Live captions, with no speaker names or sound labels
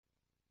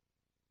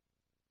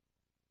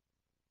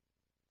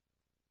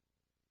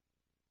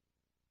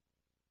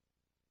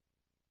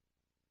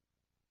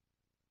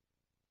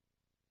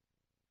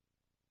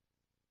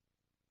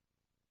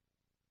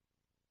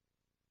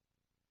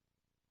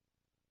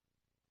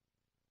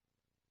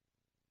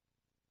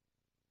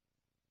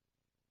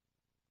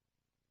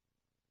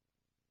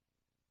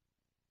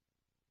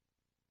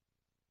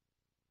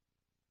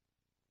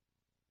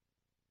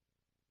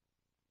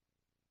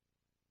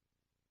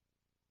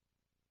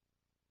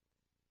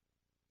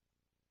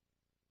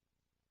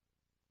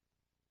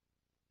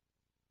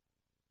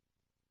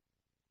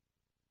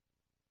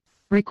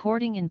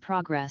Recording in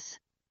progress.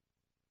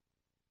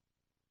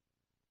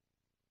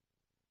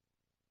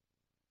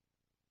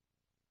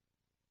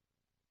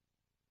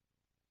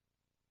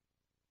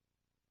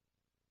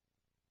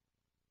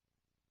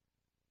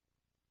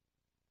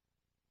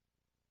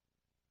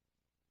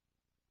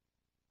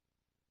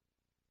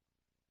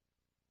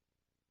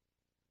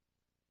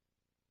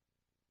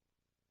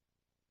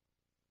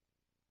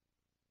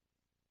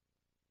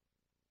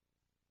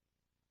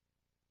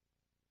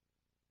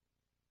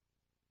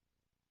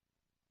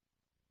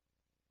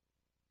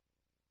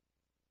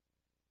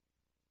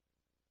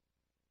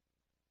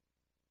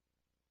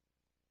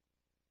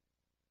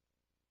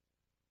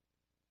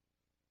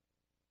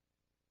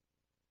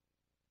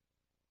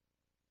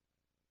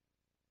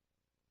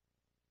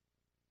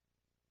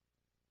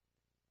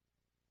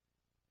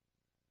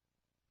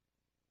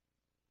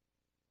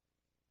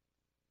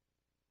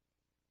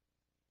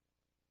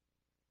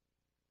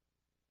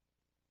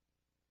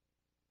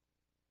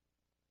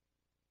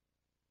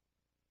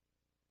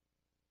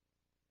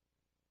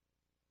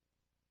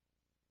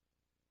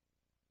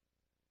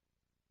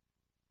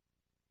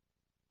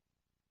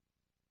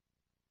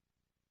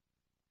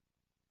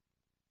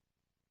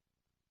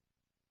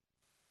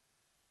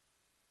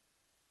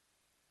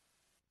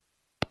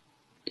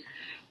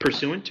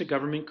 Pursuant to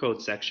Government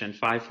Code Section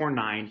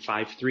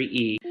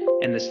 54953E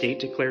and the state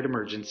declared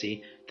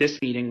emergency,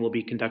 this meeting will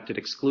be conducted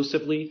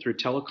exclusively through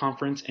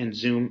teleconference and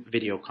Zoom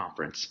video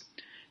conference.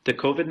 The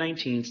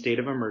COVID-19 state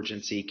of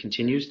emergency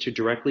continues to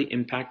directly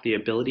impact the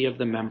ability of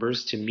the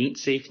members to meet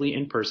safely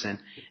in person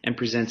and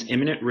presents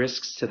imminent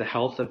risks to the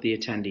health of the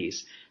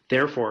attendees.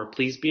 Therefore,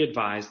 please be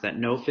advised that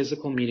no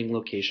physical meeting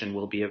location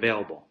will be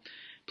available.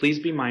 Please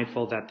be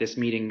mindful that this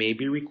meeting may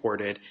be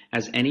recorded,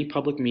 as any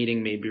public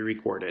meeting may be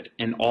recorded,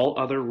 and all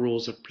other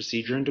rules of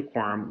procedure and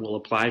decorum will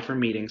apply for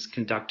meetings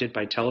conducted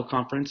by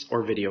teleconference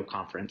or video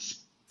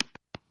conference.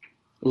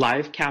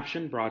 Live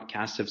caption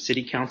broadcasts of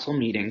City Council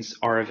meetings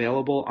are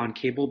available on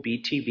Cable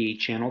BTV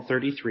Channel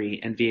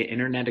 33 and via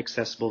Internet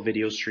accessible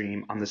video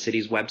stream on the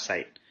city's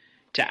website.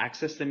 To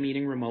access the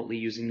meeting remotely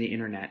using the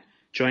Internet,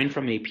 join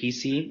from a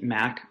PC,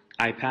 Mac,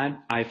 iPad,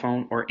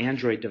 iPhone, or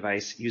Android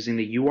device using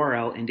the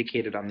URL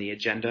indicated on the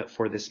agenda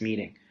for this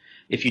meeting.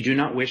 If you do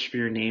not wish for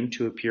your name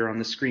to appear on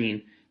the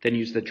screen, then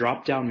use the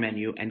drop-down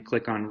menu and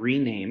click on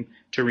Rename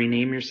to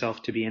rename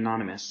yourself to be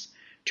anonymous.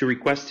 To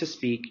request to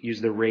speak, use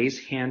the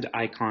raise hand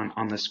icon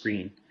on the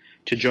screen.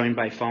 To join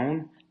by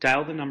phone,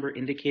 dial the number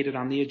indicated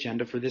on the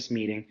agenda for this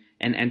meeting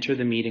and enter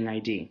the meeting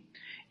ID.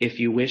 If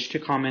you wish to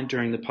comment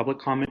during the public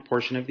comment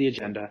portion of the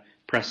agenda,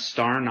 press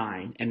star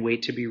 9 and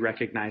wait to be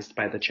recognized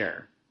by the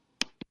chair.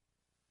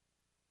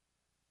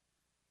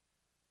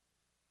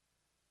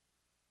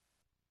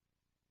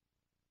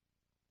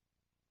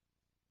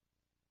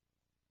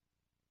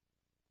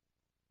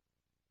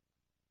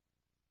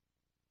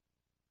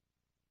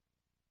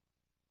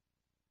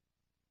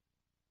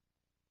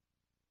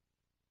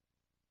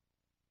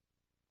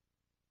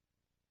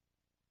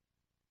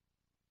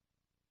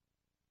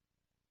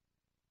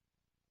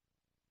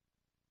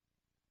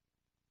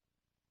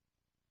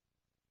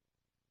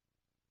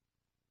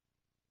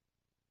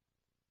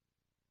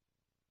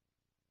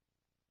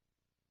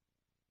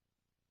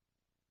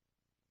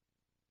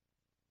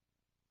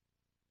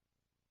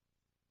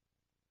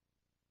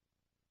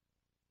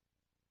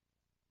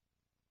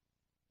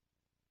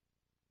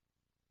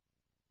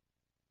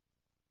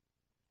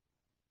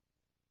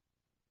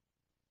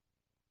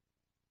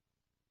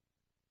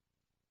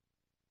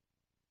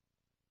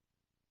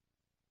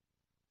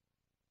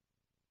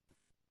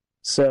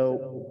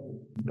 So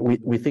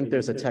we think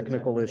there's a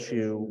technical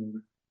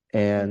issue,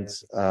 and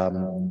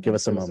give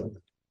us a moment.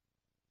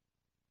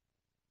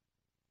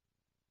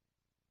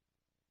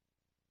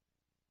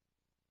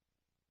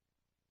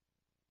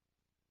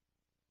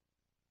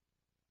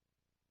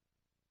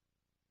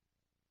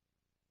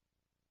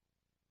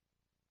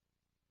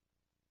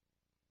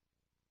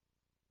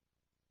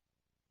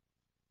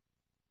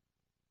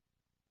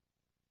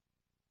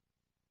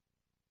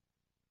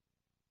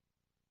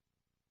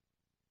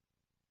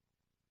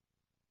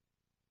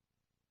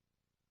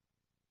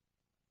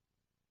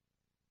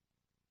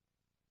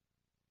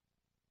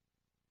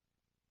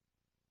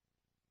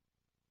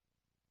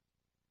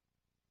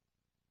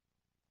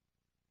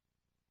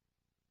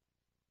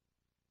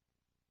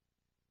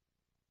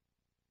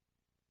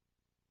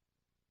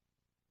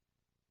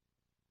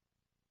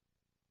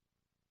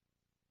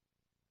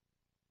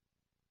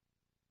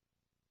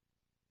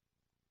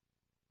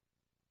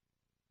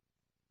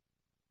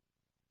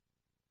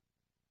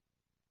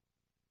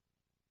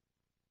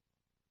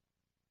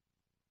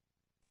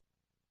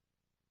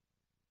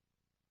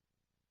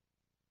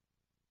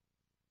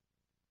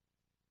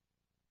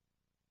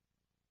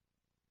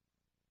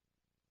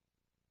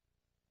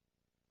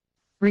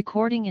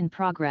 Recording in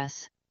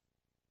progress.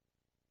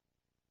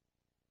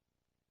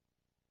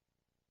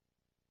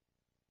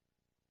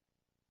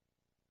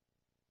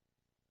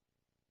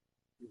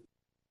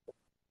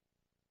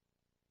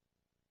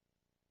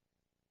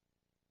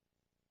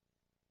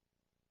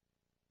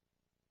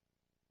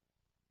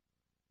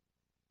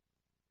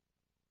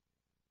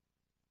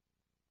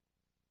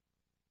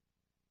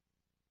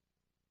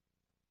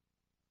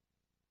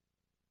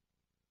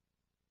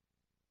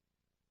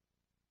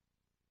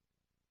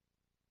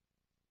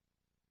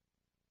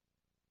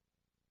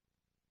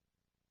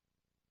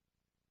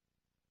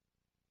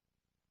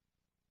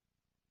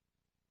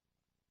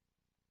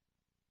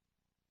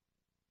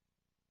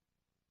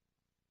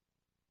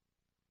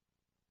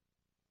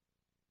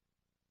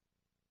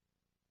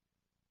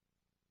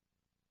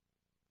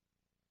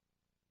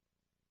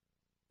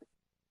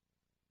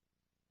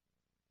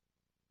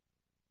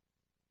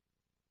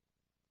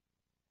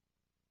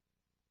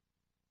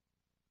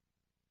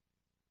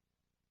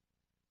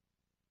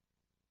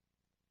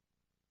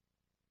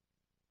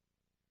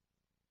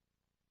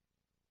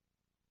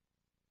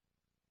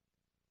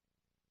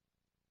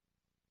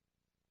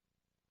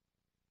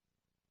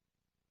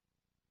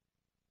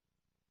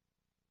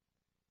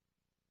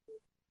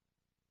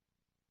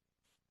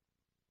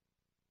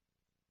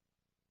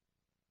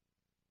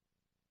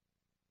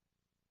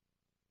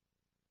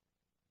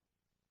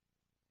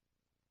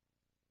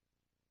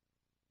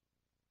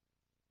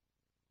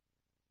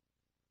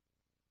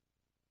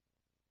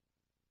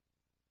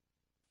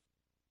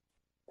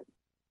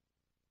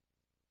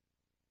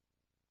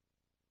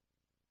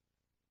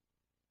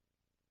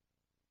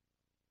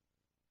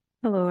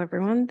 Hello,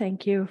 everyone.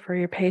 Thank you for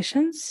your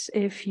patience.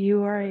 If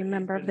you are a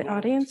member of the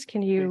audience,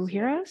 can you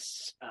hear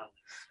us?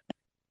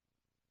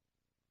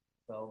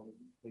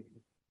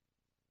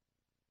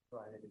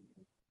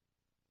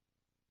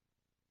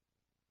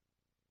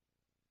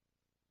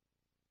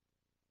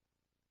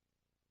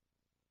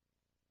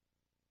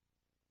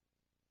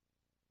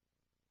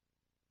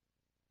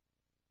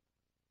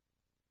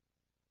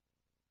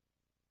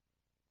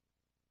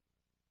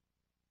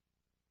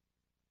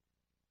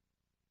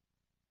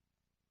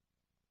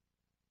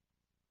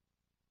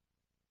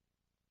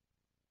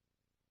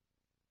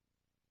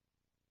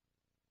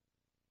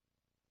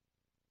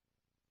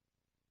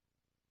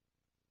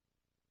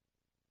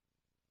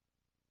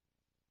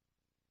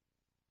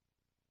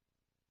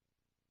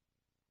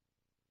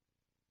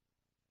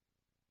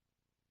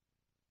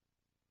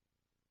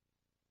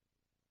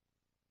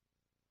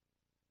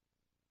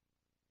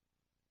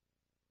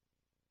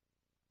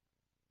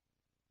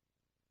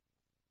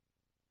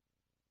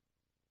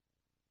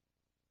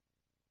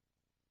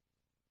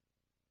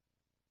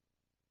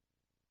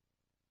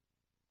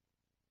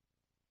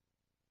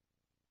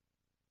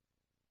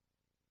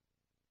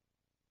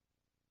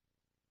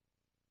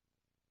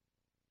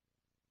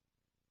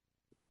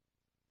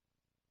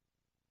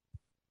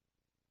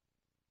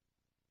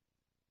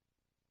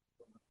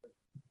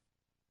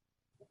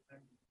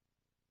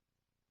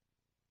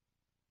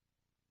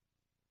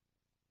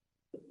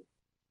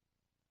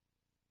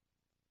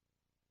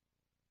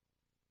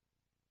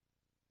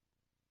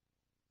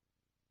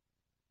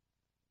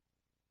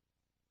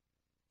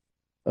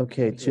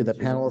 Okay, to the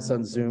panelists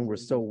on Zoom, we're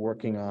still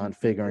working on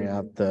figuring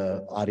out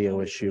the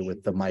audio issue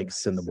with the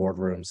mics in the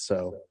boardroom,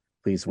 so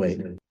please wait.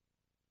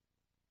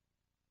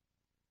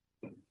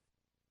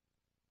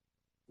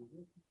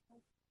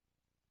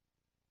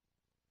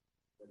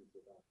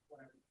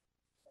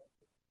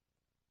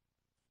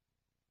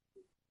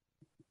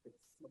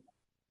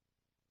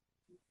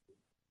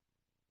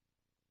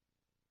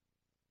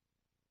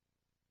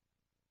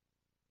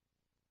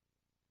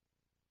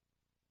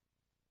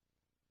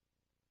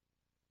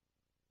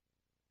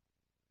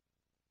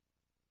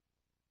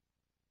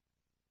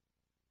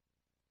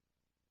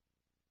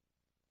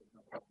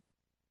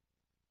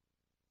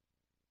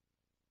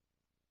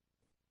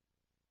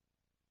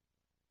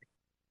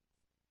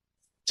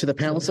 To the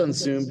panelists on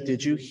Zoom,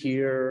 did you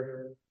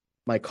hear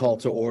my call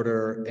to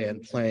order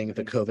and playing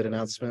the COVID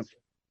announcement?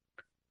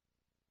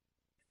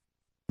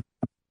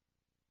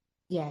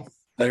 Yes.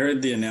 I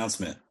heard the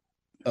announcement.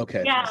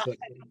 Okay. Yeah, So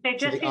they so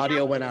just the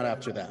audio went out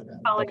after that.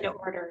 calling Okay. to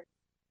order.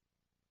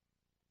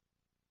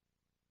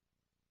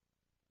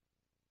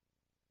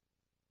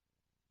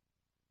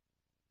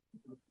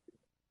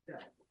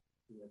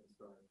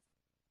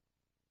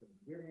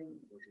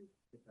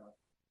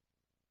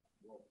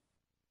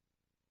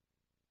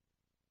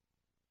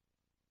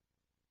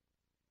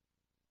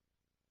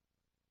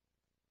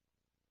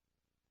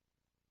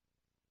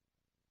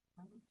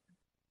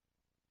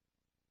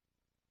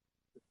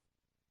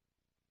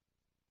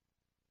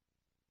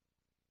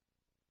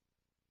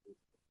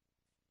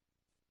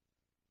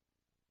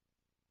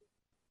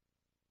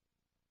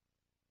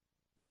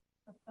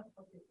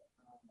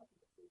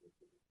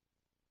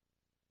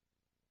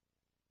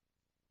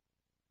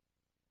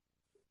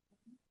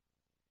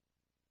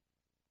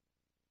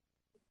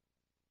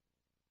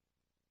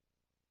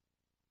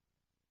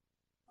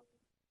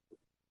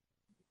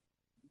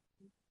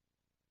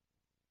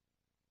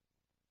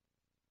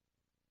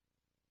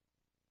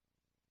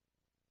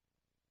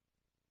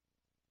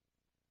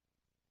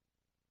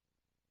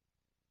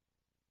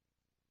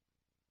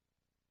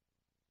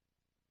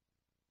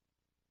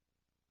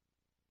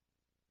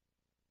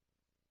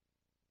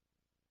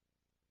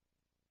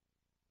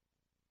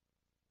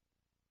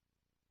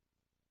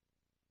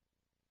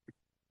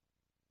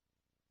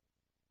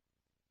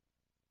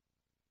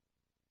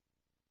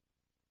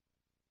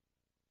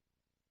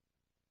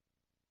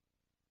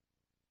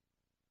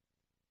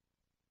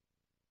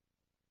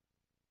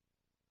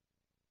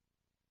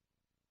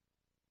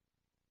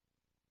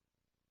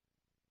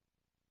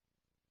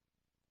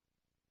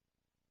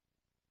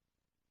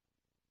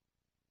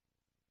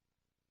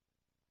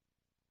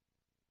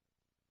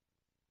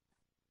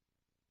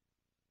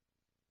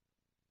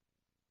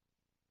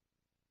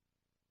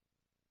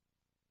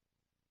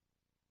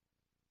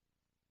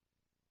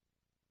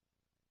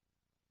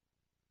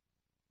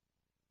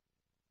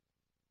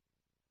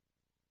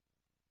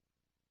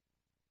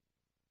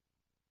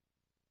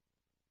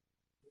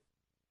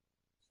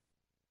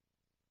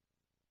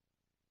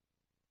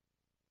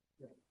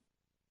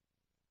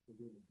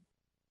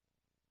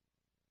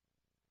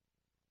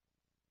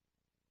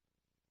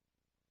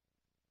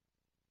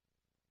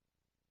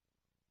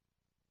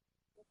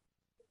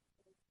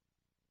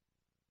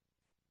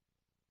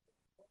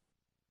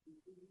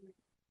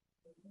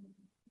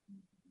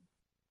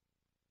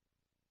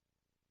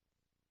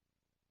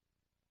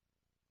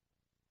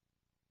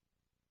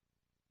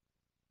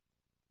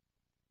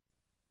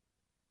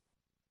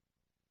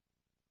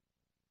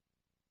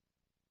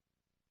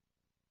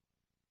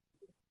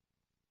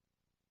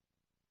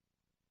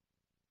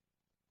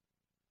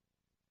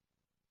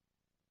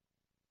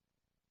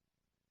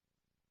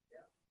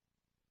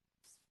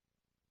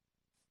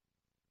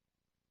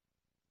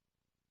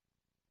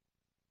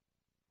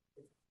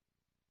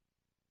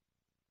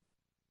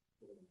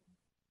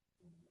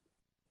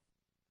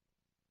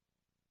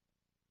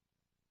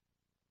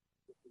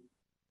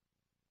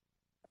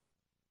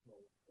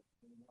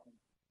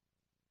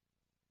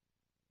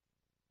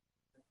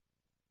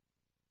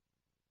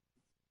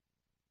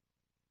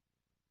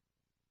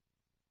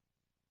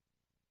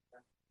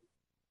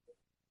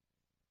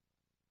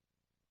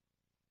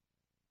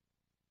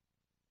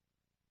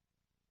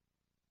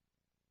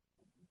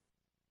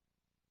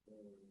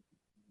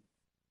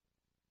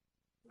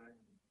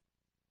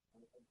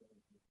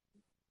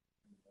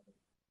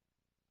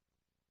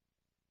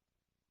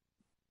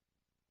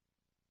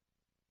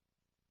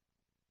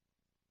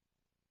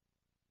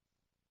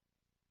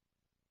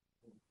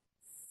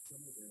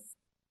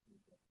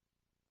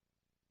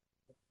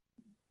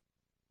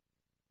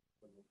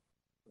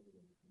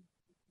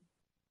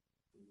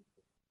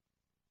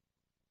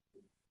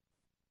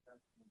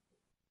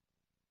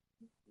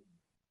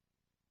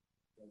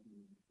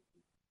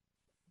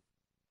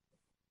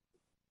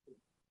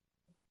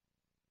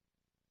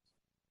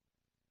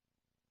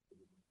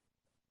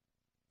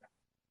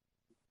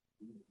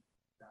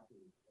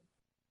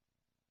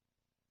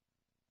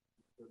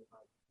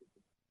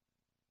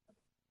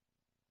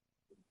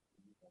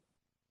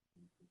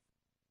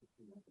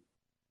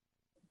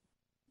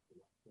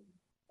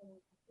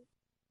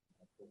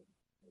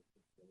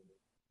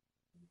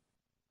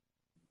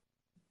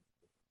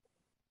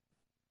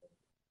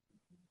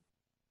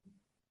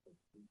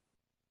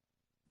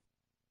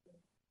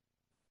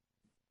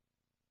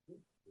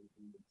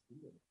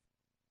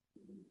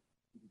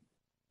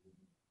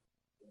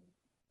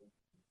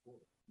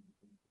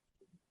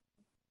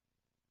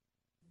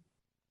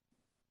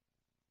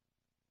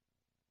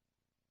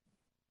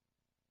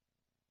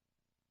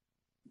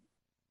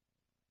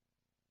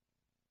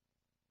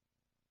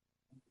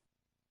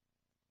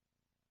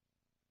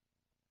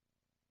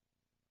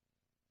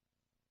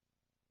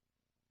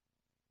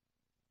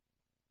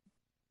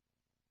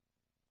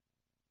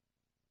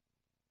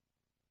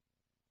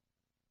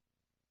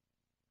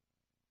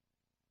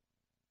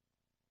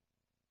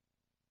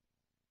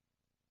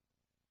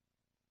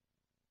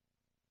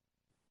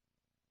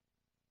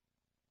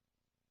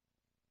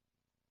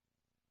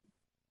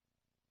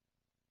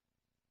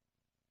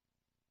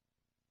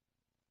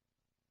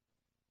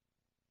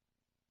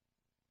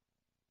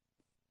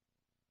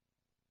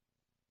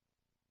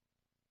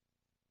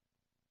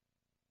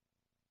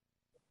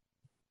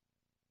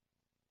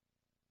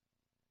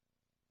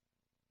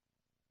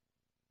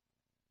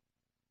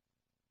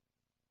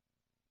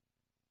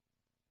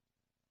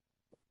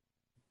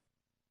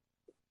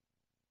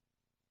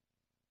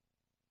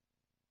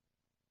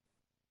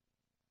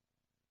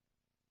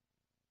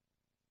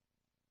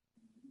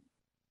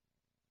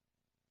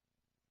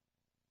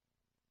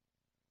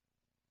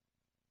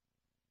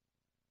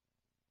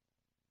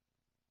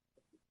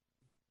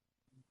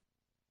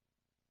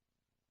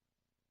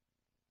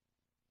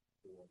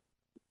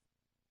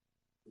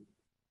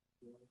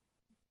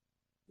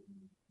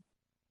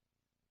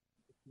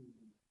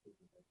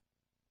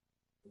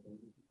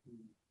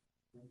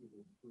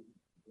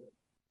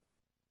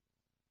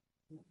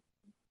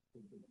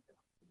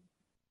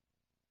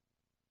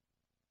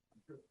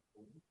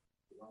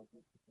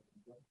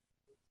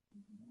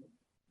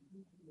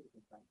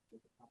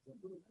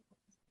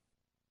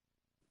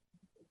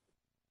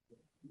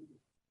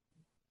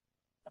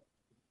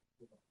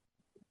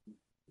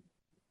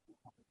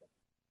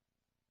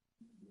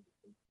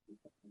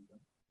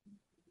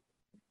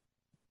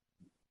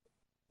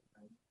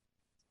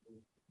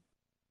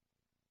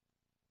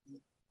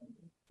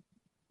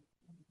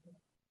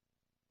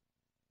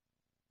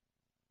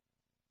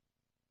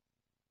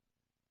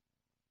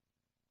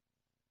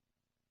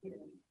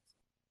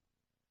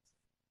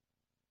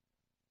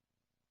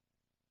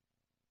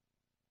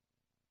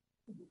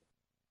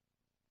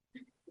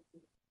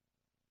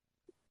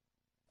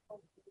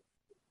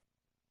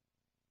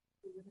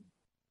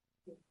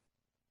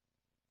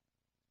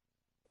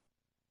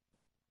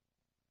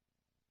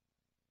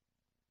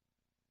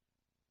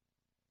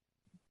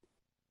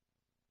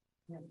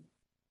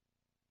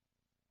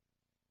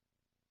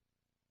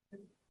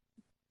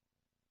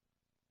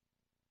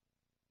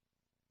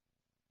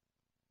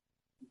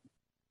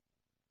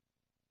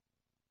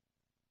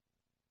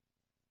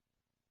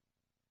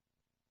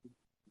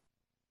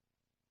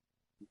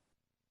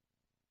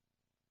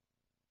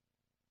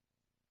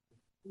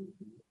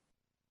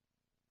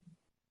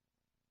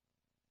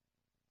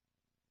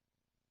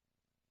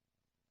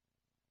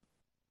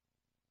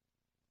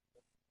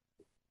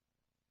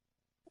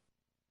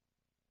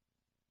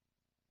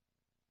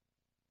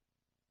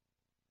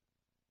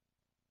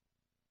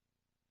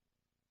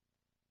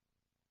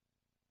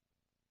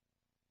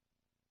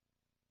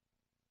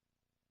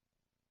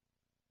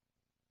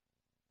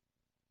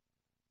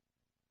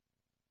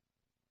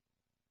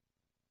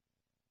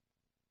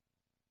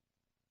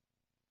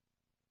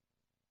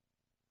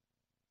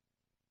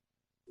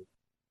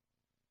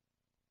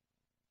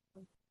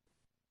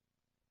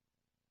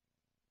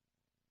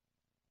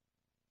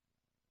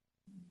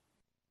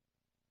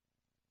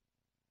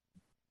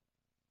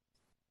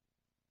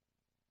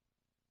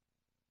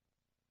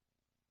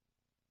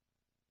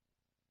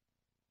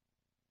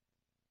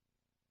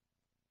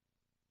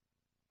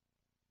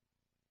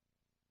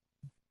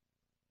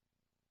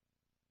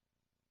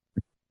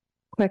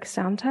 Quick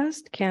sound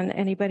test. Can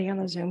anybody on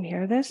the Zoom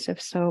hear this?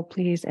 If so,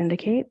 please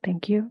indicate.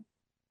 Thank you.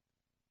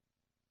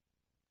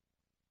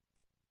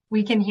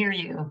 We can hear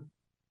you.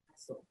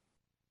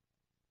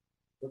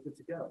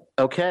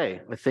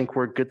 Okay, I think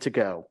we're good to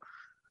go.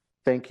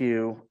 Thank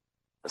you,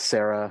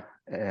 Sarah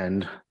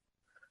and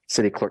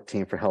City Clerk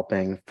team for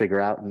helping figure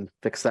out and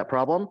fix that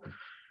problem.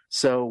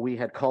 So we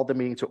had called the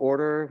meeting to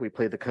order. We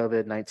played the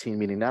COVID-19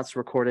 meeting notes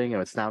recording,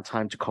 and it's now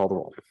time to call the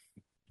roll.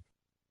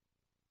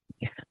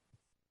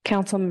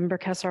 Councilmember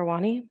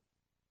Kesarwani,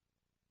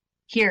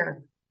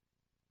 Here.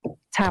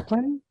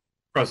 Taplin,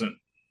 Present.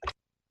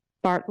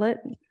 Bartlett,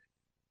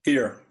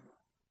 Here.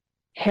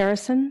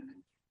 Harrison,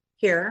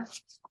 Here.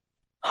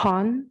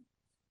 Hahn,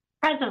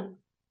 Present.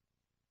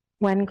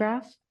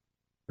 Wengraf,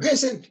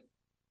 Present.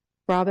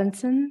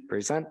 Robinson,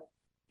 Present.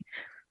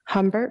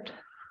 Humbert,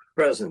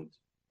 Present.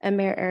 and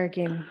Mayor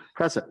Arreguín.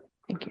 Present.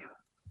 Thank you.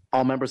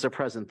 All members are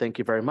present. Thank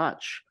you very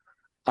much.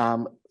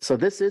 So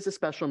this is a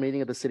special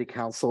meeting of the City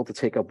Council to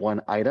take up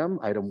one item,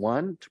 item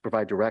 1, to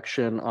provide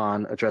direction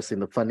on addressing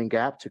the funding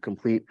gap to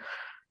complete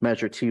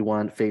Measure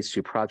T1 Phase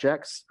 2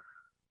 projects.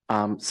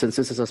 Since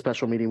this is a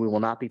special meeting, we will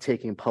not be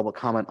taking public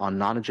comment on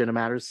non-agenda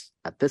matters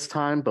at this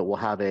time, but we'll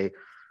have a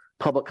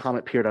public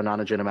comment period on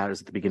non-agenda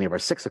matters at the beginning of our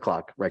 6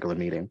 o'clock regular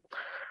meeting.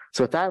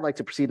 So with that, I'd like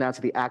to proceed now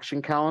to the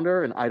action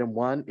calendar. And item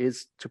 1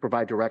 is to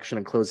provide direction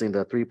in closing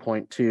the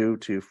 $3.2 to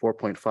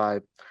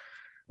 $4.5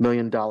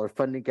 million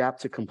funding gap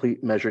to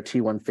complete Measure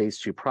T1 Phase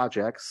 2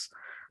 projects.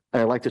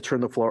 I'd like to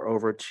turn the floor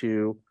over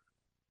to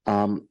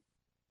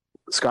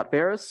Scott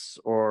Barris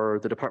or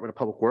the Department of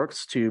Public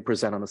Works to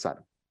present on this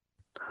item.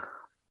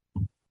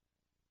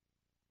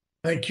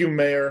 Thank you,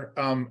 Mayor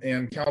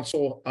and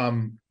Council.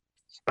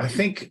 I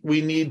think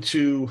we need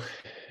to,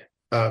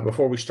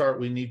 before we start,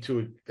 we need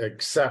to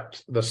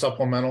accept the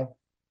supplemental.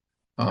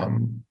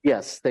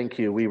 Yes, thank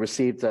you. We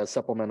received a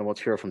supplemental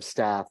material from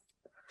staff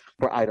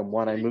for item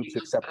 1. I move to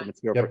accept the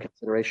material for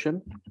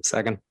consideration.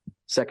 Second.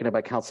 Seconded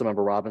by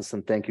Councilmember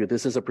Robinson. Thank you.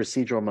 This is a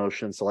procedural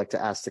motion, so I'd like to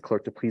ask the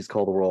clerk to please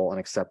call the roll on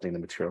accepting the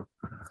material.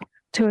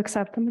 To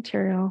accept the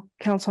material,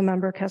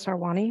 Councilmember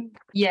Kesarwani,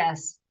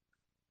 Yes.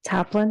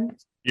 Taplin,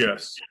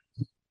 Yes.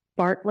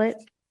 Bartlett,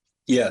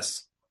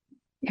 Yes.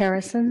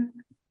 Harrison,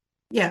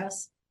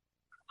 Yes.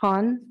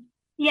 Hahn,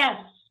 Yes.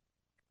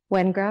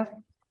 Wengraf,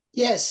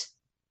 Yes.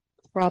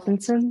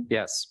 Robinson,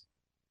 Yes.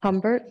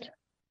 Humbert,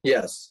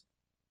 Yes.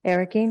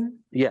 Arreguín.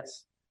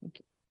 Yes.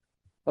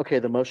 Okay,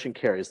 the motion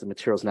carries. The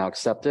material is now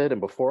accepted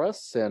and before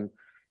us, and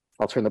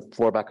I'll turn the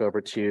floor back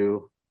over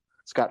to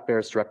Scott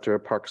Barris, Director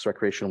of Parks,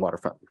 Recreation, and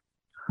Waterfront.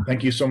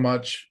 Thank you so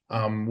much.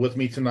 With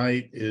me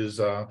tonight is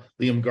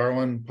Liam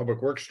Garland,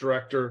 Public Works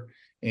Director,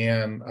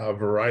 and a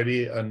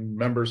variety and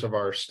members of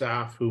our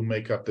staff who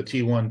make up the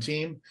T1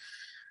 team.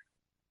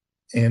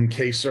 In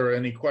case there are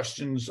any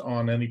questions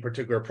on any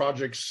particular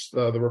projects,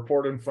 the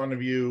report in front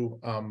of you,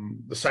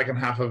 the second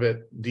half of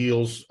it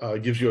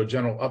gives you a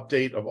general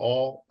update of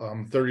all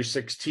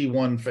 36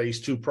 T1 Phase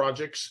 2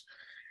 projects.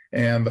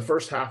 And the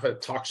first half,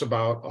 it talks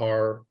about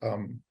our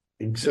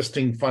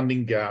existing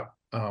funding gap.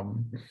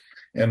 And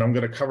I'm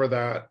going to cover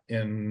that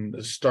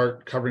and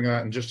start covering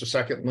that in just a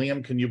second.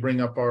 Liam, can you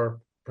bring up our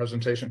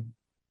presentation?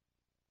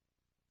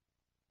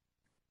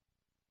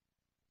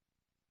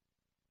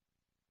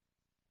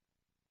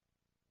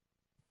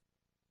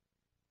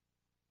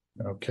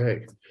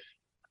 Okay.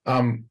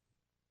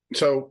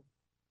 So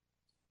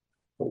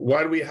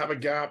why do we have a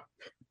gap?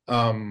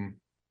 Go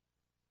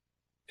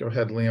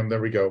ahead, Liam. There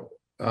we go.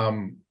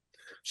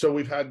 So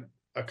we've had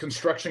a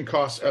construction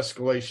cost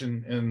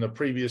escalation in the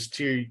previous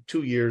 2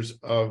 years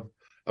of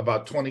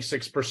about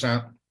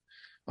 26%.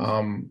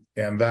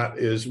 And that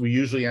is, we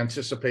usually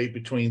anticipate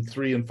between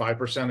 3% and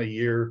 5% a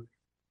year.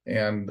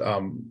 And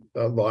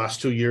the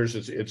last 2 years,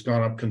 it's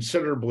gone up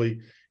considerably.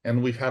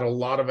 And we've had a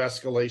lot of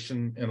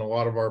escalation in a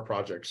lot of our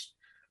projects.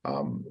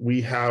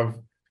 We have,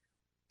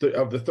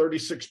 of the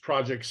 36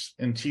 projects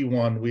in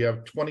T1, we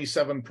have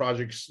 27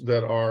 projects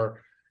that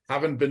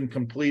haven't been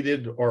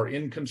completed or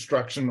in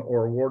construction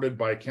or awarded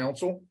by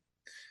council.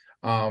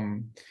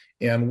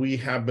 And we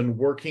have been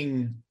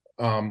working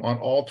on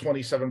all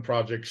 27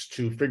 projects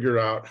to figure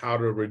out how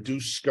to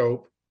reduce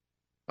scope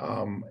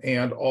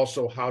and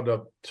also how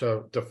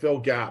to fill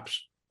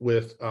gaps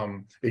with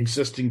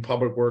existing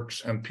public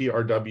works and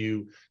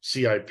PRW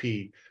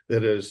CIP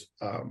that is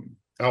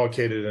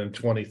allocated in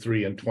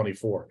 23 and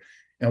 24.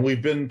 And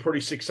we've been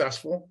pretty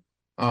successful.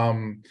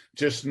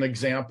 Just an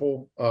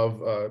example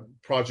of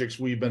projects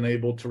we've been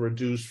able to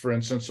reduce, for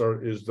instance,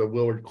 is the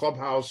Willard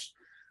Clubhouse.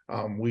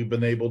 We've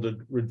been able to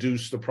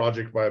reduce the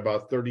project by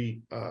about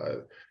 30%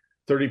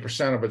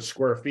 of its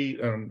square feet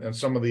and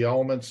some of the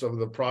elements of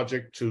the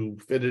project to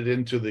fit it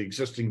into the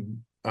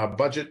existing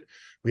budget.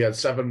 We had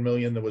 $7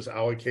 million that was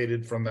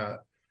allocated from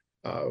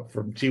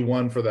from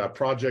T1 for that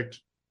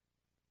project.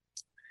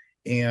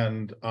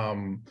 And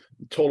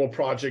total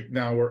project,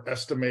 now we're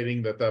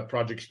estimating that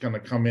project's going to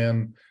come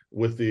in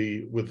with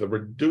the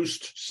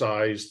reduced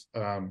sized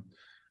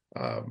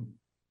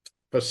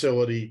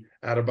facility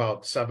at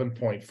about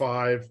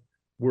 7.5.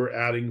 we're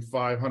adding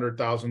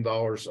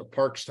 $500,000 of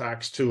parks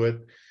tax to it.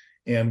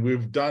 And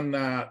we've done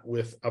that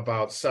with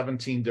about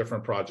 17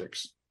 different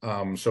projects.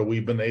 So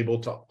we've been able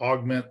to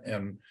augment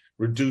and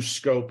reduce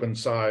scope and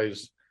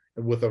size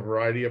with a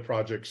variety of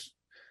projects.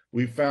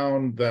 We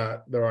found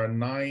that there are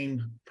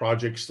 9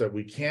 projects that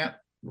we can't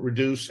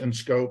reduce in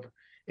scope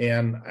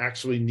and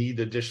actually need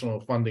additional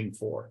funding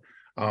for.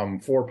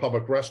 4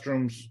 public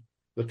restrooms,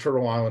 the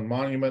Turtle Island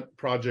Monument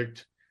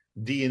Project,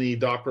 D&E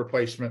dock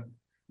replacement,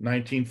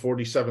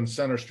 1947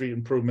 Center Street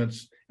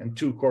improvements, and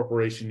 2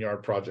 Corporation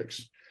Yard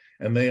projects.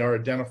 And they are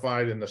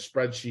identified in the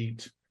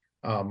spreadsheet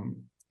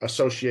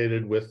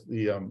associated with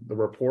the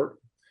report.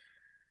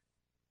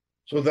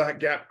 So that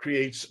gap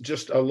creates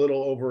just a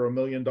little over $1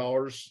 million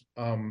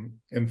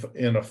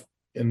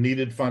in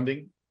needed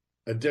funding.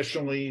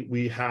 Additionally,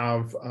 we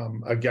have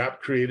a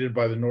gap created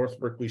by the North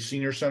Berkeley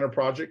Senior Center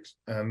project,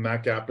 and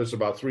that gap is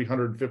about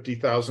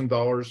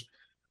 $350,000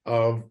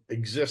 of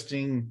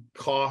existing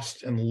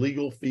cost and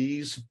legal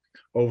fees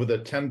over the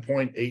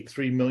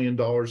 $10.83 million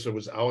that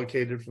was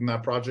allocated from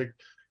that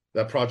project.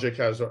 That project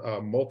has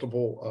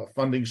multiple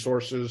funding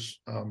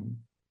sources.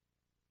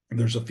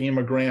 There's a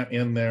FEMA grant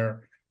in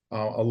there,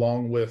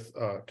 along with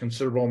a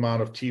considerable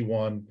amount of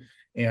T1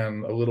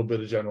 and a little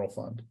bit of general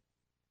fund.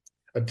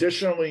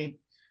 Additionally,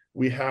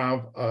 we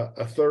have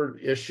a third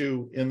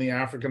issue in the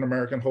African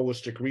American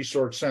Holistic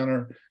Resource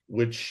Center,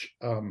 which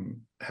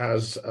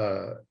has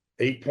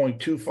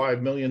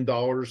 $8.25 million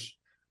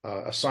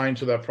assigned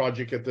to that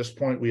project at this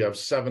point. We have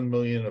 $7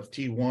 million of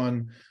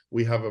T1.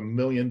 We have $1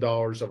 million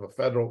of a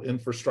federal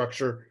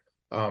infrastructure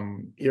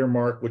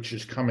earmark, which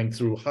is coming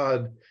through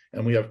HUD,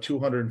 and we have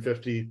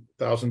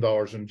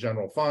 $250,000 in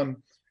general fund.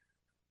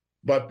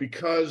 But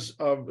because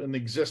of an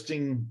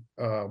existing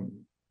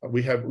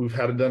we've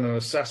had done an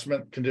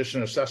assessment,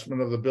 condition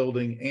assessment of the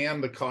building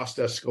and the cost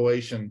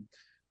escalation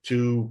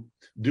to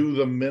do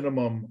the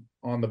minimum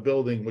on the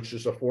building, which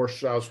is a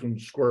 4,000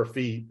 square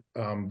feet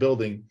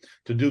building.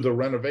 To do the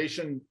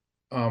renovation,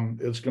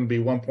 it's going to be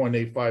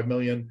 $1.85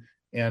 million,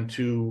 and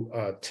to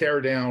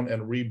tear down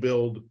and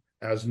rebuild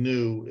as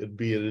new, it'd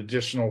be an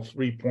additional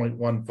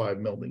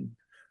 $3.15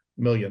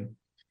 million.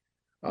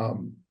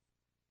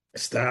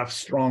 Staff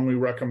strongly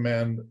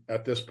recommend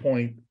at this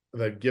point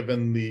that,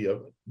 given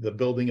the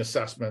building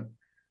assessment,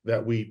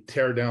 that we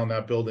tear down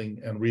that building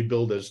and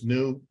rebuild as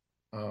new.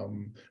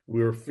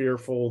 We're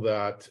fearful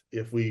that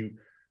if we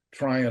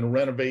try and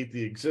renovate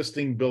the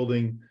existing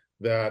building,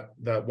 that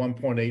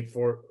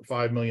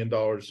 $1.85 million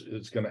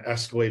is going to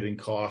escalate in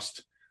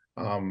cost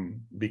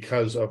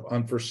because of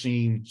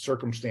unforeseen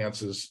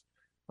circumstances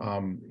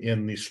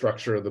in the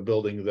structure of the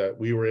building that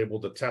we were able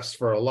to test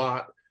for a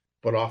lot.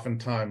 But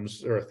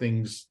oftentimes there are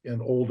things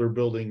in older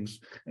buildings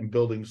and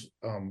buildings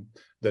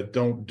that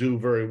don't do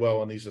very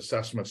well in these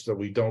assessments that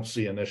we don't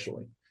see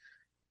initially.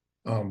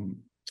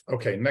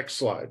 Okay, next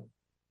slide.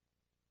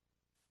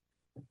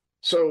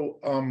 So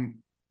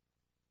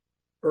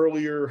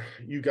earlier,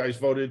 you guys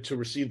voted to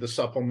receive the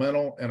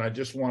supplemental, and I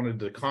just wanted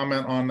to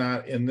comment on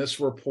that. In this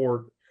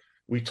report,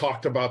 we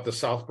talked about the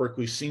South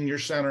Berkeley Senior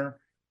Center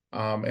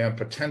and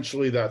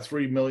potentially that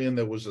 $3 million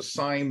that was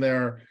assigned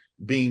there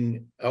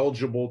being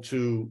eligible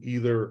to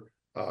either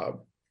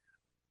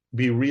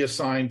be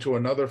reassigned to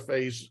another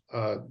phase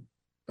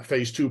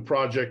 2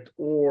 project,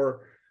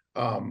 or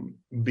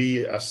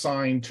be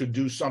assigned to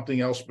do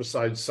something else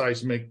besides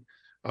seismic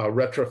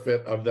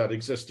retrofit of that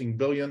existing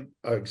building.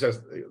 The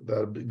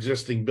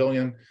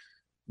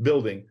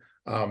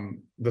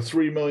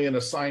 $3 million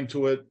assigned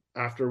to it,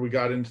 after we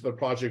got into the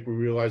project, we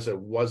realized it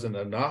wasn't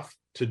enough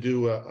to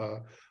do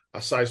a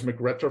seismic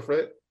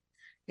retrofit.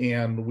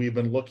 And we've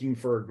been looking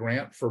for a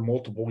grant for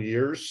multiple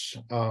years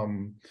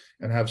and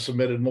have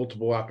submitted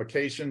multiple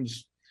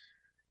applications.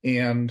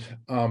 And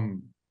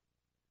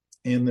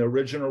in the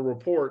original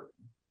report,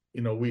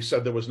 we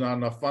said there was not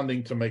enough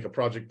funding to make a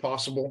project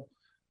possible,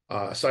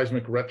 a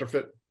seismic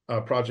retrofit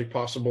project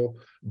possible.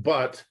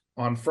 But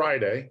on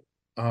Friday,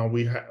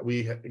 we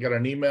got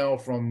an email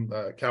from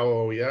Cal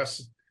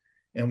OES,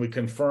 and we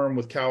confirmed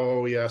with Cal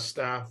OES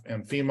staff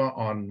and FEMA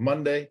on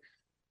Monday,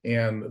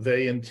 and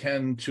they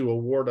intend to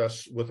award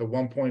us with a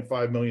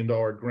 $1.5 million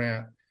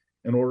grant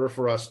in order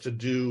for us to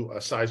do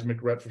a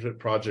seismic retrofit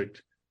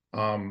project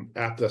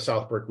at the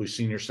South Berkeley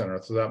Senior Center.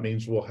 So that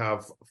means we'll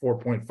have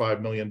 $4.5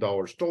 million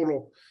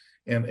total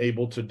and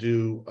able to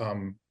do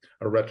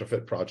a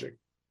retrofit project.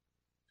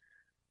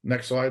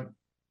 Next slide.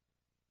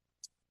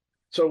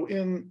 So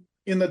in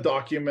the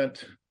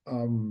document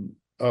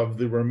of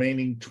the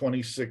remaining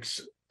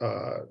 26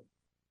 or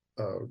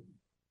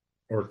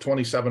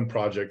 27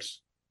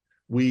 projects,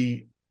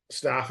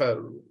 staff had,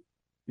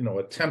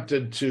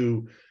 attempted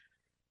to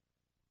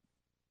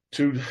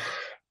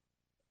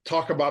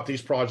talk about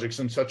these projects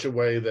in such a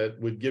way that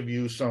would give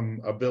you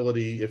some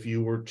ability, if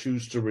you were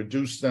choose to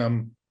reduce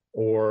them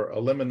or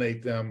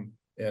eliminate them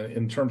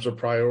in terms of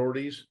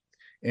priorities.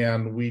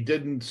 And we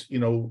didn't,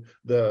 all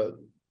the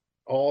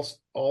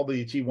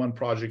T1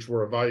 projects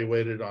were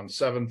evaluated on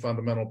 7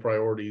 fundamental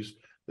priorities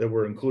that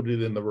were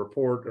included in the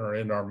report or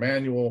in our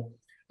manual.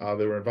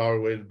 They were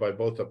evaluated by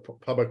both the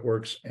Public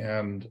Works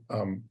and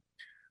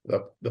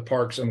the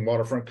Parks and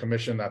Waterfront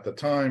Commission at the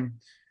time.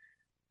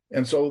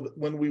 And so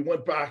when we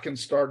went back and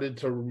started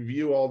to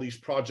review all these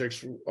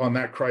projects on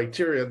that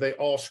criteria, they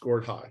all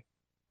scored high,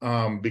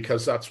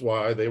 because that's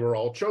why they were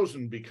all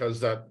chosen,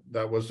 because that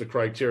was the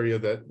criteria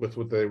that with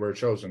what they were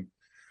chosen.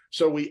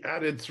 So we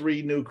added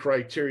 3 new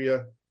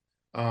criteria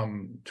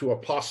to a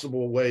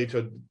possible way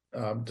to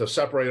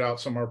separate out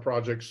some of our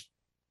projects.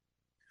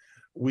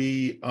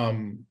 We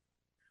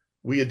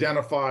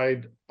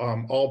identified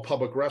all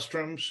public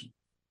restrooms,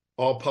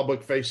 all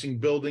public facing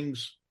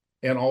buildings,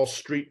 and all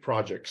street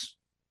projects,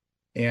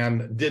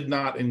 and did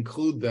not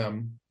include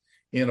them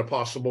in a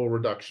possible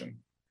reduction.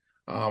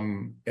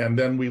 And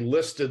then we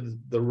listed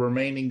the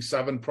remaining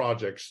 7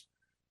 projects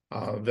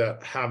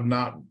that have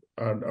not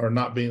are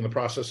not being in the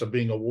process of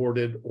being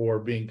awarded or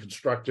being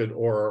constructed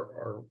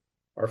or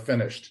are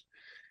finished.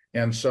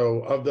 And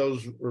so of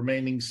those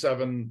remaining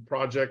 7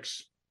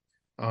 projects,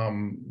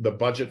 the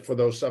budget for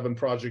those 7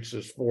 projects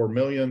is $4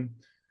 million.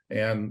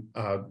 And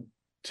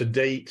to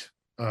date,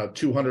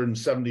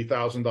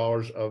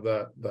 $270,000 of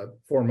that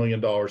 $4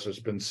 million has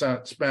been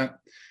spent.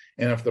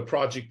 And if the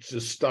project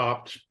is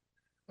stopped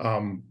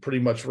pretty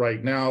much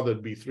right now,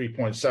 there'd be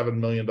 $3.7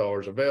 million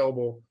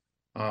available.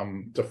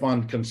 To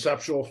fund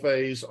conceptual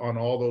phase on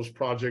all those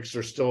projects,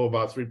 there's still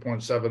about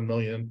 $3.7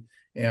 million.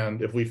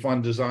 And if we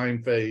fund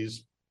design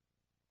phase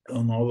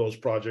on all those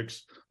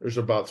projects, there's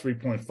about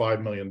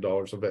 $3.5 million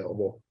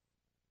available.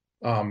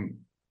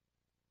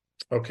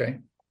 Okay,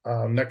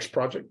 next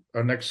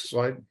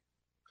slide.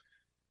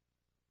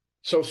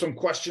 So some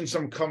questions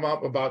come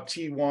up about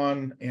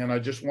T1, and I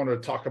just want to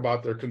talk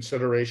about their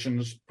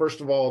considerations.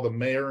 First of all, the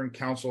mayor and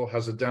council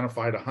has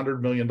identified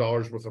 $100 million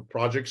worth of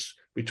projects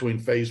between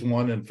phase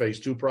 1 and phase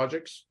 2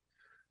 projects.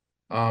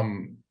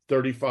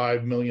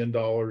 $35 million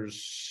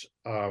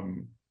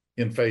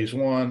in phase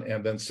 1,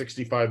 and then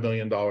 $65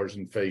 million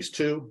in phase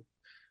 2.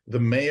 The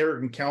mayor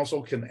and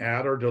council can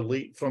add or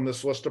delete from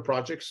this list of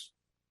projects.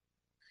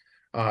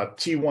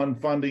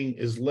 T1 funding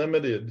is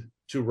limited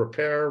to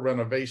repair,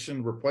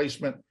 renovation,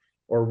 replacement,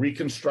 or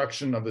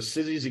reconstruction of the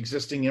city's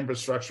existing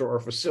infrastructure or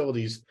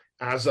facilities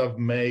as of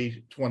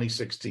May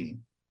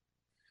 2016.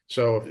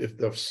 So if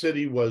the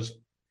city was,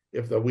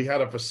 we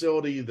had a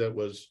facility that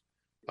was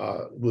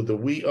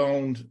we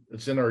owned,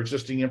 it's in our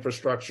existing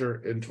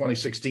infrastructure in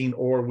 2016,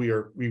 or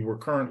we were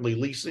currently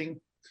leasing,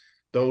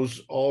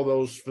 all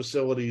those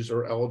facilities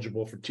are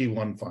eligible for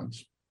T1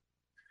 funds.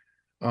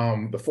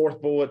 The 4th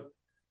bullet,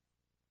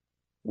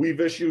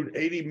 we've issued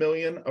 80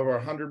 million of our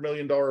 $100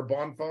 million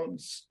bond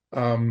funds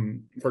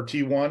for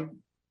T1,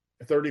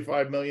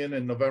 35 million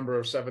in November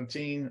of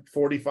 17,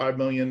 45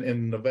 million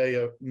in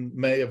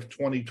May of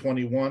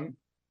 2021,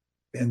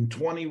 and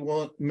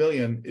 21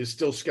 million is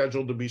still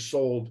scheduled to be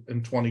sold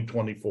in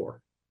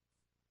 2024.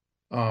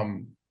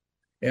 And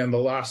the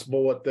last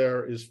bullet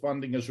there is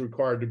funding is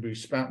required to be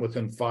spent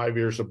within 5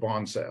 years of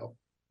bond sale.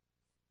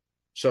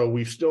 So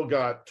we've still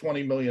got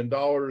 $20 million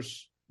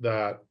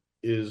that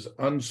is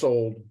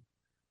unsold.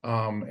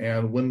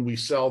 And when we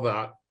sell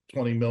that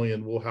 20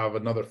 million, we'll have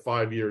another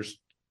 5 years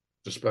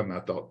to spend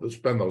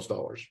those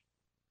dollars.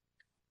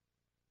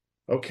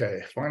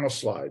 Okay, final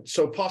slide.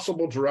 So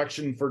possible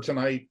direction for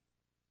tonight.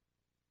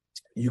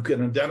 You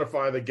can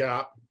identify the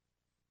gap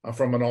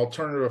from an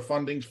alternative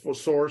funding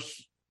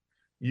source.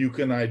 You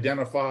can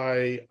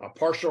identify a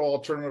partial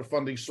alternative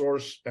funding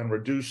source and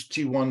reduce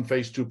T1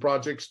 phase 2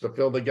 projects to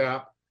fill the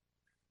gap.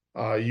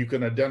 You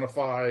can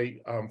identify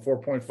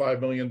 $4.5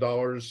 million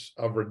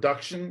of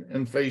reduction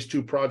in phase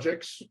 2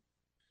 projects,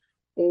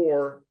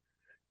 or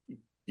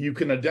you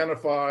can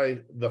identify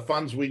the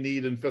funds we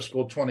need in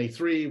fiscal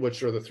 23,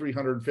 which are the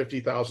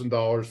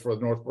 $350,000 for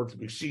the North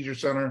Berkeley Seizure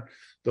Center.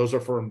 Those are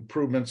for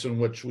improvements in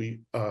which we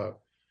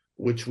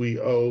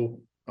owe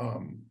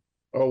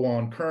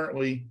on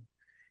currently.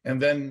 And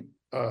then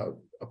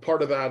a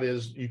part of that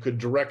is you could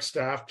direct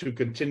staff to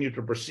continue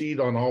to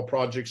proceed on all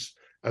projects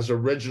as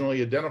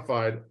originally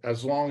identified,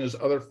 as long as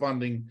other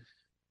funding,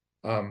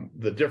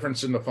 the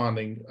difference in the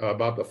funding,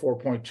 about the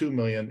 4.2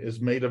 million, is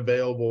made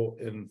available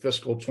in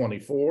fiscal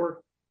 24.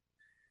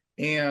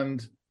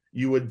 And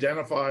you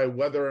identify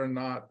whether or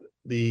not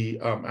the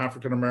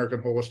African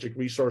American Holistic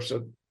Resource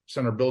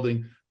Center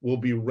building will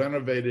be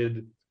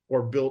renovated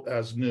or built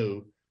as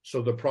new,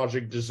 so the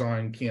project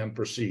design can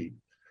proceed.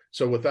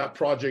 So with that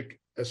project,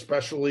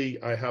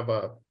 especially, I have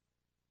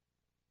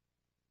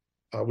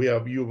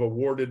you've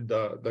awarded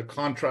the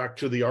contract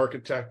to the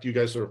architect. You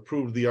guys have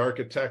approved the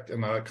architect,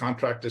 and the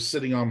contract is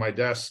sitting on my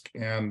desk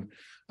and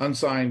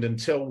unsigned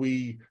until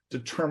we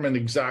determine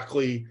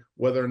exactly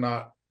whether or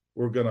not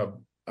we're going to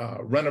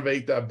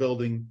renovate that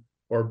building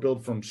or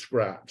build from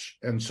scratch.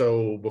 And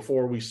so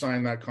before we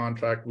sign that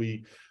contract,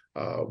 we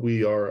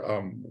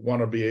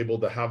want to be able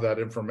to have that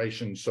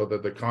information so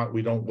that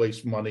we don't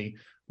waste money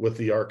with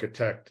the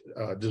architect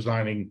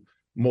designing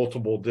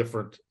multiple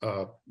different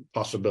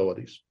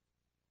possibilities.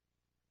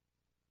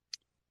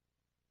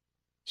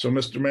 So,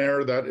 Mr.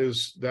 Mayor, that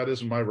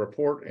is my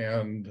report,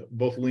 and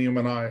both Liam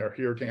and I are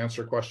here to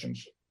answer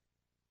questions.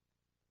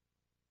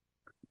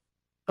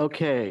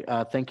 Okay,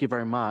 thank you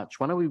very much.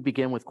 Why don't we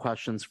begin with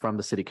questions from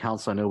the city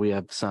council? I know we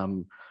have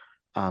some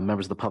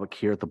members of the public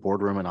here at the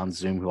boardroom and on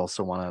Zoom who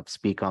also want to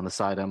speak on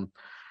this item.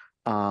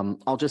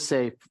 I'll just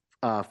say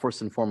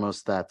first and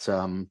foremost that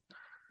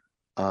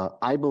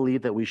I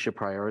believe that we should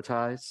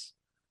prioritize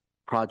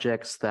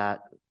projects that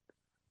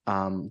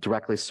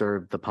directly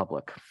serve the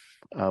public.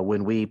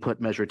 When we put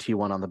Measure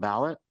T1 on the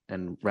ballot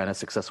and ran a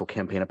successful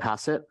campaign to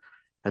pass it,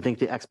 I think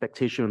the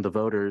expectation of the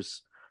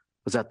voters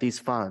was that these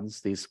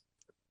funds, these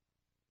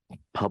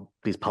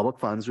public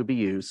funds would be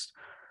used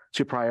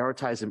to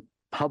prioritize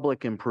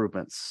public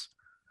improvements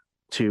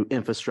to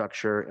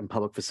infrastructure and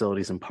public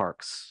facilities and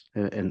parks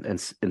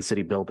in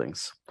city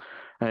buildings.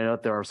 And I know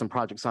that there are some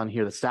projects on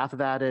here that staff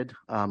have added,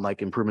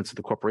 like improvements to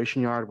the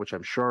corporation yard, which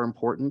I'm sure are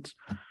important.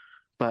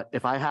 But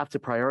if I have to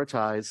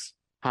prioritize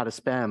how to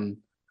spend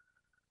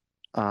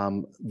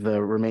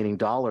the remaining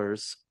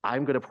dollars,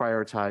 I'm going to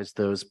prioritize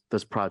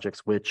those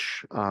projects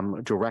which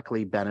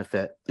directly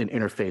benefit and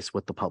interface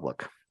with the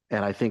public.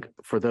 And I think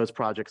for those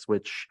projects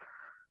which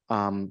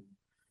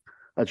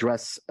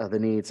address the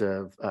needs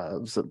of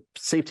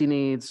safety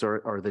needs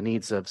or the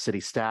needs of city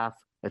staff,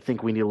 I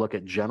think we need to look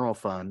at general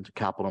fund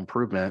capital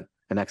improvement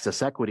and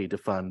excess equity to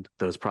fund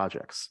those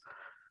projects.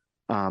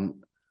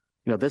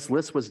 This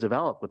list was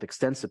developed with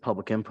extensive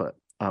public input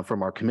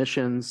from our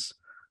commissions,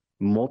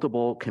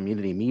 multiple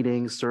community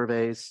meetings,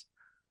 surveys,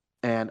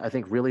 and I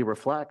think really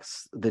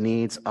reflects the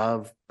needs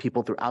of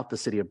people throughout the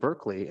city of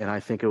Berkeley. And I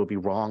think it would be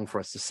wrong for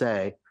us to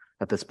say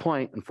at this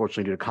point,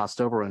 unfortunately, due to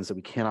cost overruns, that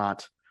we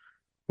cannot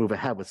move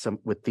ahead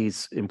with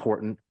these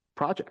important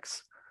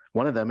projects.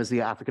 One of them is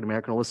the African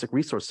American Holistic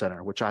Resource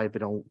Center, which I've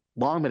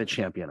long been a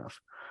champion of,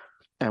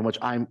 and which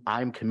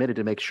I'm committed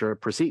to make sure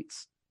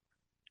proceeds.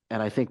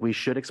 And I think we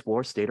should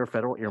explore state or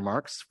federal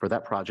earmarks for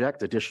that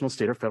project, additional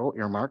state or federal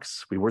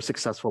earmarks. We were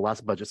successful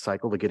last budget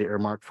cycle to get it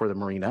earmarked for the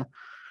marina.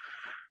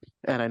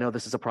 And I know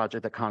this is a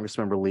project that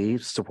Congressmember Lee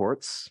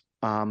supports.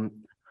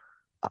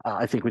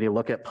 I think we need to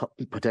look at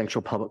potential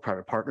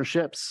public-private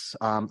partnerships.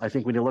 I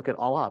think we need to look at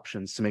all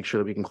options to make sure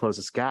that we can close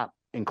this gap,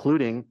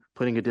 including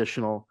putting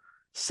additional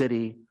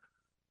city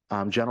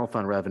general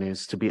fund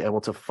revenues to be able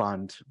to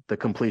fund the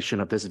completion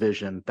of this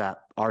vision that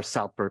our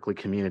South Berkeley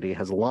community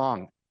has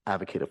long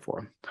advocated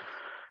for.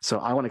 So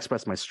I want to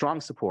express my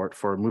strong support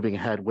for moving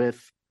ahead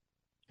with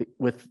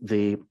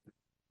the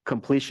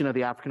completion of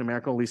the African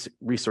American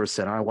Resource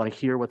Center. I want to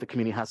hear what the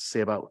community has to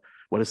say about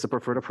what is the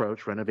preferred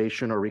approach,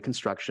 renovation or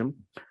reconstruction.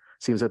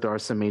 Seems that there are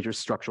some major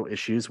structural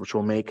issues which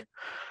will make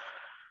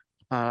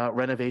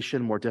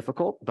renovation more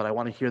difficult, but I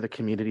want to hear the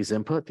community's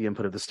input, the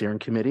input of the steering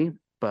committee,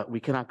 but we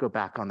cannot go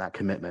back on that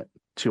commitment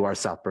to our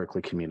South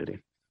Berkeley community.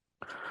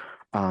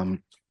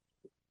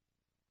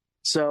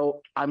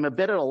 So I'm a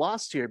bit at a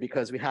loss here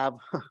because we have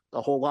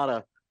a whole lot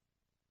of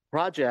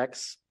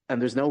projects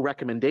and there's no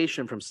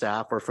recommendation from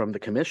staff or from the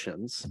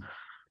commissions.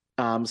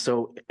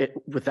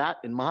 With that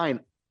in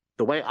mind,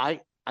 the way I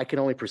can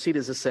only proceed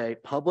is to say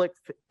public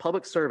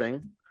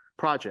serving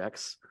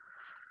projects,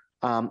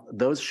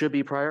 those should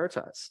be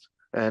prioritized.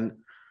 And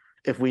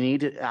if we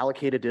need to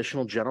allocate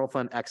additional general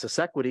fund excess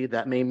equity,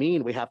 that may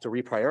mean we have to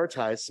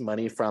reprioritize some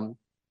money from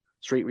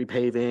street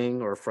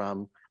repaving or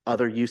from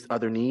other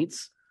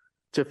needs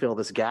to fill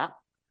this gap.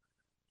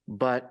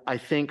 But I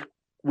think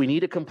we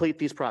need to complete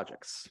these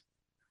projects.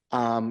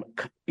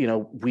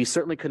 We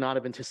certainly could not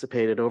have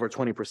anticipated over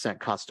 20%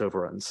 cost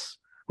overruns.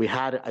 We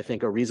had, I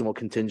think, a reasonable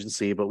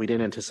contingency, but we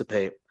didn't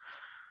anticipate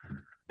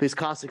these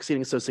costs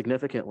exceeding so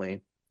significantly.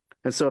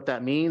 And so if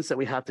that means that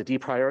we have to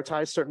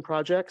deprioritize certain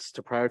projects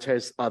to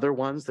prioritize other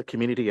ones the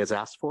community has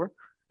asked for,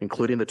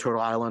 including the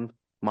Turtle Island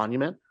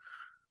Monument,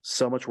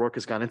 so much work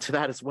has gone into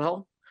that as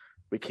well.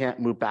 We can't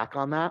move back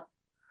on that.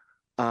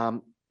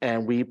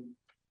 And we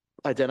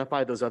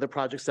identify those other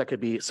projects that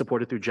could be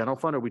supported through general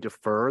fund, or we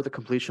defer the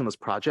completion of those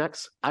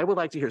projects. I would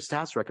like to hear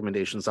staff's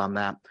recommendations on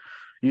that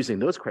using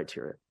those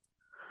criteria.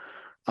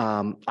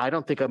 I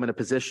don't think I'm in a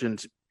position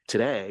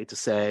today to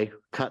say,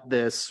 cut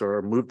this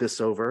or move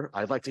this over.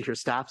 I'd like to hear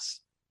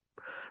staff's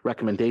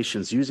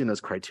recommendations using those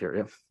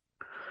criteria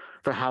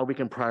for how we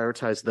can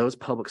prioritize those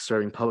public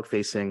serving, public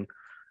facing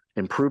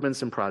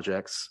improvements and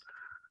projects,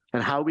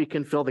 and how we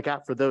can fill the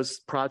gap for those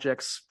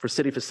projects for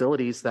city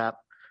facilities that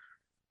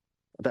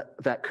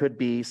could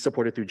be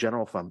supported through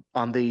general fund.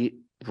 On the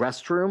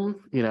restroom,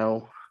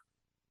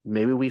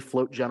 maybe we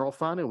float general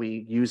fund and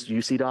we use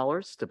UC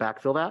dollars to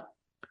backfill that.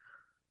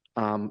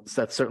 So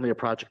that's certainly a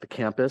project the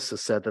campus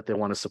has said that they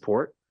want to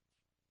support.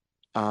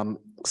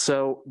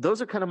 So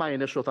those are kind of my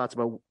initial thoughts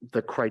about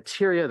the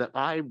criteria that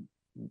I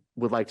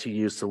would like to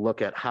use to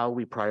look at how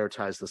we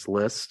prioritize this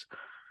list.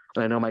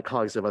 And I know my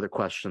colleagues have other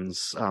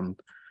questions,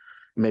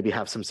 maybe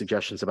have some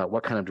suggestions about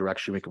what kind of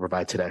direction we can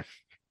provide today.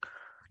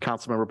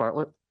 Councilmember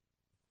Bartlett.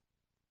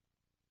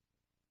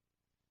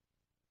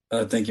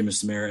 Thank you,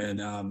 Mr. Mayor.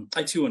 And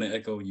I too want to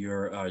echo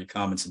your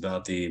comments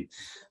about the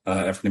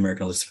African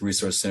American Holistic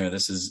Resource Center.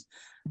 This has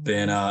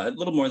been a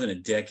little more than a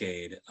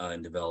decade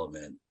in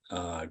development,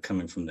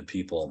 coming from the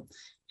people.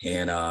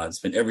 And it's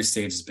been every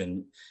stage has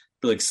been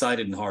really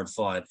excited and hard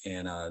fought,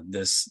 and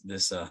this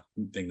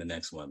being the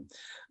next one.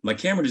 My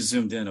camera just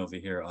zoomed in over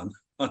here on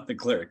the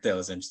cleric. That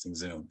was interesting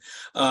zoom.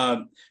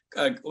 My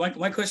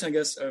question, I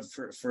guess,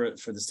 for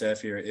the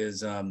staff here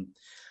is,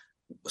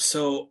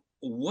 so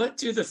what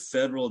do the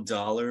federal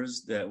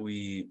dollars that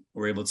we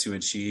were able to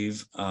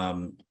achieve,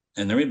 and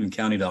there may have been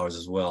county dollars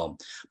as well,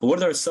 but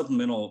what are our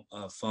supplemental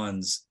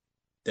funds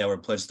that were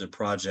pledged to the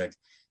project?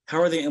 How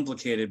are they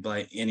implicated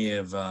by any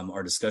of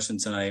our discussion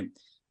tonight,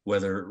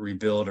 whether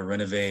rebuild or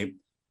renovate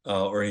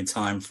or any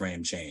time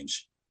frame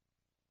change?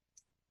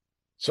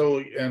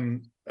 So,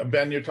 and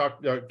Ben, you're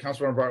talking,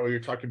 Councilmember Bartley, you're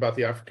talking about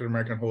the African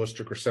American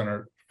Holistic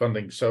Center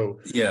funding. So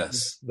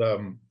Yes.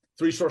 the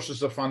three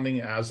sources of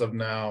funding as of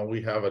now,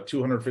 we have a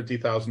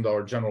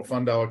 $250,000 general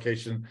fund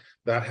allocation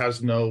that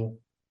has no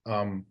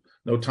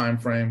time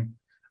frame.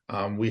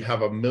 We have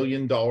 $1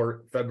 million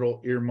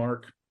federal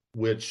earmark,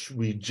 which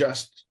we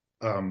just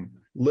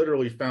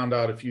literally found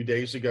out a few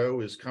days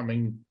ago is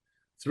coming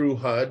through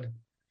HUD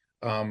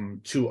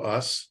to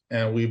us,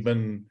 and we've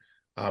been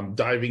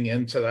diving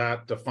into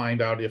that to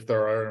find out if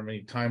there are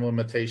any time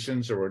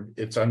limitations, or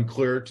it's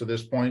unclear to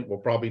this point. We'll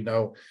probably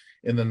know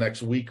in the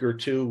next week or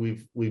two.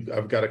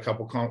 I've got a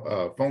couple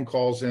phone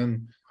calls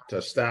in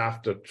to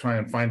staff to try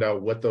and find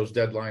out what those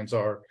deadlines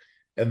are,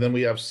 and then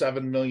we have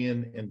 $7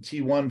 million in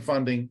T1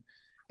 funding,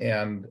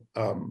 and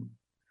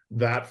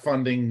that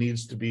funding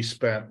needs to be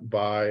spent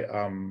by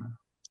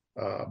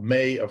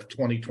May of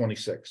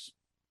 2026.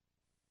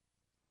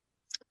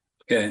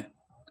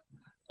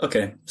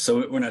 Okay.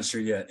 So we're not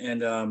sure yet. And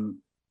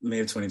May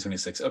of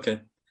 2026. Okay.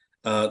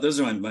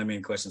 Those are my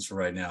main questions for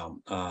right now.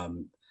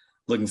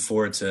 Looking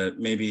forward to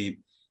maybe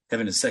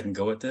having a second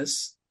go at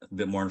this, a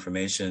bit more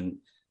information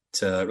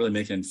to really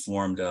make an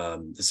informed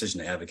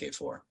decision to advocate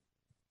for.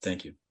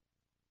 Thank you.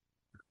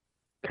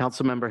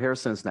 Councilmember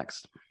Harrison is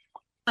next.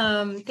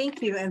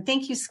 Thank you. And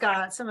thank you,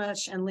 Scott, so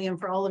much, and Liam,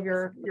 for all of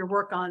your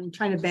work on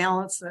trying to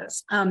balance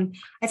this. I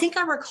think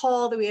I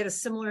recall that we had a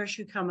similar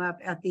issue come up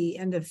at the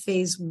end of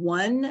phase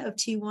 1 of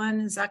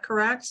T1. Is that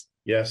correct?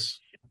 Yes.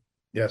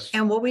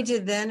 And what we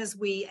did then is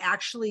we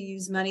actually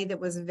used money that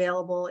was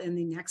available in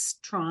the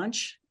next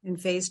tranche in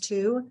phase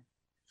 2.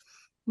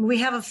 We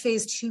have a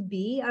phase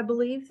 2B, I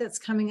believe, that's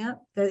coming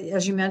up that,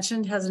 as you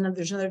mentioned,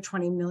 there's another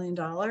 $20 million.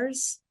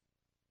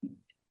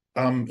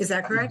 Is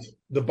that correct?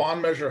 The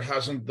bond measure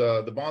hasn't,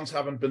 the bonds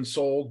haven't been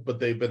sold, but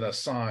they've been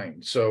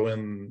assigned. So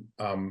in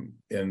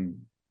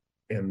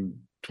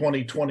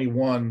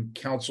 2021,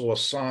 council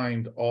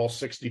assigned all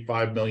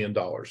 $65 million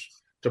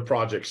to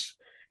projects,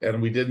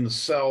 and we didn't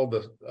sell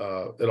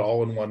it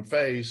all in one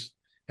phase.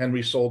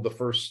 Henry sold the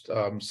first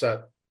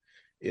set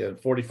in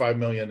 $45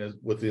 million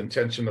with the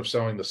intention of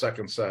selling the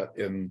second set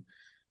in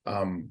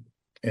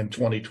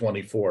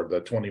 2024,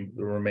 the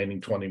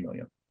remaining $20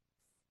 million.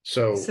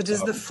 So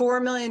does the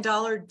 $4 million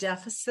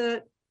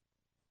deficit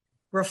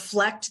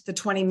reflect the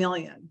 20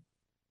 million?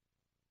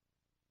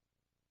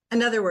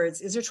 In other words,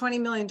 is there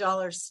 $20 million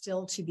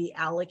still to be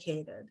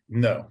allocated?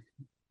 No.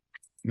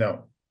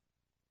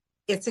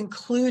 It's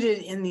included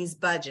in these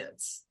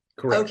budgets.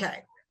 Correct. Okay.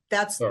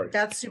 That's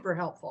super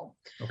helpful.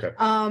 Okay.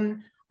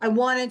 I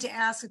wanted to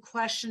ask a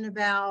question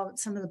about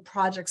some of the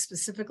projects,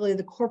 specifically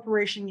the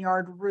Corporation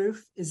Yard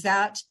roof. Is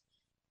that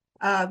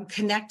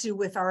connected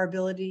with our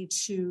ability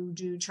to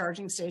do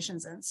charging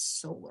stations and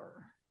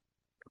solar?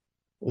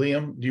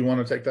 Liam, do you want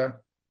to take that?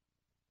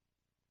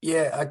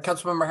 Yeah,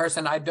 Councilmember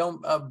Harrison, I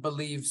don't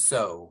believe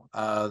so.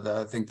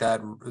 I think that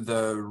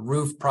the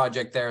roof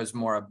project there is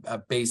more a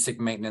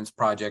basic maintenance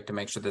project to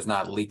make sure there's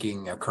not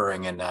leaking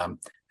occurring in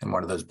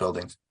one of those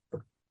buildings.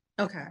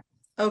 Okay.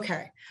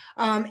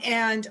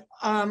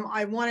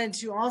 I wanted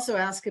to also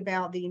ask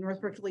about the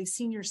North Berkeley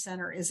Senior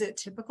Center. Is it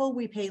typical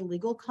we pay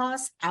legal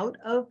costs out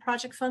of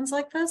project funds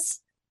like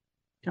this?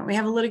 Don't we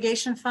have a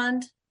litigation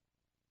fund?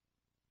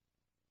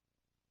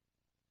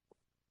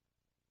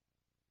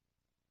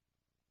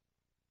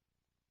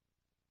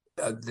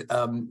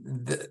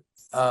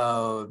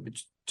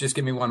 Just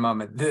give me one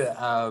moment.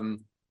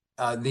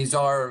 These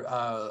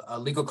are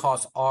legal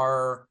costs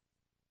are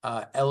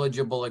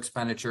eligible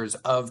expenditures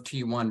of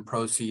T1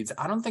 proceeds.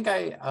 I don't think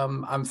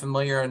I'm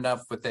familiar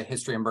enough with the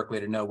history in Berkeley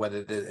to know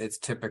whether it's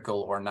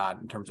typical or not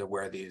in terms of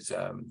where these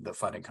the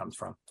funding comes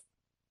from.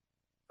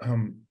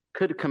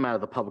 Could come out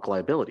of the public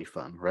liability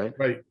fund, right?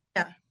 Right.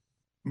 Yeah.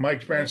 My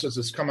experience is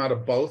it's come out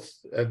of both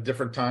at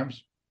different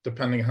times,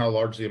 depending how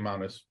large the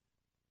amount is.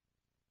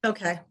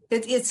 Okay.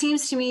 It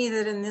seems to me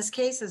that in this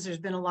case, as there's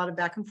been a lot of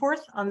back and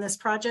forth on this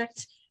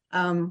project,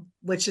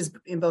 which is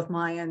in both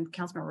my and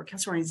Councilmember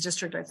Castorini's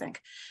district, I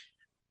think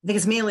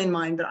it's mainly in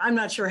mine, but I'm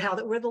not sure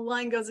where the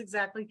line goes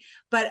exactly.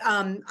 But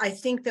I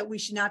think that we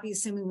should not be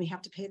assuming we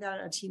have to pay that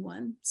at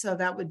T1. So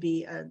that would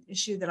be an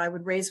issue that I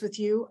would raise with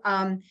you.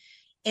 I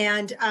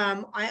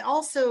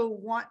also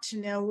want to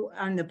know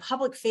on the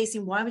public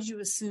facing, why would you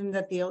assume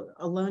that the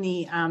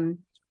Ohlone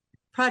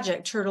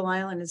project, Turtle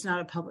Island, is not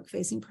a public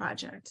facing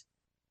project?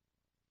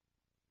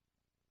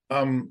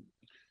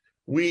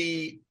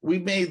 We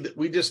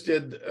just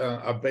did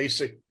a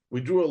basic,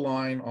 we drew a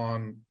line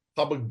on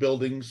public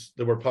buildings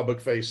that were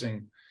public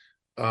facing,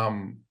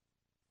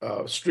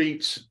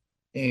 streets,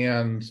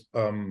 and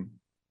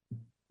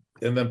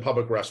then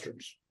public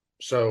restrooms.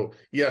 So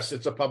yes,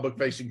 it's a public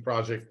facing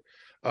project,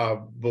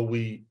 but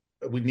we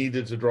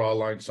needed to draw a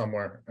line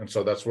somewhere, and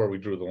so that's where we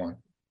drew the line.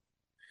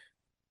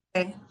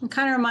 Okay, it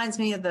kind of reminds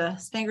me of the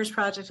Spangers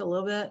project a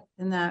little bit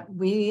in that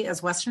we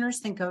as Westerners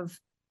think of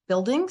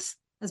buildings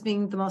as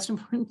being the most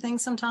important thing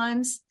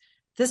sometimes.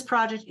 This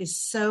project is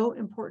so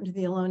important to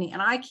the Ohlone,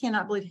 and I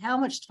cannot believe how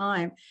much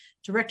time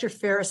Director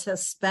Ferris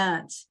has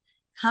spent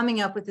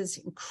coming up with this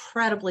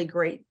incredibly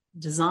great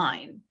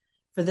design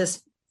for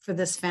this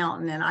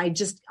fountain. And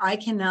I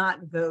cannot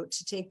vote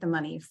to take the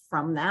money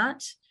from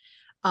that.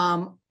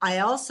 I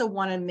also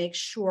want to make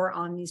sure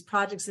on these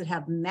projects that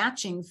have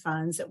matching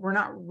funds that we're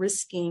not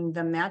risking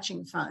the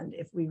matching fund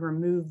if we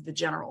remove the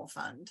general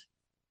fund.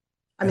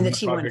 I mean, the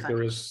T1 project, fund.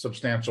 there is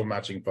substantial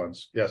matching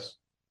funds. Yes.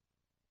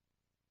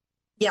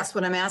 Yes,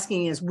 what I'm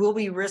asking is, will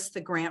we risk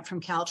the grant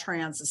from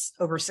Caltrans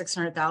over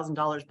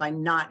 $600,000 by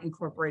not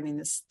incorporating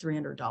this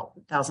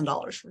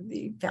 $300,000 for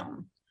the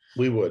fountain?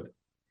 We would.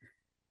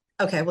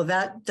 Okay, well,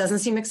 that doesn't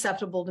seem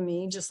acceptable to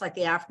me, just like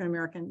the African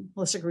American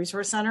Holistic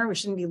Resource Center. We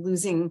shouldn't be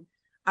losing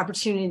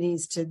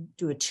opportunities to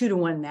do a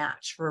 2-to-1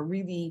 match for a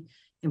really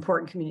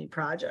important community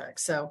project.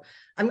 So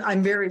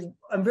I'm very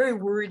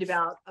worried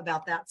about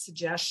that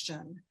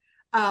suggestion.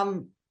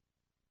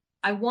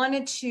 I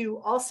wanted to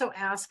also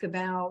ask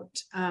about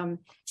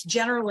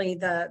generally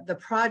the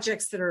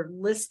projects that are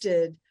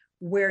listed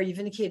where you've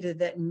indicated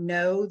that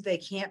no, they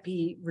can't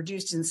be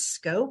reduced in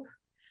scope.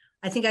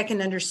 I think I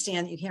can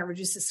understand that you can't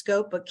reduce the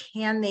scope, but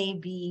can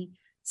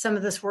some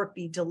of this work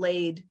be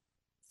delayed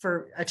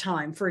for a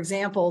time? For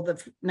example, the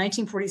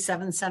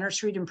 1947 Center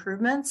Street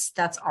improvements,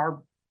 that's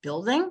our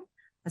building.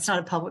 That's not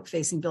a public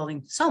facing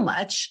building so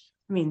much.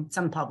 I mean,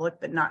 some public,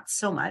 but not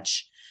so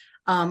much.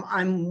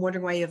 I'm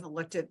wondering why you haven't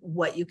looked at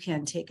what you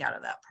can take out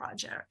of that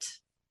project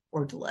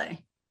or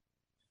delay.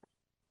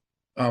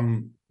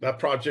 That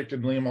project,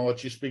 and Liam, I'll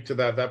let you speak to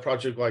that. That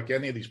project, like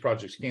any of these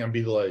projects, can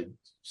be delayed.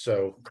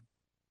 So.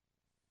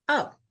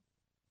 Oh,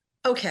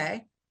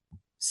 okay.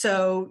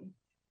 So,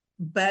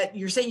 but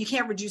you're saying you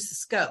can't reduce the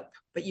scope,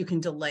 but you can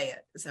delay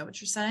it. Is that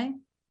what you're saying?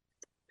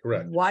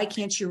 Correct. Why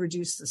can't you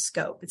reduce the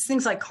scope? It's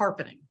things like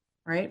carpeting,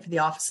 right? For the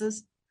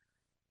offices.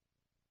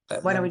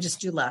 Why don't we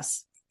just do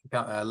less?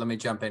 Let me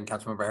jump in,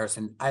 Councilmember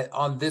Harrison.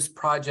 On this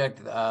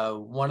project,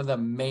 one of the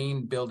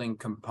main building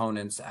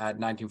components at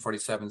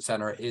 1947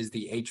 Center is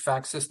the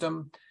HVAC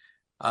system.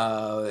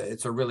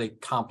 It's a really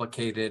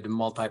complicated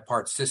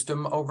multi-part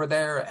system over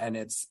there, and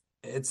it's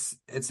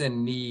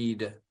in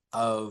need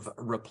of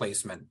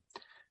replacement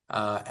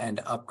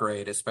and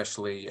upgrade,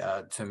 especially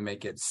to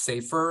make it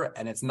safer.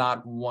 And it's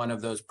not one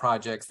of those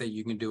projects that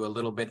you can do a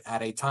little bit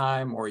at a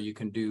time, or you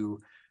can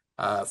do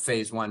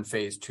phase 1,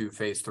 phase 2,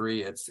 phase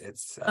 3. It's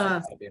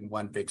in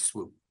one big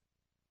swoop.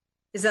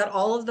 Is that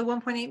all of the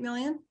 1.8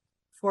 million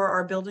for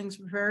our buildings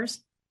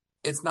repairs?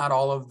 It's not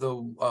all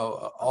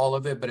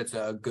of it, but it's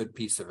a good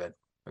piece of it,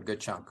 a good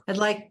chunk. I'd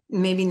like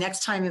maybe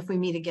next time if we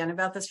meet again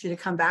about this for you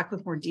to come back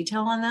with more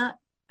detail on that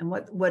and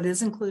what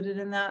is included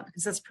in that,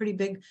 because that's a pretty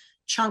big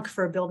chunk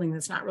for a building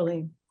that's not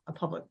really a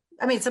public.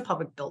 I mean, it's a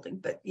public building,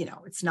 but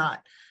it's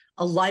not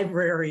a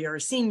library or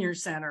a senior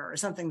center or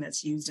something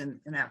that's used in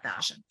that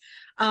fashion.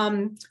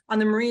 On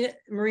the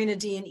Marina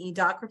D&E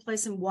dock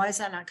replacement, why is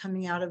that not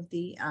coming out of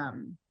the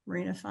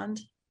Marina Fund?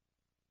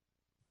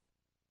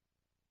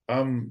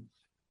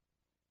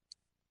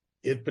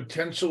 It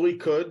potentially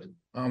could.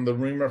 The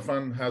Marina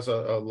Fund has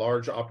a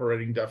large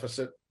operating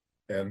deficit.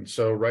 And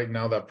so right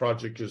now that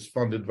project is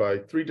funded by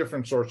 3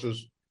 different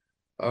sources.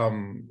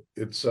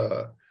 It's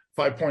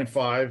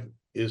 5.5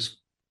 is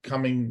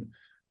coming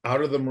out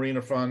of the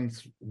Marina Fund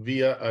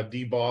via a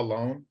DBAW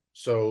loan.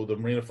 So the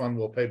Marina Fund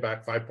will pay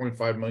back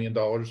 $5.5 million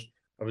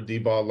of a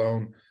DBAW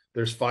loan.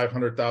 There's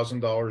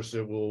 $500,000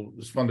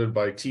 that is funded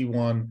by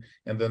T1,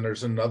 and then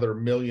there's another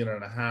 $1.5 million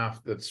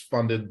that's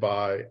funded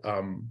by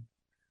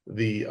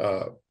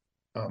the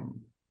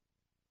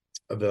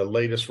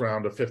latest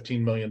round of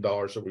 $15 million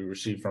that we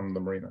received from the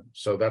Marina.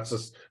 So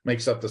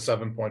makes up the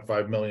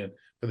 $7.5 million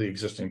for the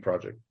existing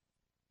project.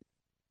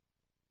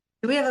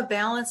 Do we have a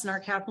balance in our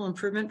capital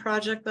improvement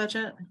project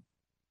budget?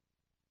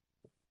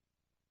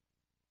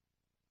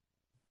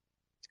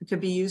 It could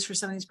be used for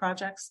some of these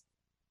projects.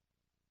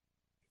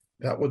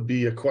 That would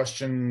be a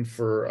question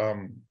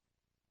for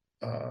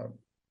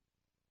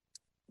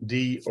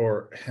Dee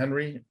or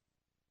Henry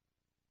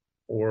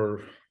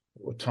or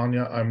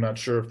Tanya. I'm not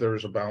sure if there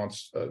is a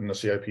balance in the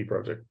CIP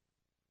project.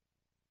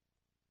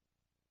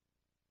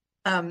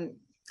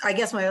 I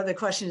guess my other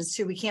question is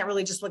too, we can't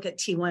really just look at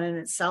T1 in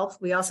itself.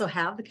 We also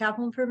have the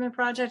capital improvement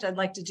project. I'd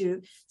like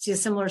to see a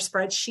similar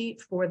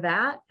spreadsheet for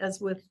that as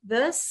with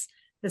this,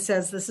 that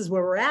says this is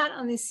where we're at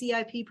on these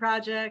CIP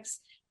projects.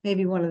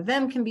 Maybe one of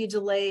them can be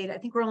delayed. I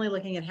think we're only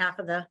looking at half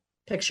of the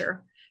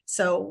picture.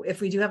 So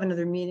if we do have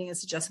another meeting as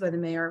suggested by the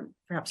mayor,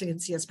 perhaps we can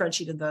see a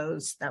spreadsheet of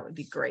those. That would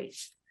be great.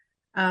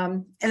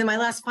 And then my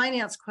last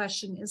finance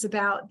question is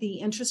about the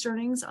interest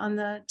earnings on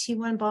the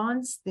T1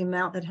 bonds, the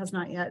amount that has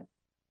not yet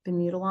been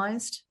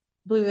utilized.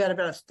 I believe we had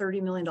about a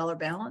 $30 million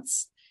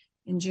balance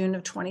in June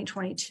of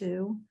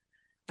 2022.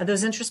 Are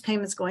those interest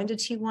payments going to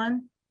T1?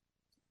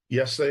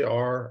 Yes, they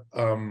are.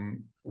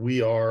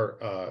 We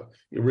are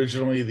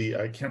originally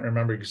I can't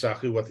remember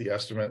exactly what the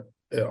estimate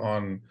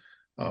on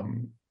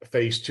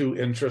phase 2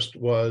 interest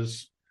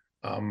was.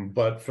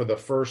 But for the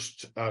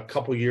first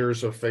couple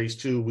years of phase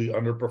 2, we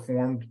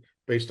underperformed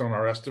based on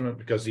our estimate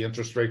because the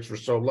interest rates were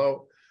so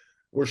low.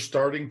 We're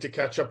starting to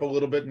catch up a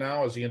little bit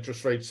now as the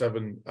interest rates have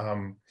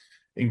been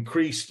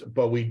increased,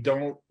 but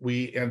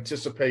we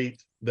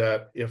anticipate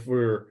that if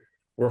we're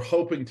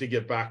hoping to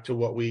get back to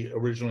what we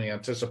originally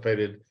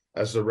anticipated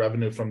as the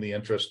revenue from the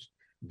interest,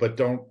 but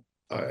don't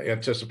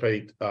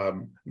anticipate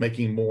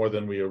making more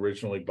than we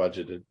originally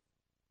budgeted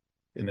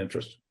in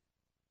interest.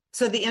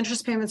 So the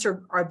interest payments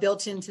are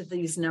built into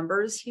these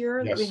numbers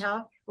here that we Yes.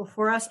 have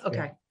before us? Okay,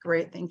 Yeah.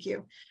 great, thank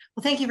you.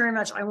 Well, thank you very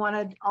much. I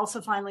want to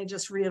also finally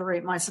just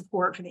reiterate my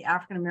support for the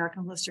African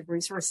American Holistic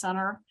Resource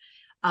Center.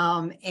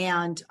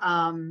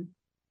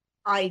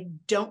 I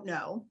don't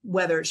know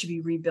whether it should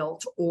be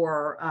rebuilt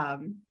or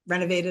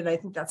renovated. I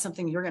think that's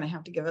something you're going to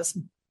have to give us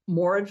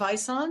more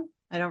advice on.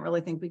 I don't really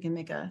think we can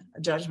make a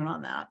judgment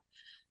on that.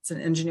 It's an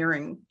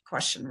engineering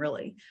question,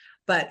 really.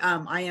 But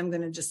I am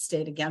going to just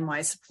state again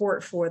my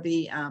support for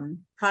the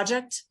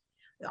project.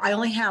 I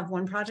only have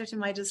one project in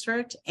my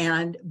district,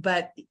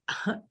 but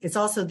it's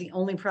also the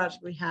only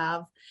project we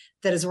have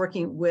that is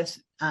working with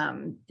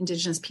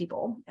Indigenous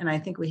people. And I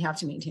think we have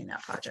to maintain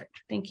that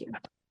project. Thank you.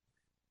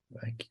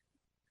 Thank you.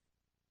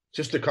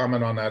 Just to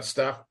comment on that,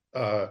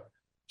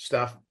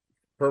 staff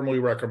firmly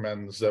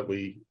recommends that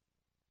we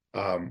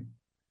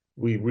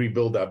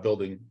rebuild that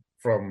building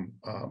from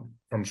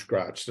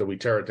scratch. So we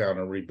tear it down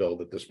and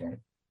rebuild at this point.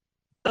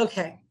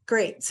 Okay,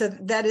 great. So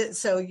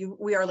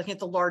we are looking at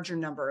the larger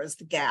number as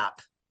the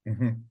gap.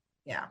 Mm-hmm.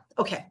 Yeah.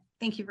 Okay.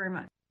 Thank you very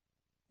much.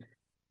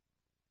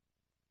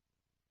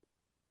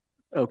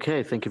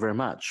 Okay, thank you very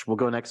much. We'll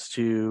go next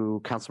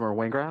to Councilmember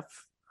Waingraff,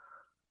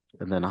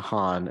 and then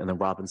Han, and then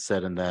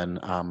Robinson, and then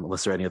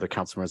unless there are any other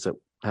council members that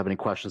have any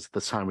questions at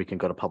this time, we can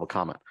go to public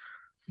comment.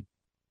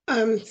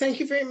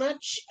 Thank you very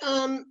much.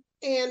 And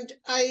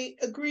I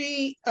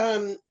agree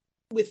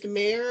with the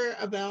mayor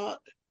about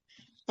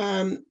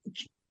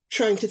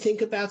trying to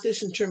think about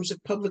this in terms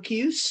of public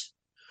use.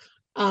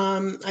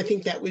 I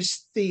think that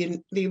was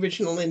the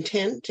original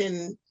intent,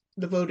 and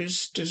the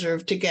voters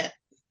deserve to get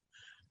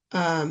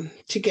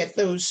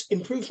those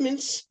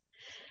improvements.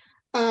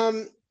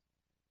 And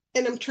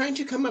I'm trying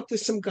to come up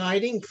with some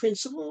guiding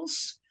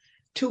principles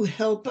to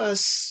help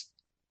us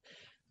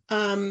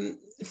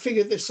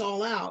figure this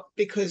all out,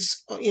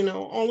 because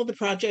all of the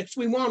projects,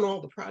 we want all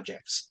the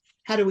projects.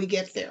 How do we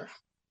get there?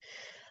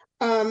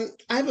 I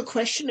have a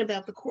question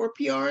about the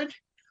courtyard.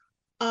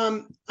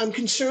 I'm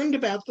concerned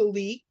about the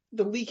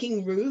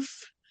leaking roof,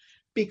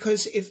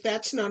 because if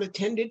that's not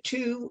attended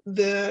to,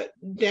 the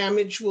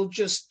damage will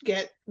just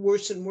get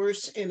worse and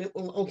worse, and it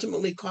will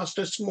ultimately cost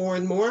us more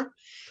and more.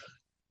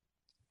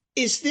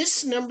 Is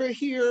this number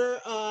here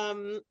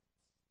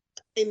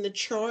in the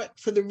chart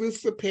for the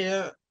roof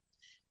repair,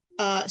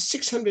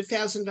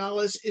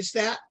 $600,000, is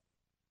that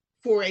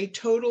for a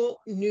total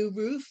new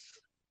roof?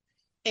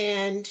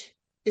 And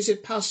is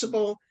it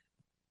possible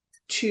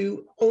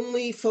to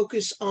only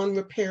focus on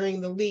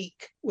repairing the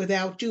leak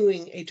without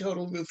doing a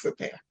total roof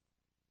repair?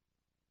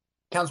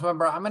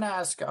 Councilmember, I'm going to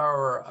ask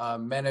our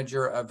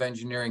manager of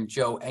engineering,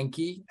 Joe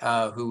Enke,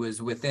 who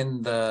is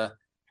within the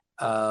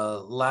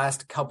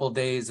last couple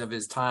days of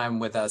his time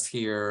with us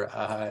here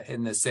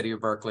in the city of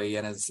Berkeley,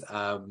 and is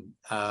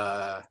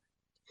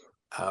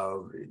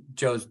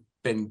Joe's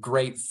been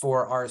great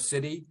for our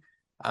city,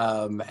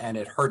 and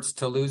it hurts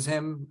to lose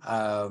him.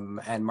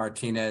 And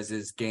Martinez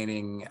is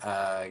gaining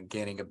a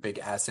big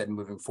asset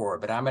moving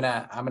forward. But I'm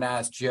gonna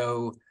ask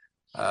Joe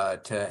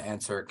to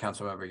answer,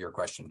 Councilmember, your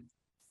question.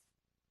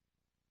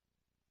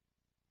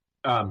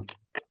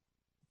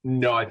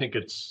 No, I think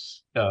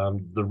it's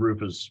the roof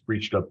has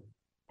reached a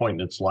point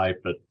in its life.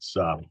 It's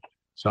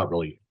not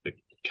really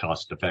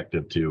cost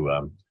effective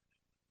to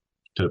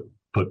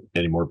put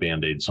any more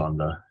Band-Aids on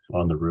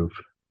the roof.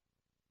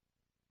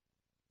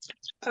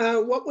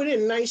 What would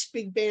a nice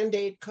big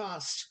Band-Aid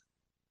cost?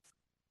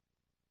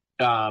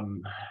 I'd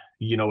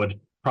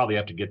probably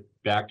have to get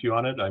back to you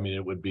on it. I mean,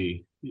 it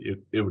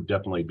would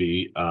definitely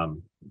be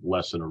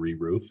less than a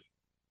re-roof,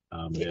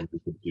 and we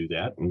could do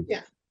that. And,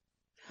 yeah.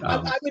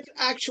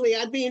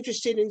 I'd be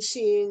interested in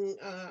seeing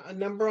a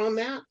number on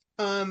that.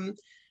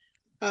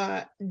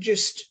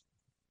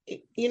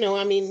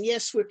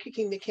 Yes, we're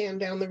kicking the can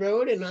down the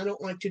road, and I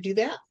don't like to do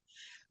that,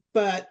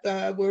 but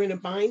we're in a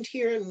bind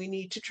here, and we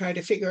need to try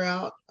to figure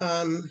out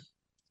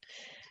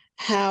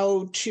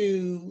how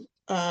to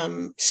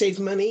save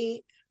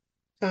money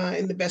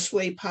in the best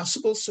way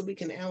possible so we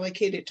can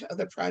allocate it to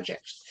other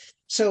projects.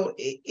 So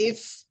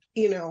if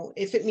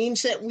it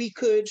means that we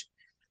could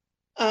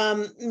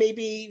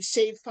maybe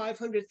save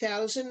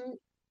 $500,000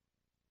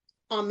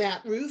 on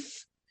that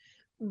roof,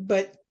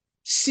 but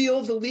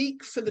seal the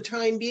leak for the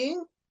time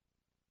being.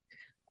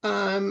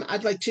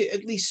 I'd like to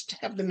at least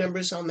have the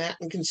numbers on that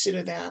and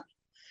consider that.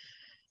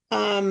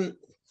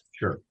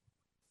 Sure.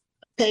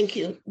 Thank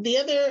you.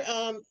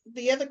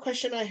 The other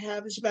question I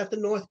have is about the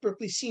North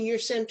Berkeley Senior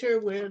Center,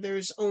 where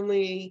there's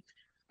only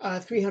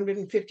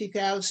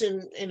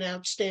 350,000 in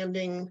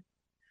outstanding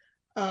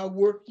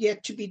work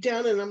yet to be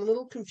done. And I'm a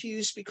little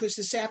confused because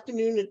this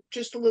afternoon,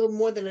 just a little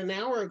more than an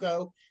hour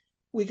ago,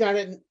 we got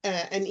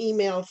an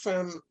email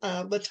from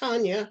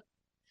Latanya,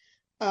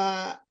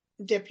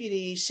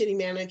 Deputy City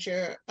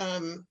Manager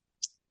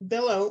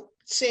Bello,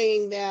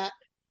 saying that,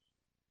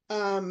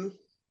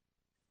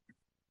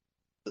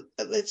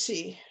 let's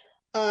see,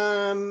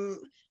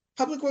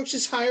 Public Works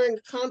is hiring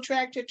a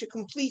contractor to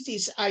complete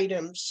these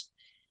items.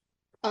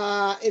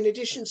 In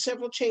addition,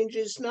 several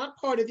changes not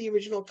part of the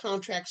original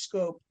contract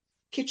scope,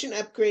 kitchen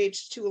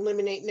upgrades to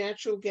eliminate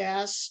natural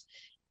gas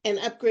and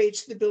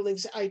upgrades to the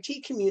building's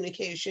IT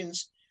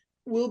communications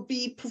will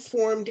be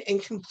performed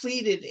and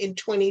completed in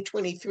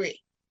 2023.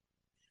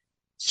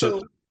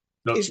 So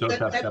is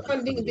that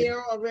funding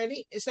there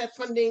already? Is that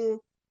funding?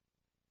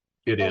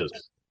 It is.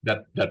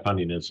 That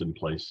funding is in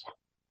place.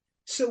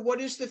 So what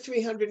is the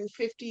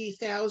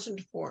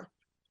 350,000 for?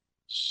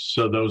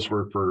 So those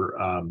were for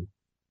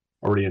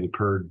already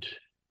incurred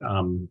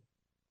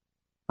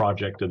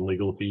project and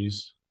legal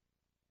fees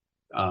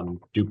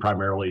due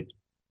primarily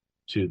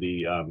to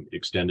the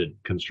extended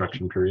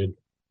construction period.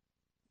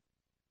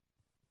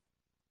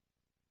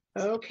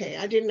 Okay,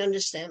 I didn't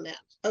understand that.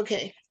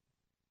 Okay.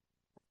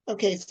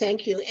 Okay,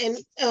 thank you. And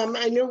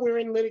I know we're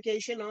in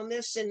litigation on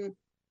this and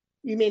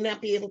you may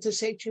not be able to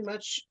say too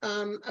much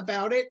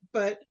about it,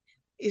 but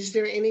is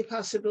there any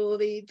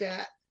possibility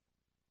that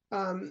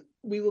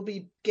we will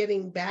be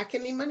getting back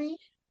any money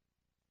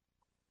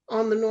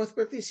on the North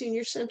Berkeley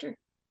Senior Center?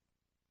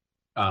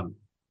 I'm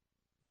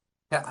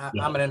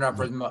going to interrupt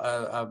for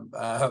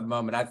a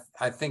moment.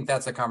 I think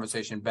that's a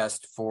conversation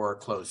best for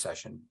closed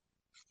session.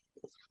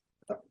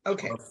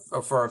 Okay.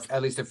 Or for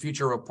at least a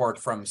future report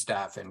from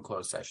staff in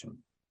closed session.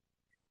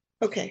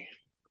 Okay.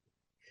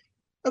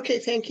 Okay,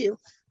 thank you.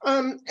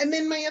 And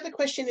then my other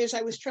question is,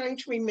 I was trying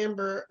to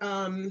remember,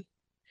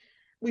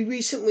 we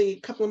recently, a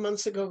couple of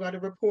months ago, got a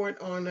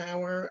report on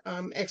our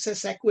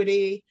excess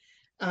equity,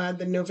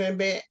 the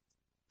November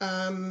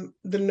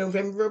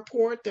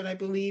report that I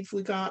believe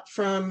we got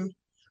from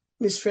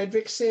Ms.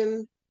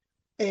 Fredrickson,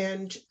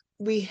 and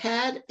we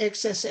had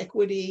excess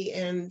equity.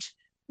 And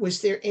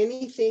was there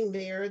anything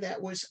there that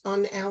was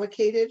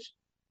unallocated?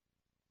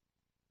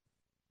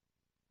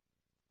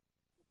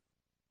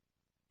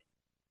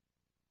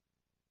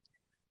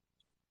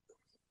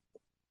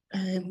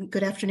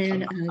 Good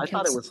afternoon. I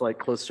thought it was like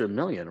close to $1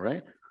 million,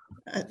 right?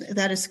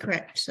 That is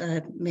correct,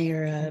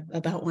 Mayor,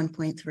 about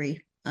 1.3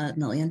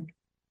 million.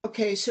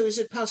 Okay, so is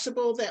it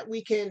possible that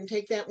we can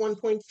take that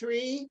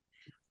 1.3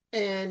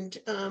 and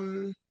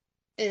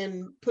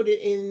put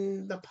it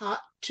in the pot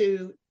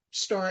to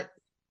start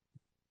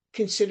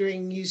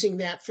considering using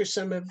that for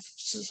some of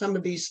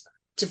these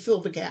to fill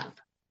the gap?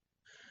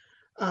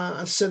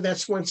 So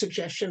that's one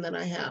suggestion that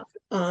I have.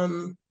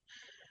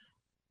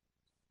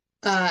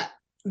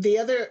 The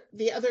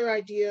other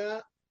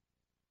idea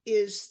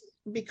is,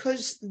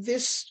 because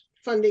this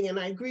funding, and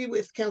I agree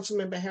with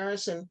Councilmember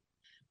Harrison,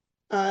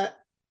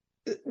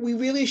 we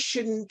really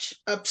shouldn't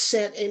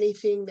upset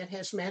anything that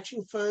has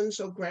matching funds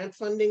or grant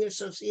funding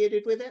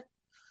associated with it.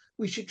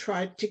 We should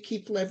try to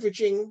keep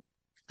leveraging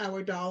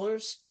our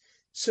dollars.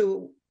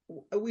 So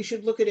we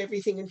should look at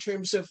everything in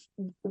terms of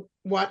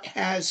what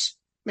has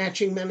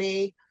matching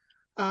money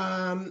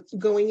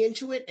going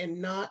into it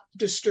and not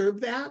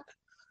disturb that.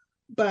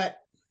 But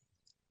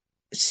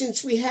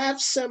since we have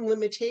some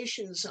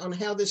limitations on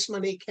how this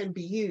money can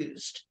be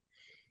used,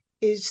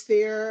 is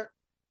there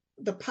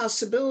the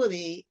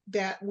possibility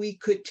that we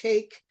could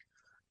take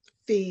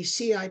the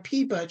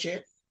CIP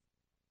budget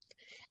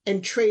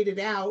and trade it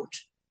out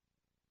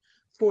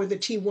for the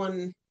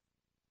T1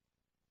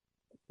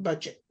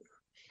 budget?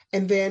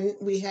 And then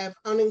we have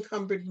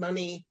unencumbered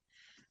money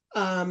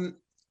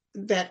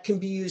that can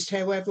be used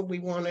however we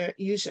want to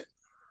use it.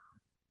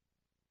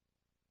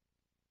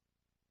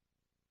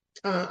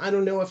 I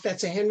don't know if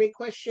that's a Henry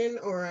question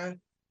or a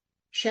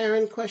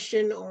Sharon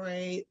question or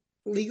a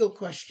legal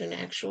question,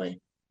 actually.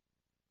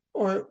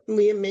 Or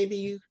Liam,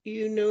 maybe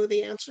you know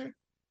the answer?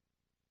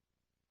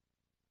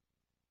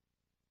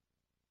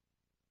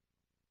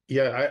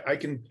 Yeah, I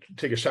can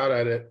take a shot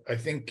at it. I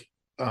think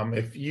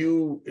if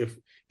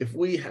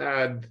we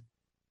had,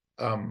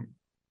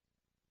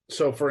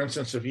 so for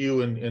instance, if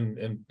you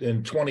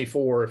in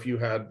 24, if you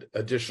had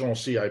additional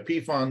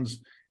CIP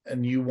funds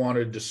and you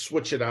wanted to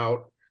switch it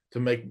out to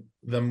make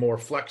them more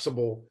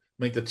flexible,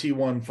 make the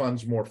T1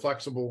 funds more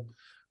flexible,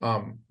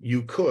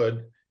 you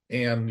could,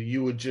 and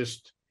you would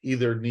just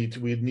either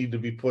we'd need to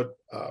be put,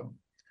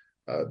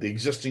 the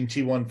existing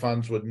T1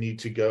 funds would need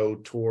to go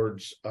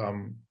towards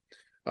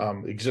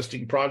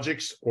existing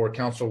projects, or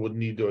council would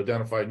need to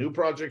identify new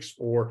projects,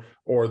 or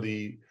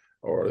the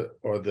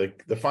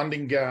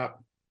funding gap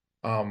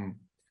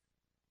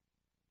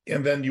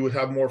And then you would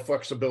have more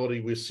flexibility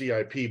with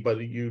CIP, but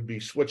you'd be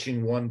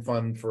switching one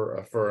fund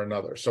for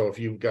another. So if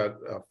you've got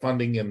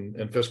funding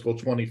in fiscal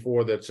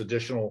 24 that's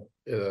additional,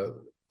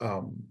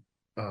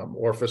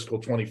 or fiscal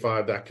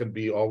 25, that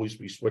can always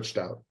be switched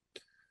out.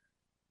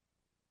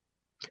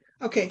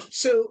 Okay,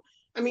 so,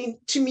 I mean,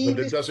 to me,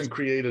 But it doesn't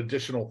create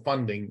additional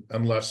funding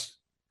unless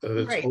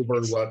it's Right. over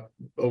and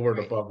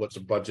Right. above what's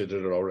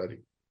budgeted already.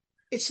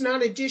 it's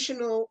not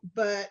additional,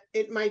 but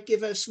it might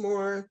give us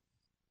more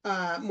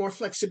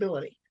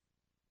flexibility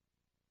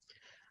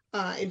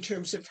in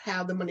terms of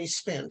how the money's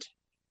spent.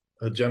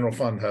 The general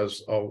fund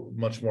has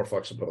much more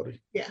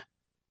flexibility.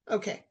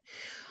 Okay.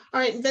 All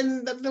right,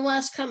 then the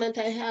last comment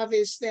I have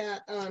is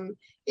that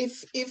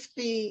if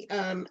the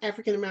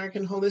African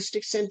American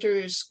Holistic Center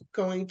is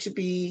going to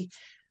be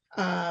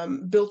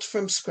built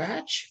from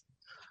scratch,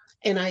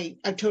 and I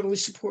totally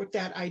support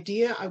that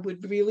idea, I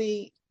would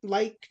really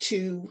like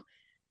to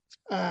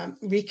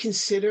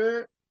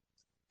reconsider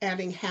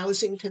adding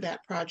housing to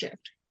that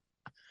project.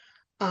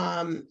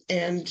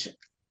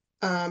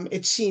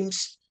 It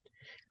seems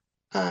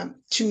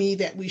to me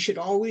that we should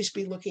always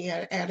be looking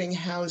at adding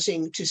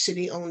housing to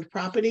city-owned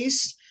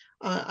properties.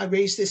 I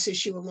raised this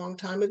issue a long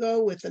time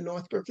ago with the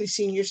North Berkeley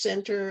Senior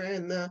Center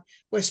and the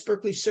West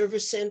Berkeley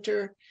Service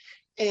Center.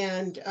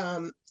 And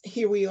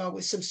here we are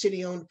with some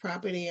city-owned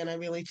property, and I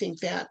really think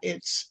that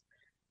it's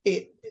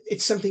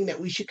something that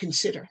we should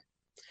consider.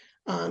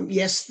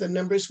 Yes, the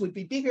numbers would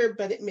be bigger,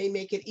 but it may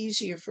make it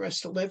easier for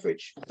us to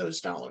leverage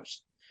those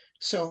dollars.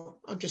 So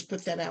I'll just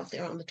put that out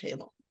there on the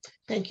table.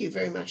 Thank you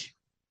very much.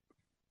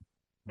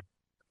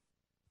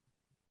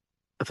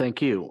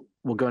 Thank you.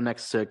 We'll go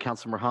next to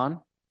Councilmember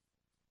Hahn.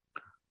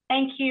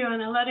 Thank you,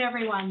 and hello to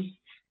everyone.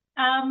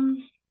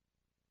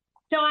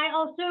 So I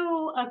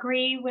also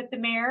agree with the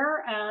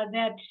mayor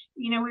that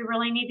we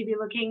really need to be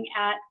looking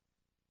at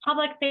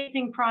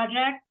public-facing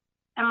projects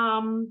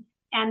and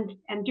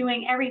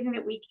doing everything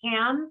that we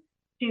can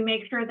to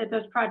make sure that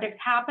those projects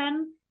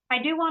happen.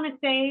 I do want to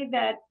say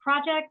that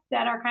projects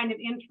that are kind of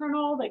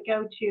internal, that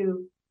go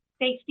to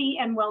safety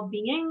and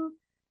well-being,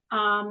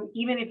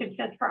 even if it's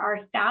just for our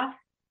staff,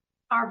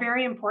 are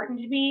very important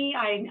to me.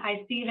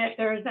 I see that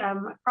there's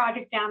a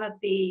project down at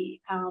the,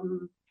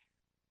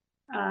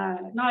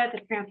 not at the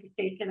transfer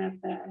station,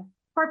 at the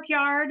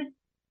courtyard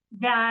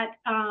that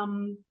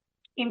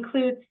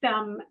includes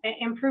some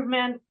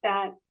improvements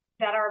that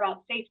are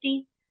about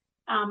safety.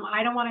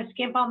 I don't want to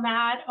skimp on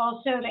that.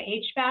 Also, the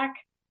HVAC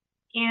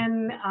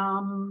in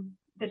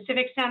the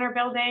Civic Center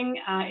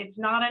building, it's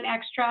not an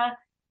extra,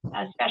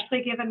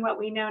 especially given what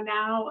we know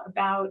now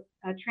about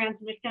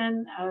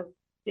transmission of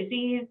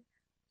disease.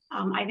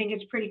 I think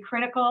it's pretty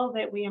critical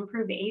that we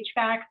improve the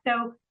HVAC.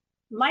 So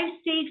life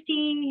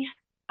safety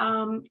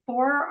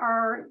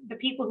for the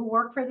people who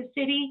work for the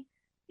city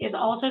is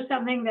also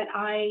something that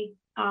I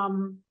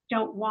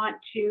don't want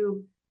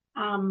to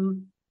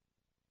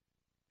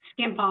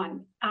skimp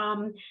on.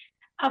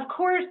 Of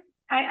course,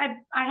 I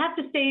have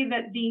to say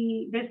that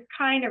this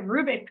kind of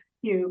Rubik's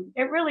Cube,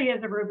 it really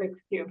is a Rubik's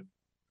Cube.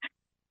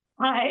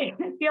 It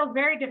feels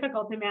very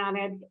difficult to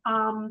manage.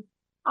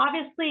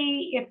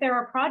 Obviously, if there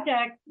are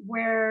projects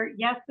where,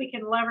 yes, we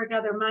can leverage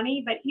other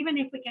money, but even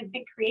if we can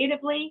think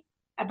creatively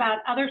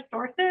about other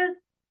sources,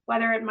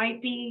 whether it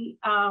might be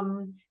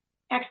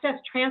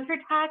excess transfer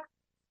tax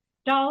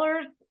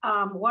dollars,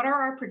 what are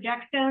our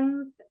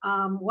projections?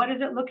 What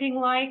is it looking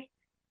like?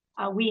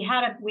 We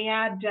had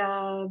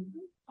a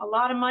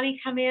lot of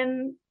money come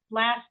in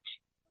last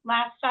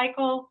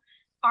cycle.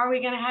 Are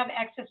we going to have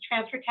excess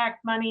transfer tax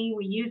money?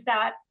 We use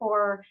that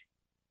for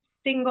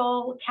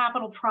single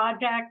capital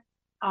projects.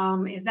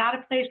 Is that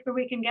a place where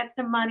we can get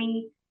some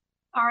money?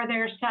 Are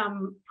there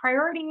some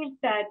priorities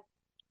that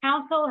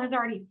council has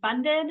already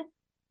funded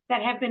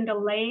that have been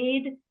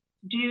delayed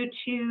due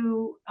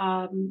to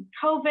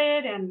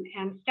COVID and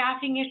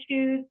staffing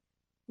issues,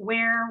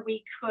 where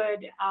we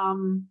could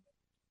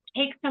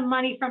take some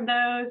money from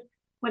those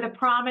with a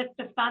promise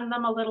to fund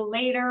them a little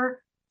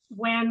later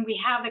when we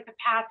have the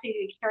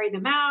capacity to carry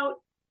them out?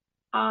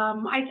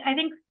 I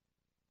think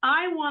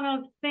I want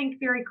to think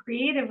very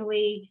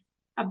creatively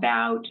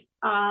about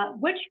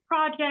which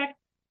projects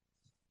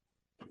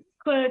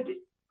could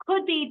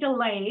be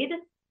delayed,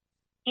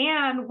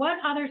 and what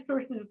other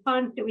sources of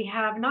funds do we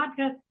have, not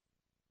just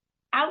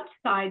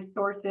outside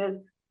sources,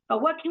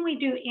 but what can we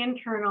do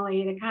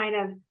internally to kind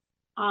of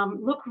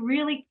look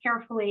really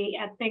carefully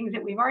at things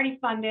that we've already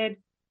funded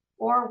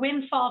or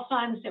windfall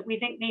funds that we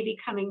think may be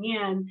coming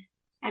in,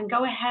 and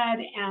go ahead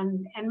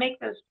and make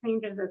those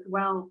changes as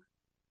well.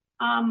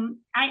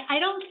 I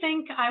don't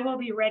think I will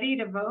be ready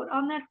to vote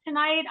on this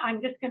tonight.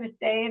 I'm just going to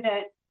say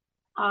that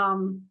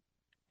I'm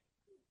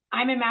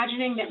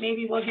imagining that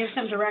maybe we'll give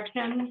some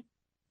direction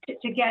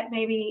to get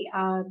maybe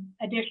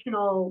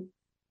additional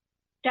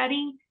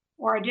study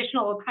or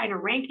additional kind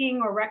of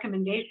ranking or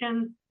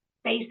recommendations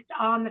based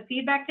on the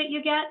feedback that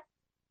you get.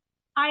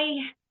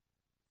 I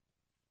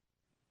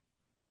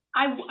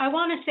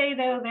want to say,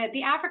 though, that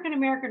the African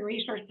American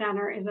Resource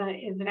Center is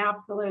an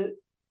absolute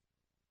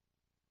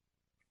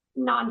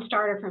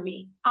non-starter for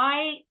me.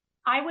 I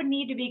I would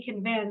need to be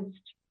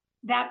convinced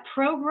that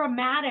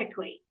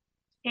programmatically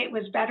it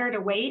was better to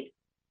wait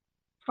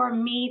for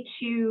me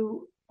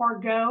to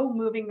forego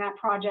moving that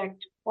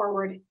project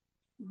forward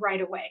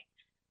right away.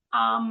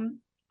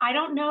 I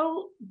don't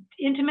know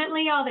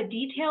intimately all the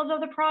details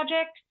of the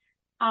project.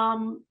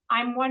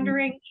 I'm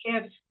wondering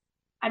if,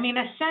 I mean,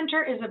 a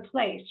center is a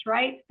place,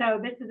 right? So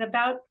this is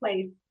about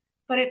place,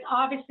 but it's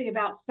obviously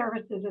about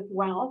services as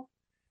well.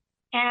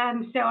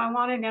 And so I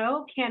want to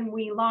know, can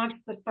we launch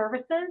the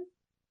services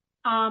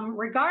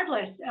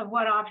regardless of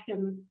what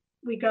options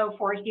we go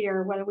for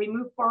here, whether we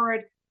move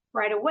forward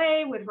right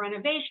away with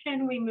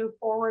renovation, we move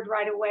forward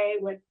right away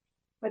with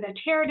a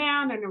tear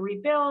down and a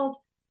rebuild,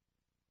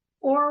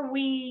 or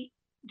we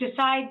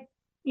decide,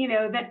 you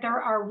know, that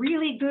there are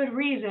really good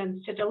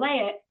reasons to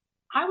delay it.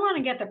 I want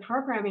to get the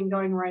programming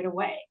going right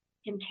away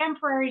in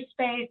temporary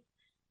space,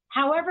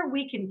 however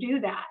we can do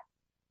that.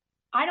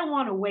 I don't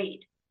want to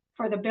wait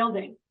for the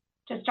building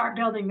to start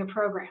building the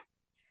program.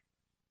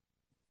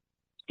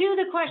 To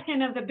the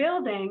question of the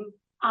building,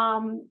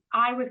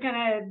 I was going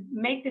to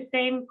make the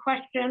same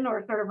question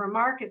or sort of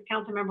remark as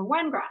Councilmember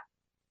Wengrass.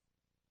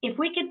 If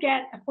we could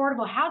get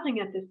affordable housing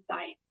at this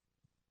site,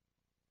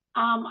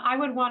 I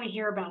would want to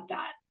hear about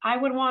that. I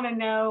would want to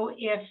know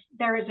if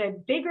there is a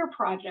bigger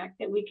project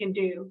that we can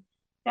do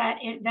that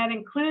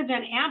includes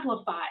and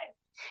amplifies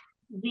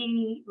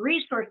the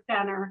resource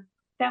center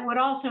that would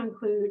also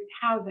include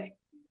housing.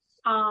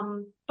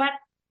 But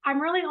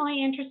I'm really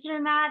only interested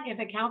in that if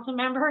the council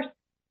members,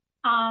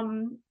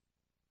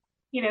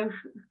 you know,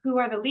 who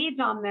are the leads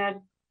on this,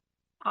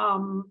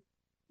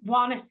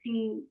 want to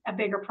see a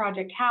bigger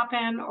project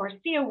happen or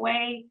see a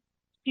way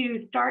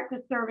to start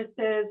the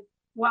services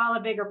while a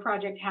bigger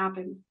project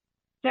happens.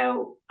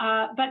 So,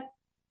 but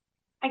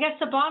I guess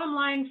the bottom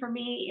line for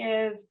me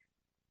is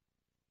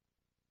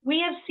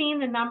we have seen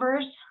the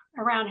numbers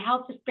around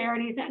health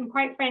disparities and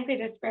quite frankly,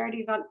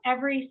 disparities on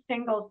every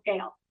single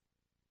scale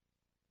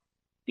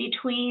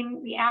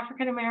between the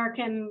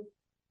African-American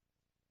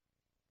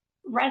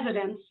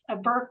residents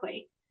of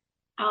Berkeley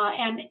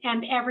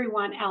and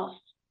everyone else.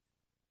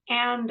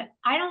 And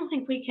I don't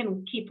think we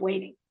can keep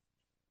waiting.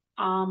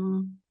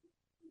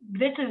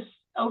 This is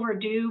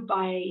overdue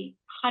by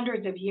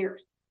hundreds of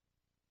years.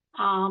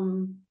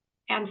 And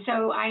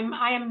so I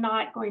am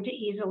not going to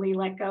easily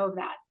let go of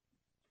that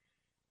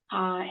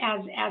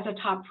as a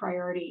top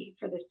priority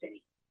for the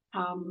city.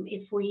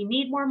 If we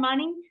need more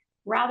money,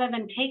 rather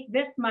than take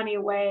this money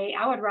away,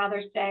 I would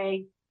rather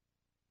say,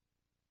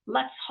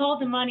 let's hold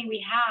the money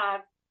we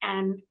have,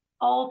 and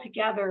all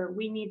together,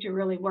 we need to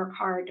really work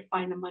hard to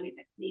find the money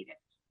that's needed.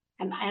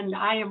 And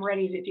I am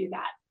ready to do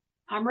that.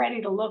 I'm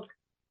ready to look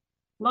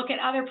at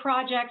other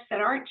projects that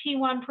aren't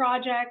T1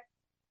 projects,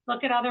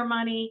 look at other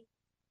money,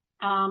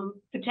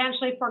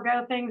 potentially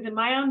forego things in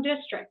my own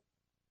district.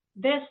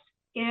 This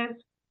is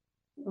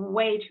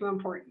way too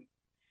important.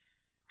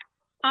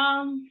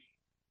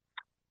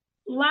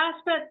 Last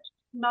but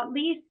not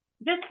least,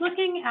 just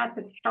looking at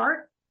the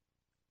chart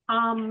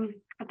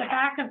at the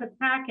back of the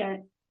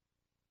packet,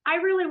 I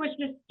really was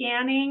just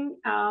scanning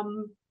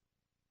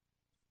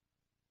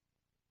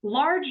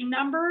large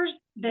numbers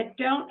that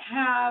don't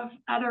have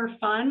other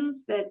funds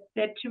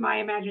that to my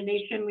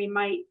imagination we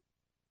might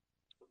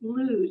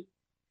lose.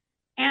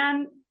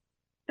 And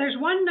there's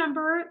one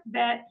number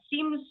that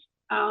seems,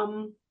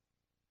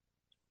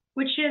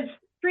 which is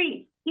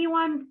street,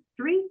 T1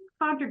 street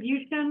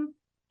contribution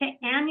to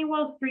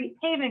annual street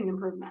paving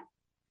improvement.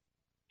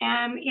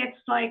 And it's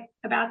like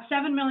about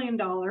 $7 million.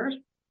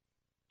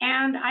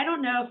 And I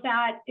don't know if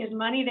that is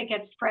money that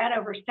gets spread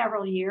over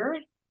several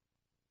years,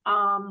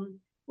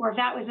 or if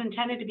that was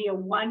intended to be a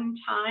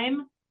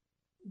one-time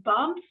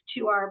bump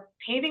to our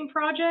paving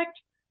project.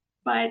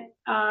 But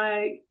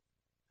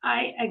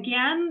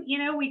again, you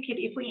know, we could,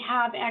 if we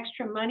have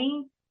extra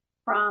money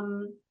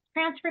from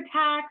transfer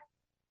tax,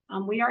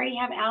 we already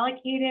have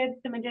allocated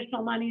some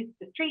additional monies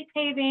to street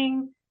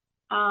paving.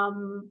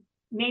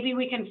 Maybe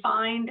we can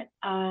find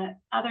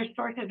other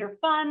sources or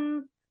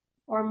funds,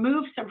 or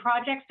move some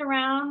projects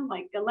around,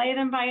 like delay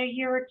them by a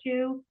year or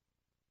two.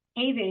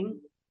 Paving,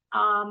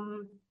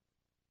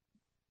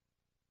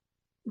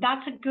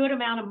 that's a good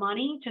amount of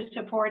money to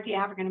support the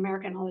African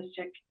American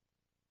Holistic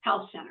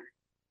Health Center.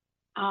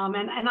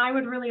 And I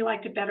would really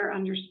like to better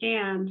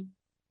understand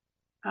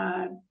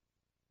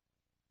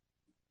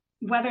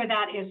whether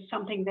that is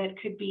something that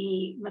could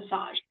be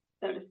massaged,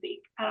 so to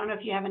speak. I don't know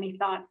if you have any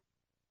thoughts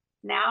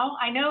now.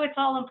 I know it's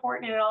all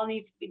important and it all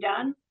needs to be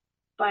done,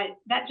 but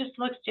that just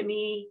looks to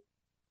me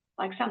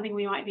like something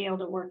we might be able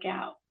to work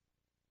out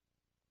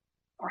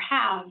or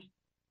have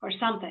or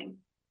something.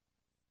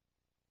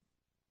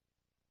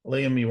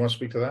 Liam, you want to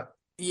speak to that?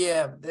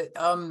 Yeah,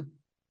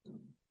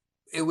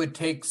 it would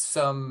take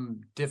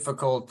some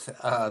difficult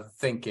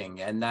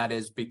thinking, and that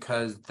is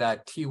because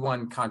that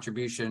T1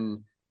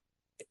 contribution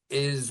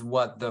is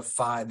what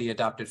the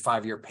adopted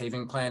 5-year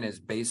paving plan is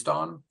based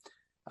on.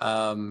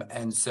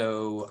 And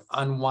so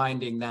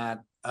unwinding that,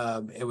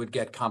 it would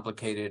get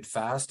complicated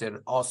fast. It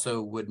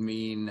also would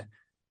mean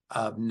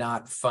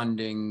not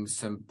funding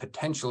some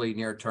potentially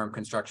near-term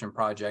construction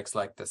projects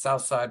like the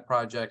South Side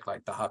project,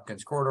 like the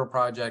Hopkins Corridor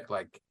project,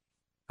 like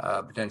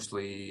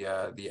potentially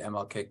the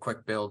MLK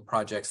Quick Build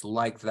projects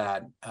like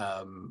that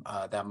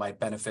that might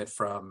benefit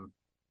from,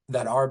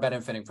 that are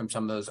benefiting from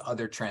some of those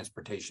other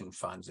transportation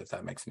funds, if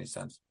that makes any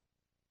sense.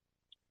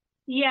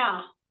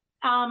 Yeah.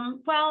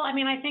 Well, I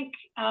mean, I think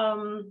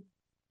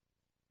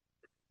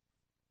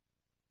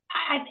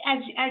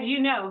as you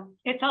know,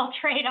 it's all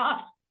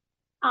trade-offs.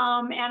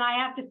 And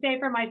I have to say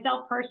for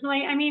myself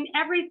personally, I mean,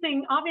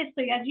 everything,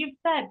 obviously, as you've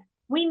said,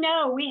 we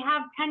know we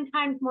have 10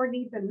 times more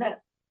needs than this.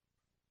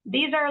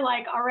 These are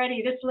like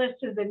already, this list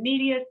is the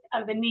neediest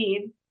of the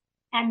needs.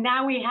 And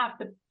now we have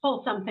to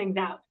pull some things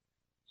out.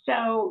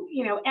 So,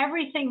 you know,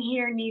 everything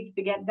here needs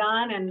to get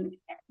done,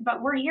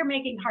 but we're here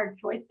making hard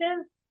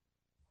choices.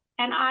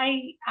 And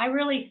I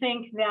really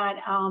think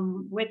that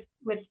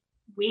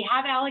we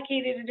have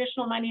allocated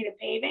additional money to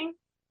paving,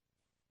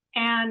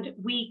 and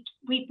we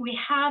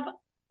have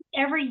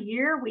every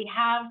year we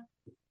have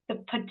the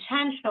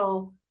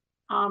potential.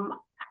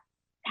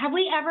 Have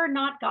we ever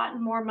not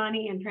gotten more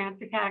money in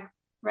transfer tax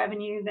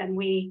revenue than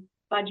we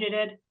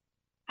budgeted?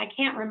 I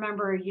can't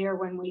remember a year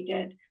when we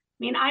did. I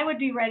mean, I would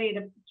be ready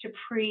to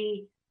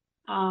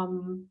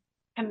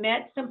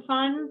commit some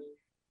funds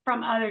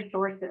from other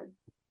sources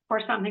for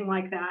something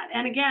like that.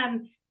 And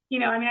again, you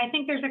know, I mean, I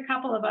think there's a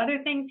couple of other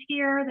things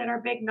here that are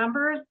big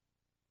numbers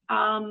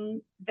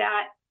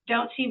that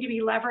don't seem to be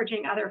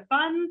leveraging other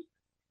funds.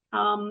 A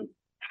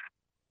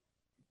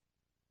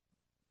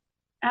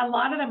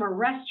lot of them are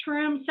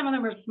restrooms. Some of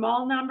them are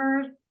small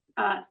numbers.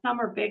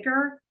 Some are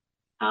bigger.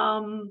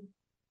 I'm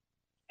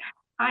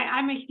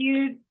a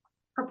huge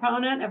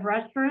proponent of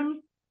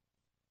restrooms.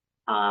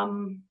 I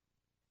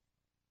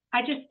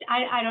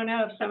don't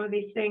know if some of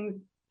these things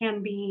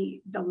can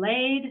be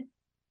delayed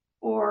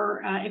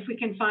or if we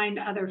can find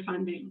other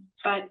funding,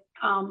 but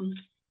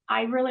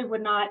I really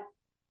would not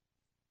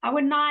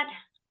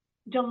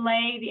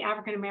delay the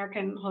African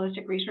American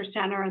Holistic Resource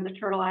Center and the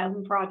Turtle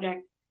Island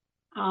project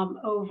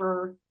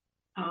over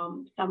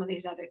some of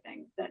these other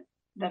things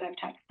that I've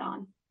touched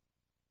on.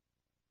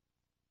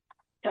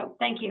 So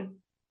thank you.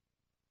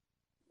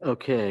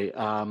 Okay,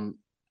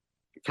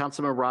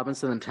 Councilmember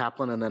Robinson and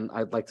Taplin, and then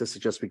I'd like to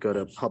suggest we go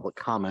to public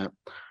comment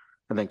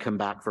and then come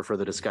back for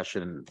further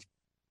discussion and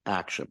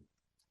action.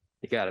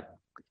 You got it.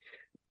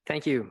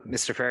 Thank you,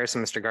 Mr. Ferris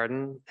and Mr.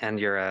 Garden and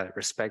your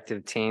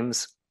respective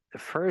teams.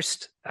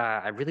 First,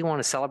 I really want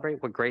to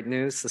celebrate what great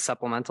news the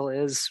supplemental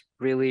is.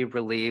 Really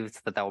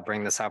relieved that will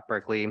bring the South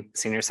Berkeley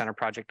Senior Center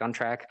project on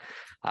track,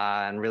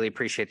 and really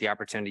appreciate the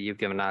opportunity you've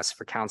given us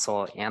for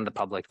council and the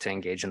public to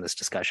engage in this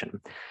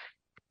discussion.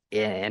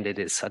 And it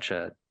is such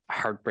a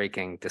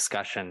heartbreaking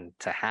discussion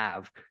to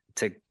have,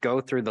 to go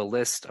through the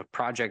list of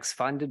projects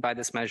funded by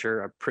this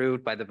measure,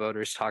 approved by the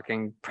voters,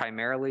 talking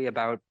primarily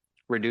about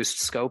reduced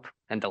scope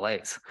and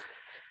delays.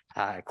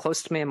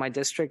 Close to me in my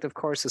district, of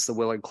course, is the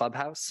Willard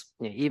Clubhouse.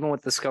 Even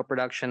with the scope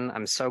reduction,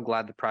 I'm so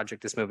glad the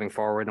project is moving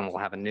forward and we'll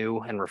have a new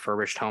and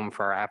refurbished home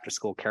for our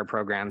after-school care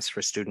programs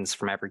for students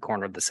from every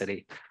corner of the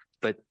city.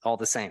 But all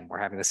the same, we're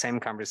having the same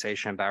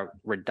conversation about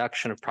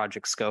reduction of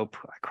project scope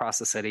across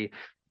the city,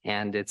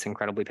 and it's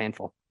incredibly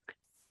painful.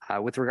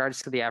 With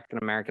regards to the African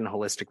American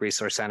Holistic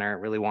Resource Center, I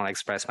really want to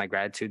express my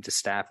gratitude to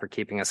staff for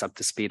keeping us up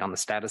to speed on the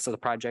status of the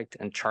project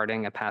and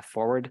charting a path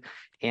forward,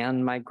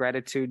 and my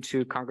gratitude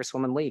to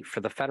Congresswoman Lee for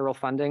the federal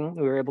funding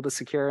we were able to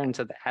secure, and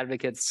to the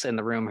advocates in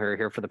the room who are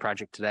here for the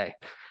project today.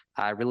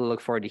 I really look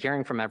forward to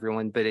hearing from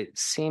everyone, but it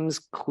seems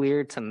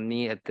clear to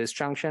me at this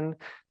junction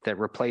that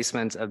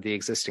replacement of the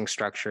existing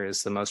structure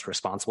is the most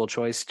responsible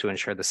choice to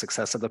ensure the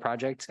success of the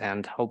project,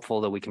 and hopeful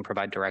that we can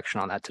provide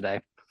direction on that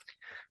today.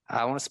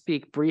 I want to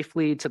speak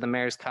briefly to the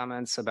mayor's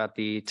comments about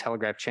the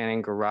Telegraph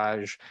Channing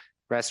garage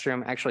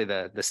restroom, actually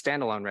the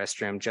standalone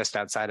restroom just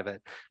outside of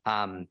it.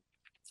 Of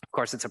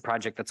course, it's a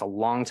project that's a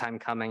long time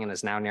coming and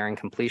is now nearing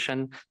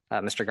completion.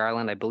 Mr.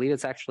 Garland, I believe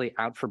it's actually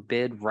out for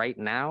bid right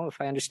now,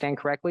 if I understand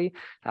correctly.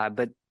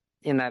 But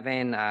in that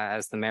vein,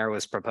 as the mayor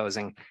was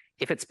proposing,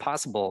 if it's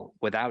possible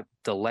without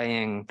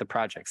delaying the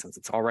project, since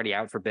it's already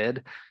out for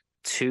bid,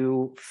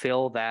 to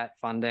fill that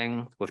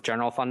funding with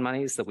general fund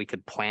monies that we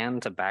could plan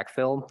to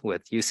backfill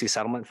with UC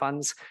settlement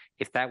funds,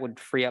 if that would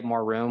free up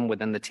more room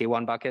within the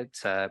T1 bucket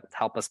to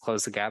help us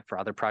close the gap for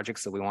other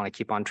projects that we want to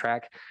keep on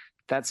track,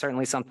 that's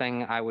certainly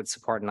something I would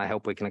support, and I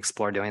hope we can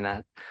explore doing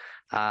that.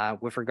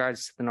 With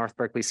regards to the North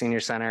Berkeley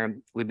Senior Center,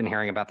 we've been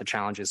hearing about the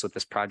challenges with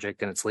this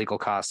project and its legal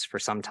costs for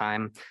some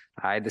time.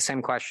 I had the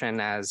same question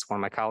as one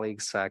of my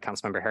colleagues,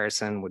 Councilmember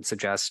Harrison, would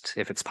suggest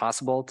if it's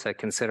possible to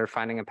consider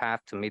finding a path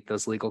to meet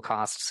those legal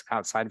costs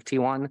outside of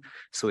T1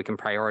 so we can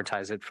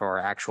prioritize it for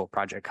actual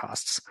project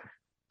costs.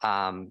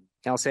 I'll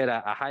say at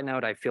a high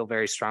note, I feel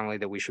very strongly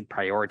that we should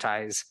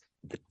prioritize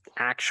the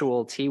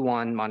actual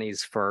T1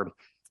 monies for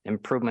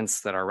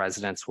improvements that our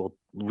residents will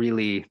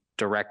really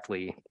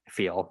directly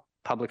feel,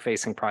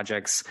 public-facing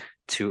projects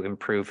to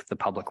improve the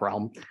public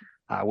realm,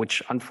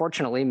 which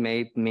unfortunately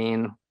may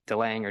mean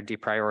delaying or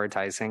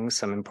deprioritizing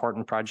some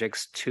important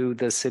projects to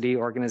the city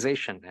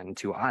organization and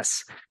to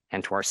us.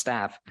 and to our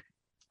staff,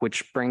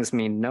 which brings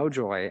me no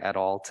joy at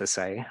all to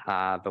say,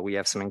 but we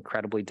have some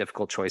incredibly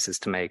difficult choices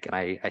to make. And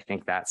I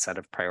think that set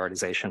of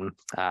prioritization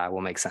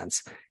will make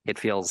sense. It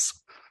feels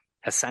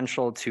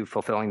essential to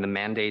fulfilling the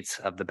mandates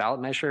of the ballot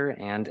measure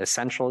and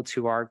essential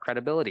to our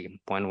credibility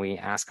when we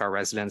ask our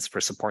residents for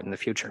support in the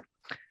future.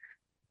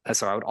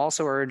 So I would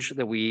also urge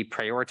that we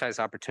prioritize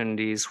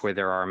opportunities where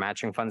there are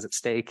matching funds at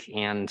stake,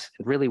 and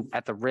really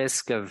at the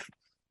risk of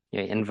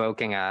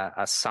invoking a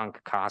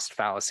sunk cost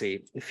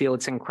fallacy, I feel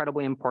it's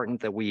incredibly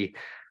important that we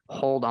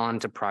hold on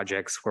to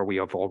projects where we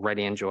have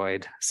already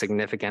enjoyed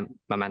significant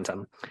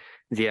momentum.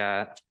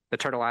 The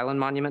Turtle Island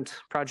Monument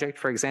project,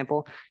 for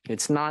example,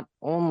 it's not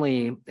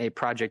only a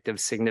project of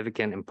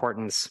significant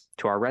importance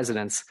to our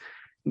residents,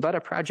 but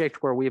a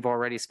project where we've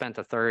already spent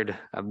a third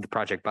of the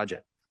project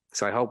budget.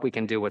 So I hope we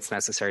can do what's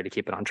necessary to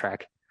keep it on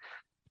track.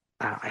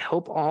 I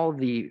hope all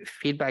the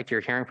feedback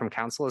you're hearing from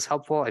council is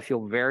helpful. I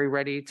feel very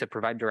ready to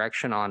provide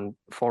direction on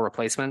full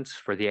replacement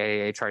for the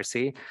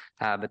AAHRC,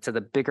 but to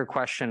the bigger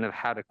question of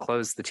how to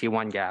close the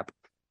T1 gap,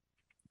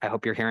 I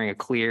hope you're hearing a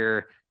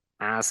clear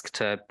ask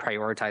to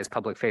prioritize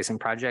public-facing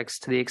projects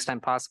to the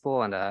extent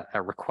possible, and a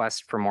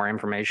request for more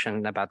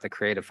information about the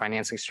creative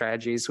financing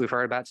strategies we've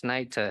heard about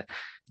tonight to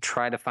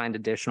try to find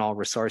additional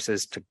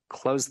resources to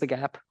close the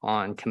gap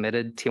on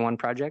committed T1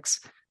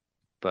 projects.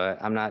 But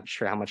I'm not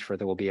sure how much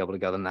further we'll be able to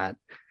go than that.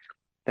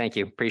 Thank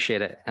you,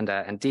 appreciate it,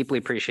 and deeply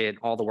appreciate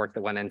all the work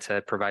that went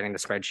into providing the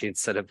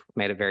spreadsheets that have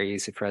made it very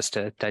easy for us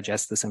to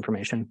digest this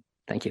information.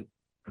 Thank you.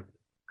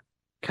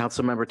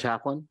 Councilmember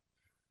Taplin.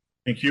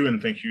 Thank you,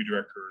 and thank you,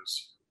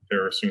 Directors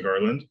Ferris and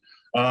Garland.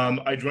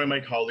 I join my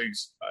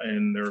colleagues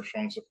in their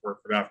strong support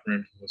for the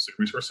African Holistic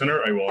Resource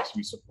Center. I will also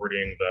be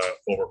supporting the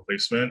full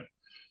replacement.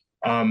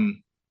 I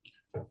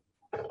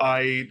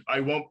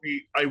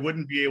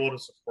wouldn't be able to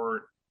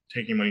support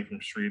taking money from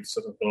streets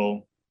to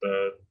fulfill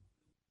the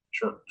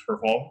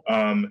shortfall.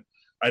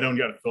 I don't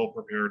yet feel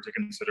prepared to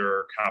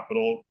consider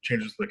capital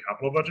changes to the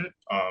capital budget.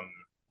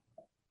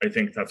 I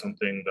think that's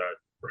something that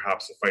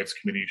perhaps the Fights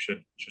Committee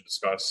should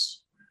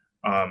discuss.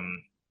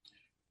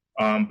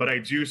 But I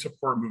do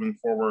support moving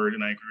forward,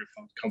 and I agree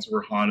with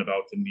Councilor Hahn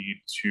about the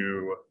need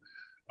to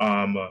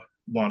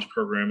launch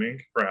programming,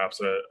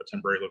 perhaps a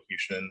temporary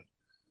location.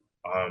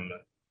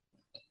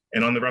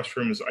 And on the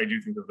restrooms, I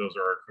do think that those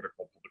are a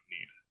critical public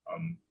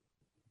need.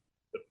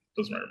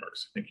 Those are my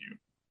remarks. Thank you.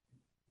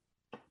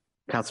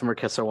 Councilmember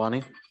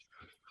Kesarwani.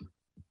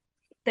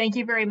 Thank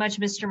you very much,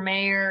 Mr.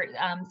 Mayor.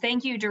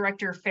 Thank you,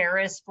 Director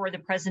Ferris, for the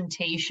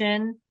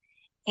presentation.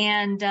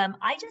 And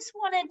I just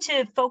wanted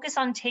to focus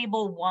on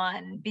Table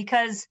 1,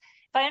 because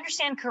if I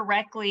understand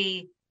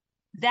correctly,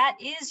 that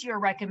is your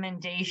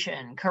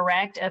recommendation,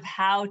 correct, of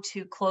how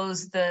to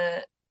close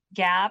the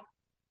gap?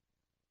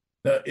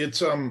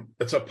 It's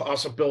a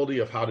possibility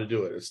of how to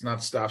do it. It's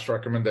not staff's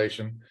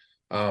recommendation.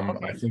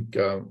 Okay. I think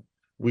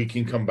we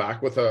can come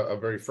back with a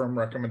very firm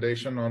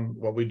recommendation on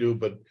what we do,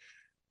 but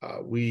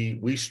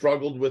we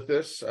struggled with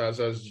this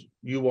as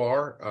you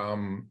are,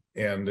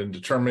 and in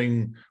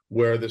determining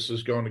where this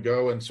is going to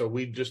go. And so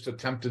we just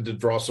attempted to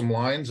draw some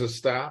lines as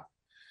staff.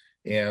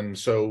 And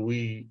so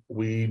we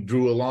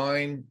drew a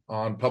line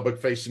on public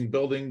facing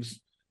buildings,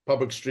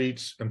 public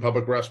streets, and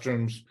public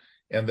restrooms.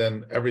 And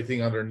then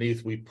everything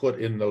underneath we put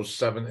in those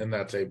 7 in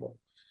that table.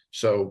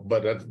 So,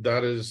 but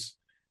that is,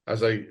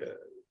 as I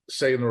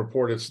say in the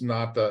report, it's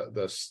not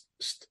the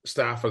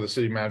staff or the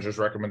city manager's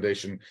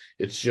recommendation.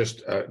 It's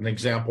just an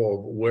example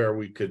of where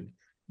we could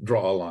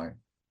draw a line.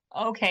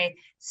 Okay,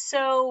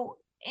 so,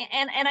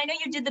 and I know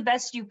you did the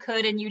best you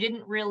could, and you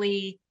didn't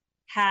really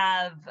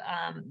have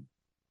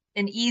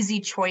an easy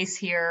choice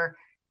here,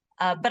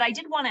 but I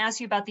did want to ask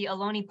you about the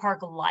Ohlone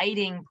Park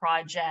lighting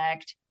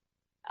project.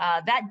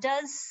 That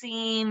does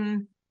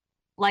seem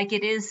like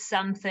it is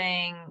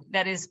something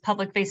that is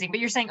public facing, but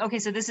you're saying, okay,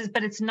 so this is,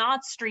 but it's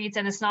not streets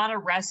and it's not a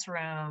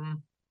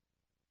restroom,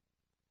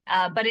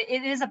 but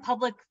it is a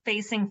public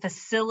facing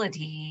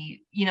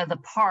facility, you know, the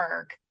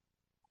park.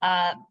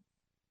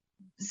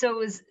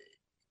 So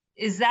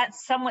is that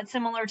somewhat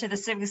similar to the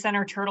Civic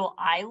Center Turtle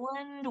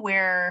Island,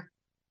 where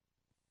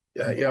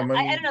I don't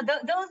know,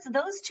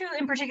 those two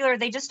in particular,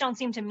 they just don't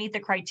seem to meet the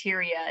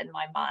criteria in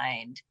my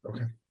mind.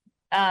 Okay.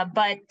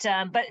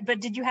 But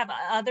did you have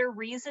other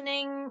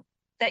reasoning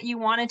that you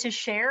wanted to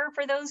share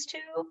for those two?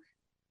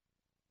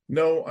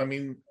 No, I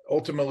mean,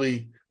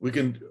 ultimately we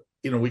can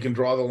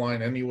draw the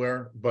line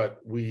anywhere, but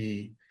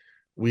we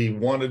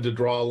wanted to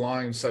draw a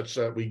line such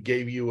that we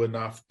gave you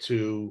enough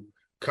to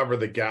cover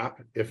the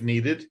gap if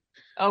needed.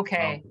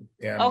 Okay.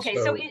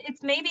 So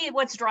it's maybe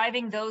what's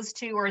driving those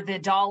two are the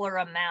dollar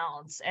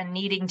amounts and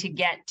needing to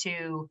get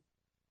to,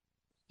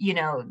 you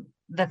know,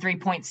 the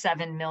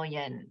 3.7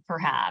 million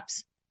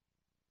perhaps.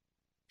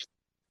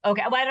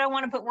 Okay, well, I don't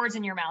want to put words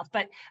in your mouth,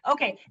 but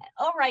okay,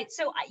 all right.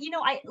 So,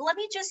 let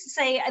me just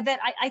say that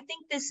I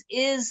think this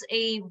is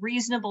a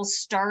reasonable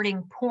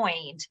starting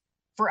point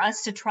for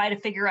us to try to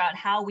figure out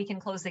how we can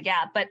close the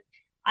gap. But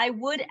I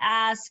would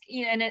ask,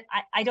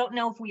 I don't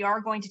know if we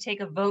are going to take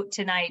a vote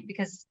tonight,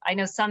 because I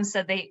know some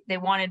said they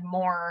wanted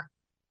more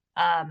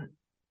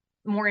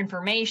more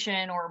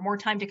information or more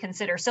time to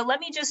consider. So let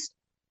me just,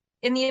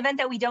 in the event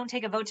that we don't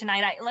take a vote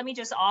tonight, let me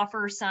just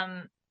offer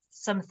some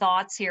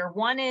thoughts here.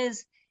 One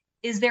is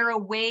there a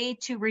way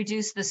to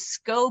reduce the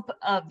scope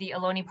of the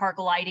Ohlone Park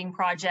lighting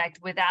project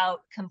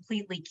without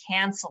completely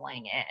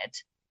canceling it?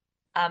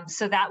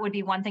 So that would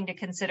be one thing to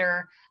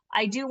consider.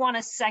 I do want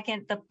to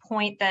second the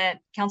point that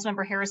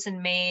Councilmember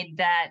Harrison made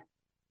that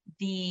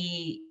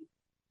the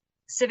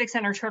Civic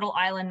Center Turtle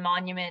Island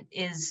Monument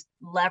is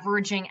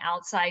leveraging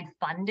outside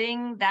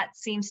funding. That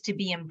seems to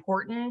be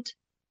important.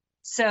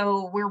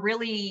 So we're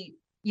really,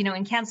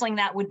 in canceling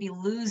that would be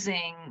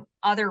losing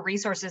other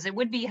resources. It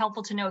would be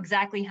helpful to know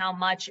exactly how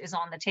much is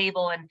on the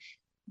table. And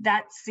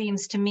that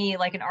seems to me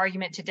like an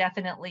argument to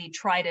definitely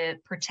try to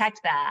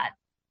protect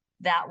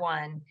that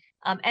one.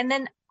 And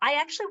then I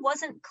actually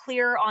wasn't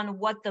clear on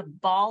what the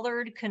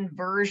bollard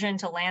conversion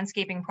to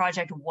landscaping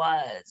project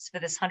was for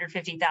this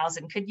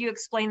 150,000. Could you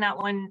explain that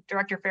one,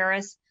 Director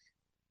Ferris?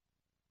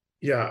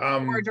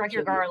 Yeah. Or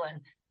Director Garland?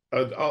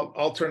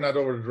 I'll turn that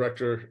over to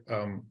Director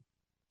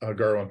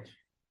Garland.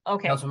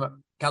 Okay.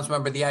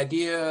 Councilmember, the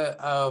idea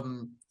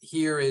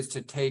here is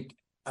to take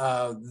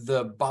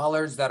the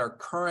bollards that are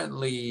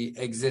currently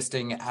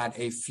existing at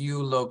a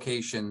few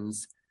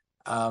locations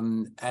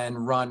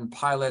and run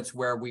pilots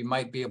where we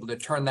might be able to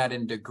turn that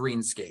into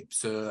greenscape.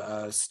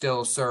 So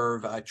still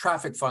serve a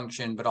traffic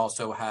function, but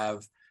also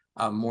have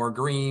more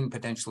green,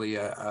 potentially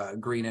a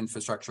green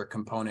infrastructure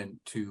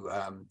component to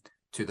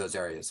those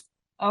areas.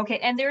 Okay,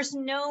 and there's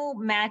no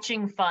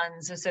matching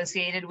funds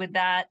associated with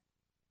that.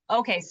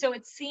 Okay, so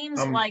it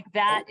seems like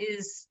that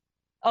is.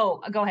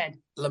 Oh, go ahead.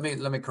 Let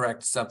me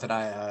correct something.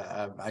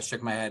 I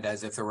shook my head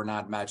as if there were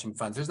not matching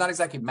funds. There's not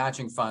exactly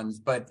matching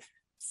funds, but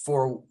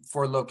for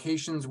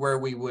locations where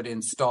we would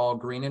install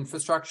green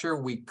infrastructure,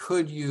 we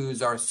could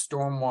use our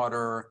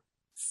stormwater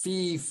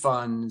fee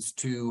funds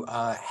to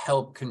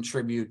help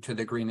contribute to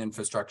the green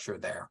infrastructure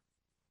there.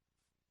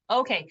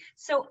 Okay,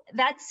 so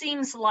that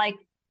seems like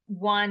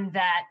one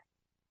that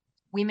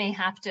we may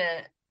have to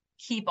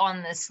keep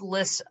on this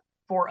list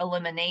for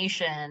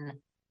elimination.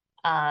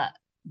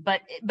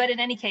 But in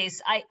any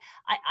case,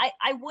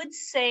 I would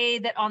say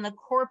that on the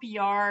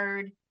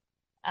courtyard,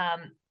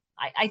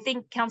 I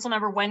think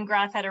Councilmember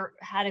Wengrath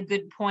had a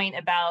good point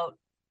about,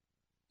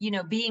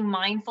 being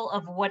mindful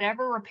of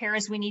whatever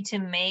repairs we need to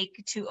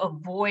make to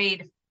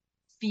avoid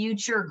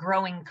future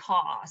growing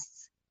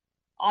costs.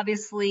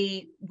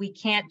 Obviously, we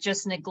can't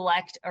just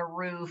neglect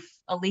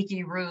a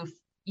leaky roof,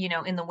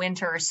 in the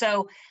winter.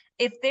 So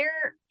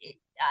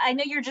I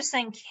know you're just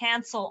saying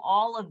cancel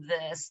all of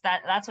this.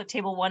 That's what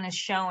table 1 is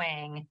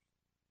showing.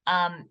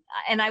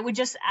 And I would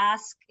just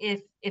ask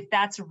if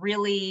that's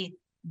really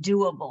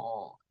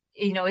doable.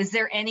 Is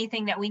there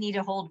anything that we need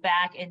to hold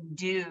back and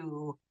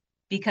do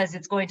because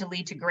it's going to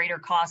lead to greater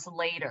costs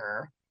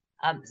later?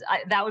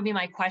 That would be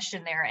my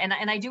question there. And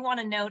I do want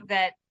to note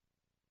that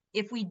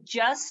if we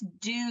just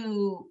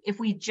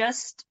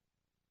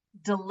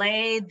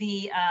delay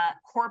the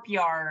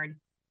courtyard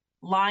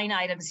line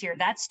items here,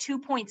 that's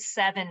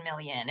 2.7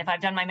 million, if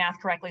I've done my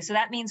math correctly. So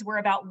that means we're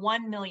about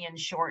 1 million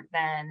short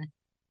then.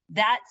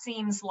 That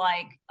seems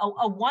like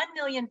a 1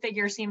 million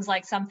figure seems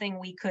like something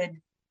we could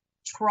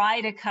try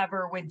to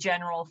cover with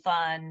general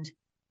fund.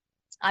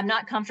 I'm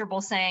not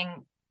comfortable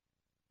saying,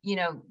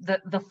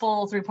 the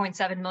full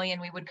 3.7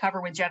 million we would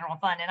cover with general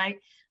fund. And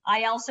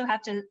I also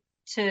have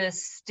to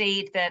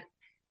state that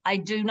I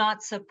do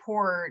not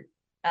support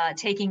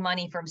taking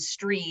money from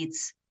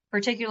streets,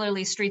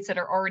 particularly streets that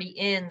are already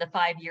in the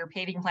 5-year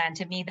paving plan.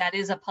 To me, that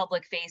is a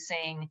public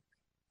facing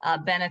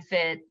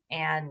benefit.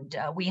 And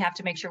we have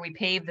to make sure we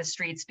pave the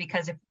streets,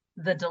 because if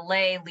the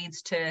delay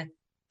leads to,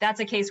 that's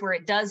a case where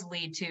it does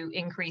lead to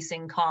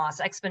increasing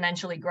costs,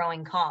 exponentially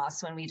growing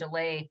costs when we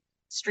delay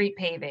street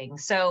paving.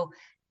 So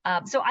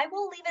I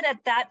will leave it at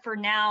that for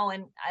now.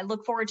 And I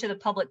look forward to the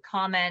public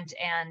comment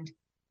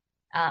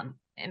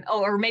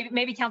or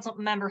maybe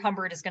Councilmember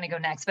Humbert is going to go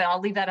next, but I'll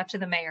leave that up to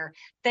the mayor.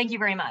 Thank you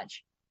very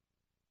much.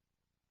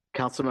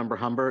 Councilmember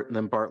Humbert, and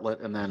then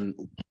Bartlett, and then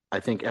I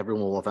think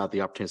everyone will have had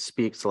the opportunity to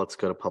speak. So let's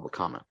go to public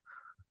comment.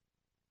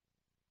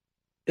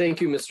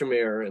 Thank you, Mr.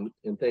 Mayor, and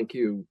thank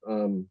you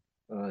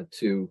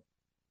to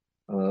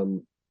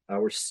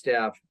our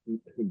staff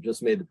who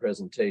just made the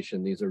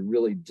presentation. These are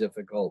really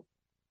difficult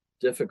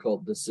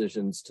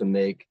decisions to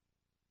make.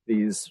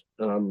 These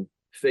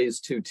Phase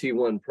 2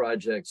 T1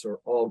 projects are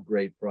all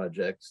great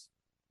projects.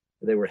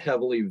 They were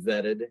heavily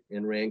vetted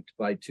and ranked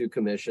by 2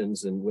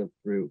 commissions and went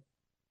through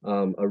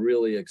a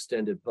really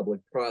extended public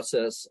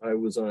process. I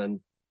was on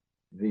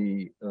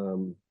the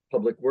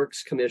Public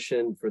Works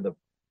Commission for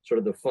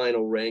the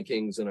final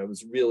rankings, and I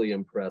was really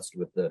impressed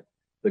with the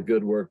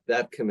good work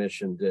that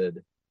commission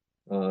did,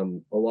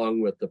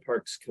 along with the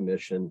Parks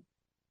Commission,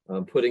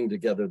 putting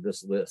together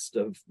this list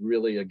of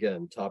really,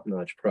 again,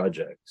 top-notch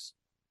projects.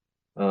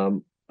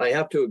 I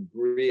have to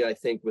agree, I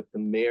think, with the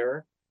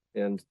mayor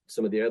and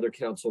some of the other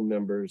council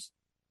members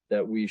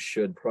that we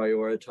should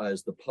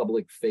prioritize the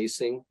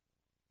public-facing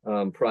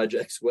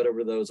projects,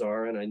 whatever those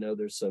are. And I know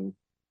there's some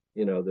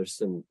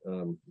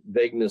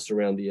vagueness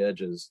around the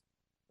edges.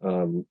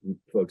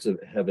 folks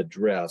have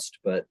addressed,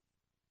 but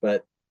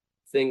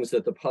things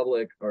that the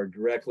public are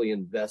directly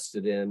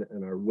invested in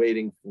and are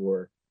waiting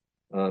for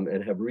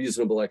and have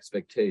reasonable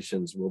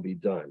expectations will be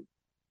done.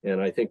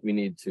 And I think we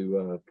need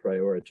to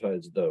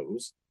prioritize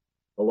those,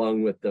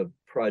 along with the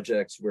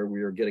projects where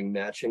we are getting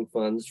matching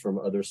funds from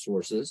other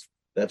sources.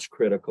 That's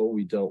critical.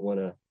 We don't want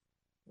to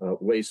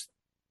waste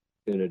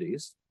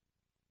opportunities.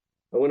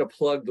 I want to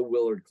plug the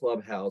Willard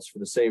Clubhouse for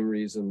the same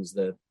reasons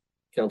that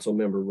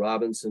Councilmember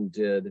Robinson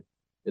did.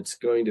 It's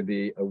going to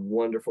be a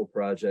wonderful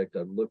project.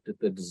 I've looked at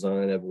the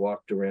design. I've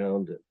walked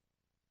around and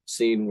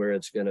seen where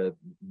the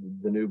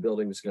new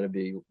building is going to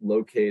be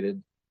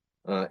located.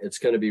 It's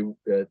going to be,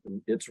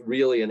 it's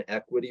really an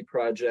equity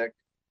project.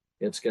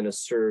 It's going to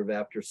serve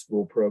after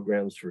school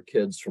programs for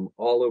kids from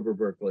all over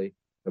Berkeley,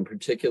 and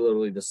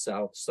particularly the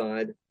south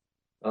side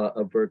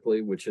of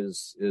Berkeley, which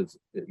is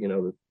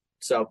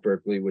South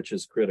Berkeley, which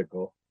is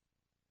critical.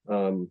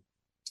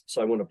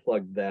 So I want to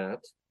plug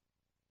that.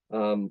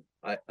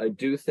 I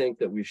do think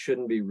that we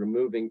shouldn't be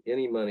removing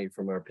any money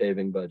from our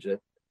paving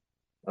budget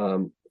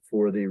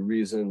for the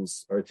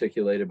reasons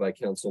articulated by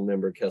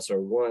Councilmember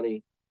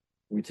Kesarwani.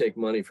 We take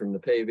money from the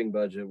paving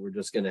budget, we're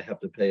just going to have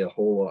to pay a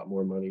whole lot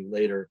more money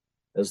later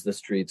as the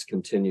streets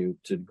continue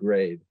to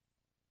degrade.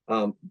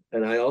 And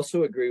I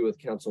also agree with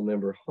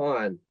Councilmember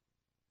Hahn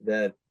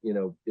that,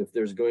 if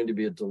there's going to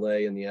be a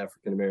delay in the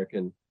African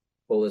American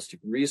Holistic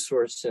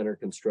Resource Center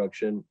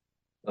construction,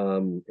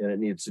 and it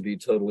needs to be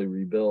totally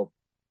rebuilt,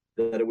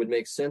 that it would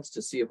make sense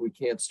to see if we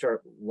can't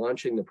start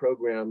launching the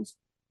programs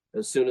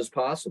as soon as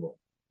possible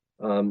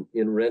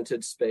in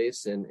rented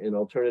space and in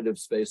alternative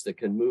space that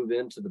can move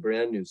into the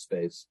brand new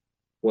space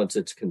once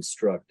it's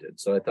constructed.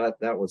 So I thought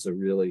that was a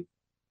really,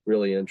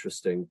 really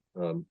interesting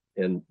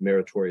and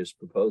meritorious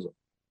proposal.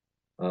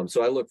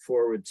 So I look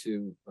forward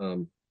to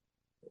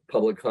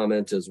public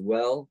comment as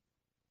well.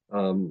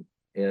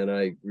 And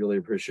I really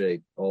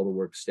appreciate all the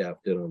work staff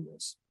did on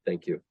this.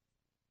 Thank you.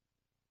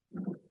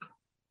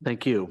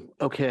 Thank you.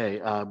 Okay,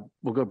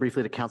 we'll go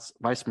briefly to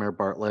Vice Mayor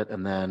Bartlett,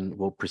 and then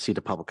we'll proceed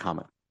to public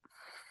comment.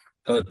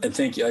 And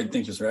thank you.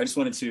 Thank you, sir. I just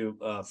wanted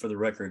to, for the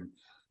record,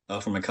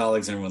 for my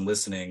colleagues and everyone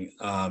listening,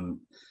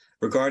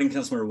 regarding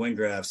Councilmember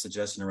Wingraff's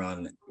suggestion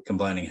around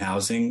combining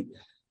housing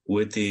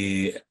with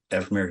the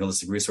African American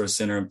Holistic Resource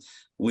Center,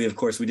 we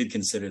did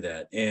consider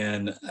that.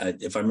 And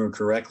if I remember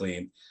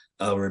correctly,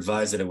 we're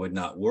advised that it would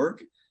not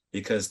work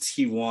because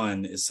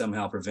T1 is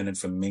somehow prevented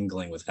from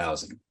mingling with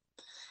housing.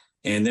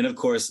 And then, of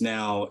course,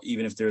 now,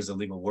 even if there's a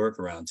legal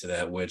workaround to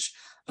that, which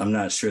I'm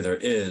not sure there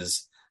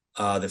is,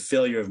 the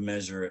failure of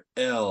Measure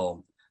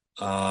L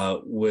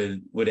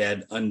would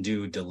add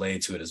undue delay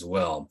to it as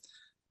well.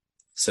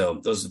 So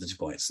those are the 2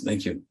 points.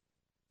 Thank you.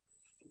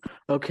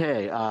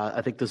 Okay,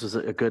 I think this was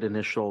a good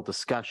initial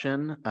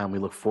discussion. We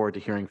look forward to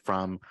hearing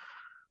from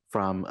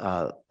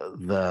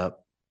the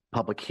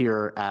public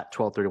here at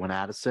 1231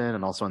 Addison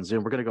and also on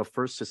Zoom. We're going to go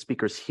first to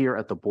speakers here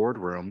at the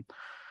boardroom.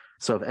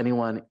 So if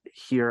anyone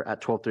here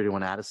at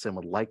 1231 Addison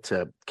would like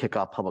to kick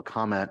off public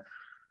comment,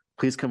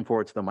 please come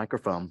forward to the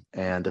microphone.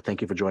 And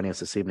thank you for joining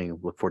us this evening.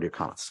 Look forward to your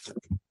comments.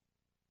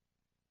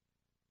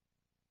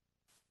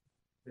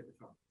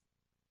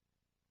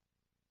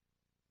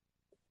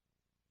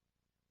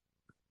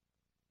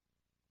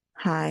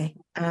 Hi,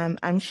 I'm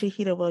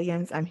Shahida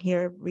Williams. I'm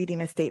here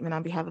reading a statement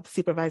on behalf of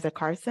Supervisor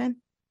Carson.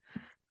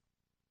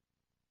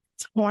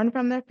 Torn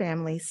from their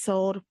families,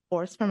 sold,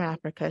 forced from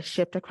Africa,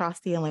 shipped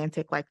across the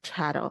Atlantic like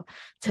chattel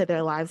to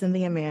their lives in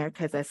the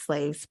Americas as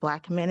slaves,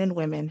 Black men and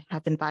women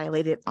have been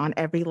violated on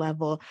every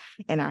level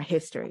in our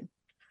history.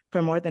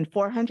 For more than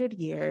 400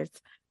 years,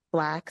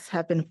 Blacks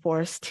have been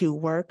forced to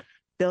work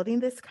building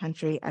this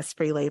country as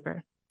free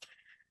labor.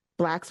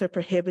 Blacks were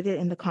prohibited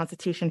in the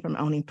Constitution from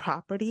owning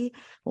property,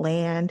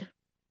 land.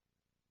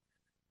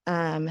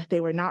 They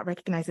were not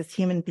recognized as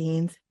human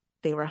beings.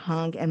 They were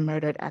hung and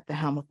murdered at the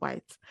helm of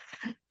whites.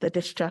 The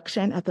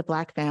destruction of the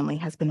Black family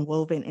has been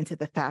woven into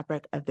the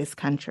fabric of this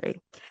country.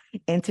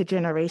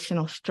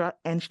 Intergenerational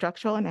and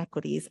structural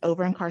inequities,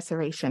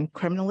 over-incarceration,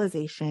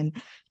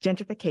 criminalization,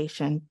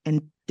 gentrification,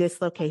 and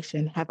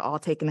dislocation have all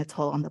taken a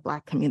toll on the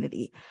Black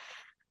community.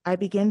 I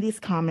begin these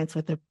comments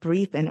with a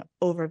brief and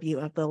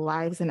overview of the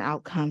lives and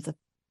outcomes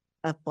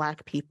of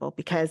Black people,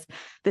 because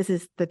this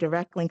is the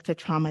direct link to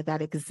trauma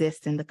that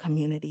exists in the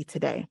community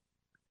today.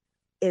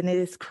 And it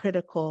is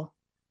critical.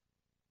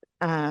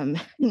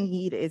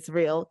 Need is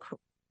real.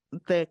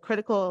 The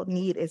critical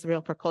need is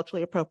real for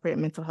culturally appropriate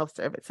mental health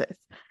services.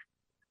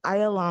 I,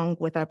 along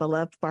with our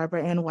beloved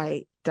Barbara Ann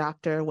White,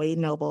 Dr. Wade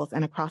Nobles,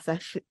 and a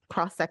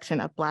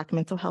cross-section of Black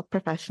mental health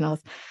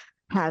professionals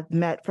have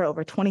met for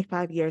over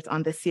 25 years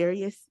on the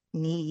serious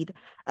need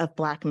of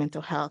Black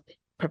mental health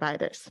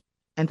providers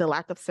and the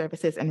lack of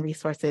services and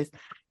resources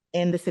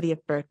in the city of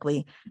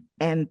Berkeley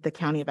and the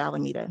county of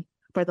Alameda.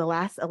 For the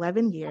last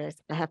 11 years,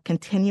 I have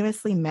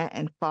continuously met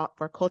and fought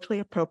for culturally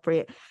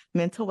appropriate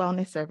mental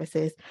wellness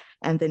services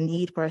and the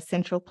need for a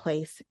central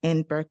place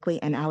in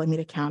Berkeley and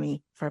Alameda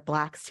County for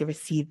Blacks to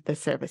receive the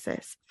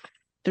services.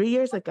 3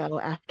 years ago,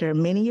 after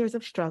many years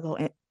of struggle,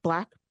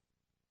 Black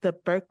the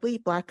Berkeley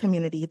Black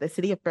community, the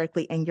city of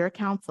Berkeley, and your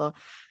council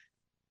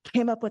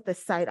came up with a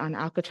site on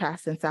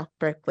Alcatraz in South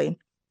Berkeley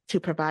to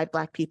provide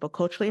Black people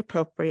culturally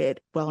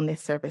appropriate wellness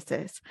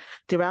services.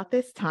 Throughout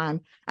this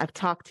time, I've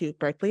talked to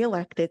Berkeley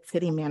elected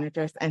city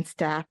managers and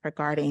staff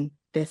regarding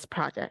this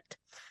project.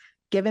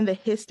 Given the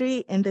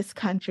history in this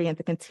country and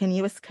the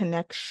continuous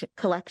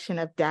collection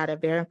of data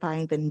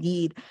verifying the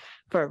need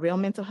for real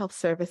mental health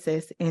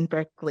services in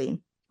Berkeley,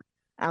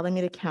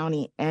 Alameda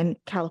County, and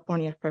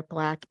California for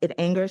Black, it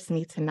angers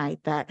me tonight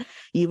that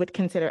you would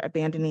consider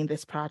abandoning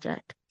this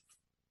project.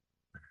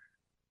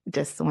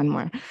 Just one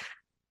more.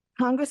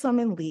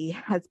 Congresswoman Lee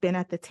has been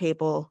at the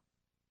table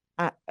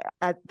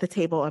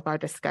of our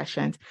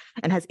discussions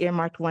and has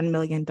earmarked $1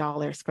 million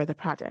for the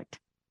project.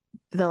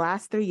 The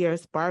last 3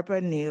 years, Barbara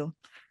knew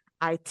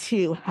I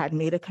too had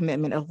made a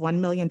commitment of $1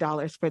 million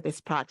for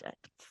this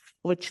project,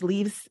 which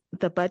leaves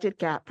the budget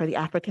gap for the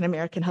African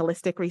American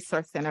Holistic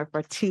Resource Center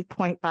for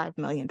 $2.5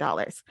 million.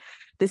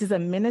 This is a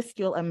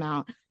minuscule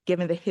amount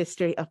given the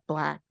history of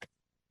Blacks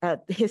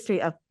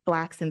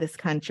in this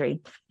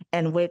country,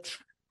 and which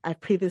I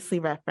previously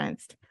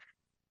referenced.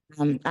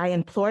 I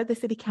implore the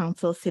City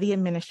Council, City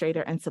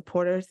Administrator, and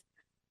supporters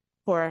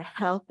for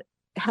health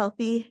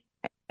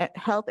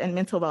and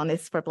mental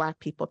wellness for Black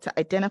people to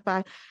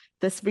identify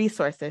this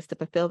resources to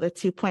fulfill the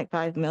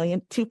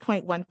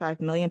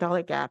 $2.15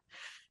 million gap.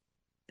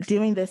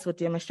 Doing this will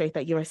demonstrate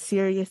that you are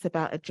serious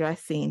about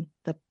addressing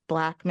the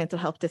Black mental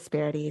health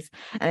disparities,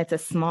 and it's a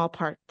small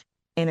part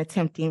in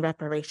attempting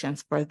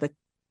reparations for the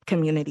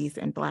communities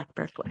in Black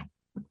Berkeley.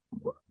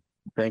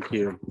 Thank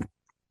you.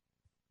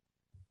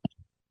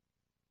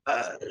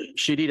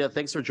 Shadida,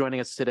 thanks for joining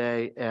us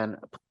today. And,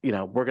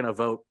 we're going to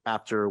vote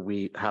after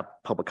we have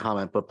public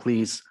comment, but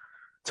please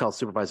tell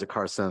Supervisor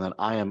Carson that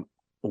I am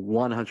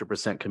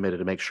 100% committed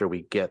to make sure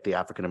we get the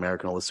African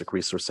American Holistic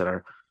Resource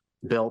Center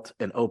built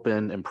and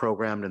open and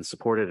programmed and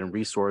supported and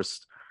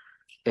resourced,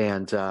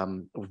 and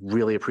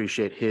really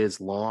appreciate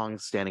his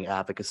long-standing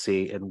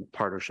advocacy and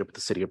partnership with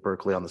the City of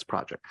Berkeley on this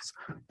project.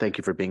 Thank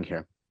you for being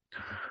here.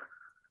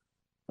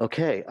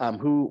 Okay,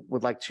 who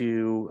would like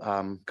to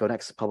go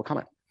next? Public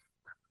comment.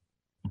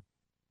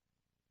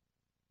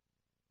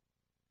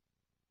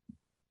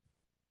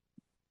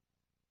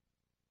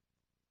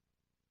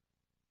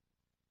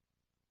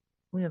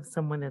 We have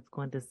someone that's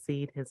going to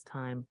cede his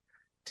time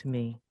to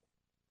me.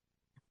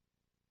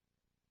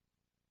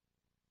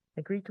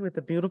 I greet you with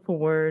the beautiful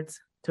words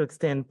to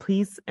extend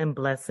peace and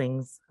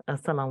blessings.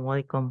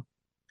 Assalamu alaikum.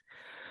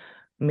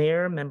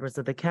 Mayor, members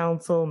of the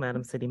council,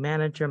 Madam City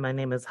Manager, my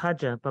name is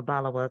Haja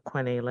Babalawa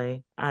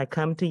Kwanele. I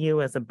come to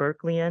you as a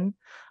Berkeleyan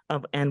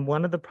and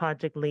one of the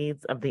project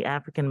leads of the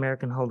African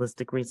American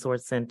Holistic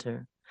Resource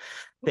Center.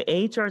 The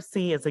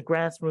HRC is a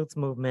grassroots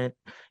movement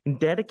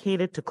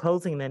dedicated to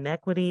closing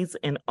inequities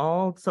in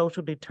all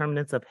social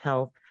determinants of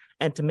health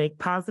and to make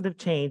positive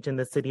change in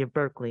the city of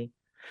Berkeley.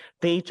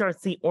 The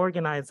HRC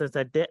organizers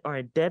are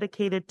a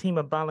dedicated team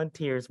of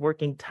volunteers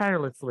working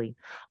tirelessly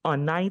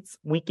on nights,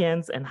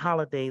 weekends, and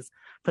holidays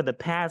for the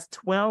past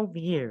 12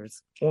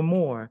 years or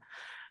more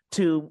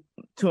to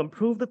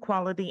improve the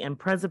quality and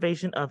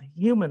preservation of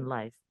human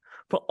life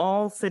for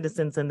all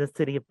citizens in the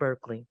city of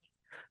Berkeley,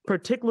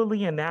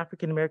 particularly in the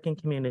African American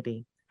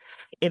community.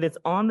 It is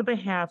on the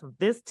behalf of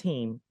this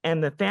team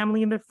and the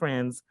family and the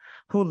friends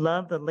who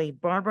love the late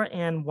Barbara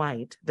Ann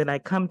White that I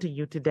come to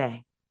you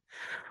today.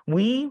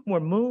 We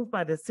were moved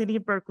by the City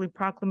of Berkeley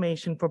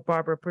proclamation for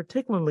Barbara,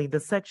 particularly the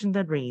section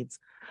that reads,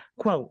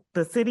 quote,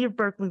 "The City of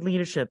Berkeley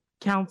leadership,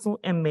 council,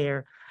 and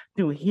mayor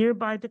do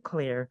hereby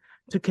declare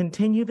to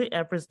continue the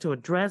efforts to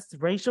address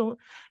racial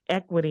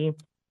equity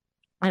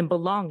and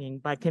belonging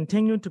by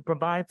continuing to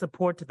provide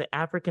support to the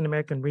African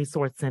American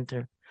Resource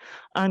Center,"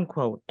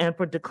 unquote, and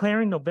for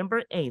declaring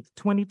November 8th,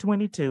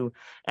 2022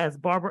 as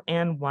Barbara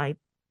Ann White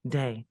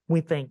Day. We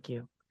thank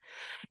you.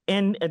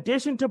 In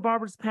addition to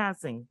Barbara's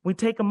passing, we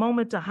take a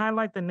moment to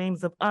highlight the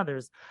names of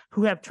others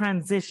who have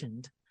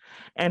transitioned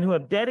and who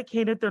have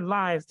dedicated their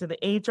lives to the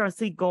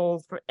HRC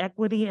goals for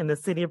equity in the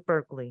city of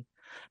Berkeley.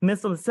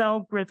 Ms.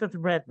 LaSalle Griffith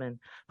Redmond,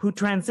 who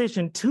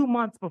transitioned 2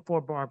 months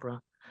before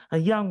Barbara, a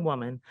young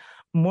woman,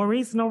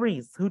 Maurice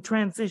Norris, who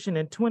transitioned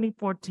in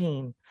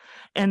 2014,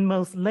 and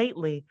most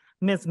lately,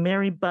 Ms.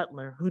 Mary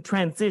Butler, who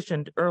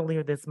transitioned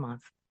earlier this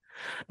month.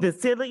 The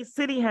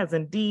city has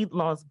indeed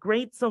lost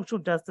great social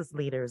justice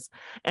leaders,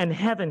 and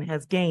heaven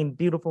has gained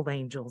beautiful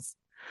angels.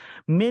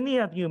 Many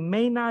of you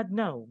may not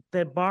know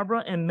that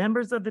Barbara and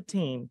members of the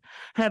team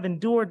have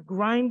endured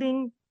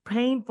grinding,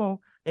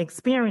 painful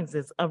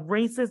experiences of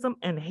racism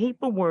and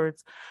hateful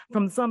words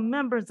from some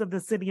members of the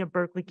City of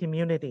Berkeley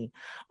community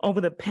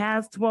over the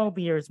past 12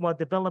 years while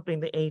developing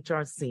the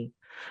HRC,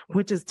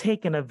 which has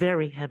taken a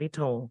very heavy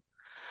toll.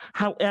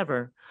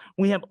 However,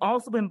 we have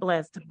also been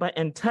blessed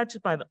and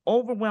touched by the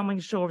overwhelming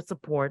show of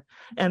support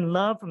and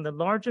love from the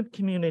larger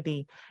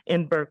community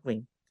in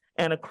Berkeley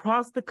and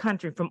across the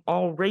country from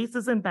all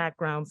races and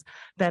backgrounds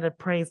that have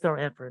praised our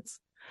efforts.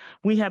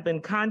 We have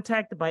been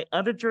contacted by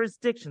other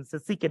jurisdictions to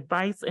seek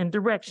advice and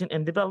direction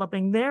in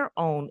developing their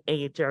own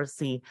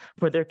AHRC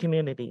for their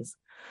communities.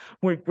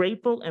 We're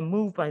grateful and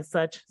moved by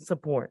such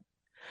support.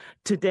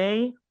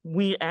 Today,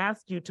 we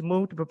ask you to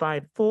move to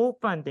provide full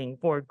funding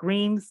for a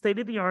green,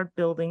 state-of-the-art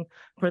building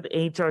for the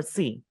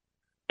HRC,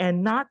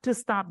 and not to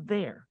stop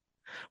there.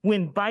 We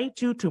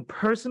invite you to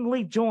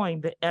personally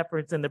join the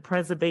efforts in the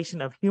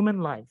preservation of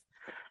human life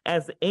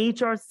as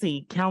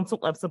HRC Council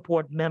of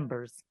Support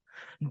members.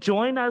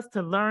 Join us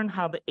to learn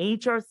how the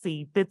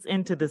HRC fits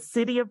into the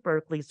City of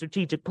Berkeley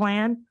Strategic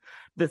Plan,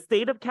 the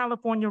State of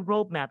California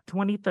Roadmap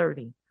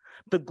 2030,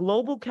 the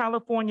Global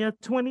California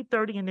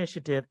 2030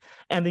 Initiative,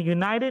 and the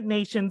United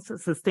Nations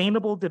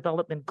Sustainable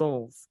Development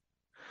Goals.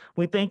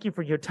 We thank you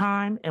for your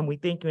time, and we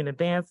thank you in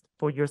advance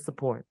for your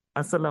support.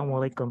 Assalamu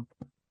alaikum.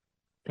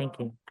 Thank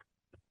you.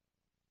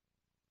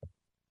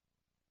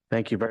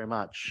 Thank you very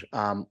much.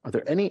 Are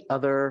there any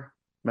other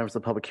members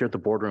of the public here at the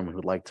boardroom who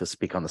would like to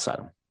speak on this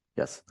item?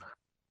 Yes.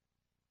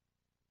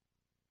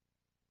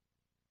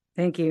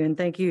 Thank you. And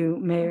thank you,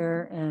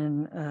 Mayor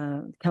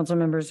and council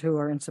members who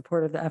are in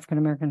support of the African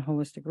American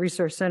Holistic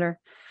Resource Center.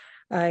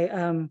 I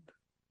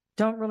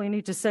don't really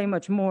need to say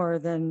much more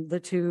than the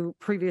two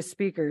previous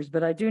speakers,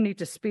 but I do need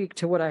to speak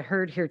to what I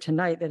heard here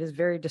tonight that is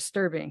very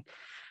disturbing.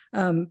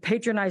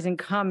 Patronizing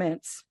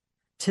comments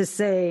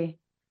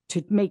to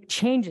make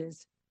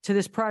changes to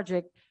this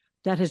project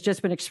that has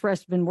just been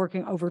expressed, been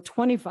working over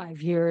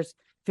 25 years,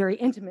 very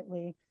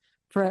intimately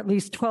for at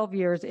least 12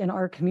 years in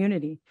our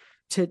community.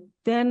 To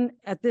then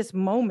at this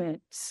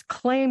moment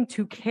claim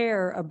to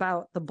care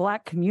about the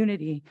Black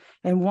community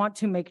and want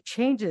to make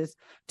changes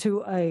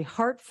to a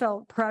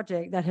heartfelt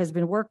project that has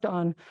been worked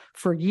on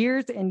for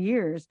years and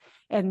years,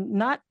 and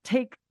not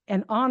take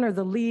and honor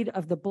the lead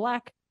of the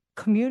Black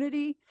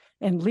community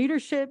and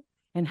leadership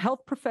and health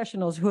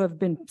professionals who have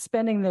been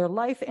spending their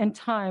life and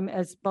time,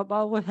 as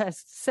Babawa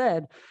has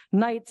said,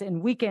 nights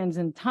and weekends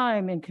and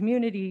time and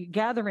community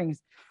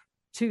gatherings,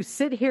 to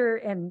sit here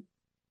and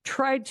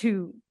try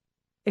to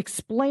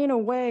explain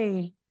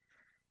away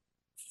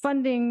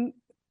funding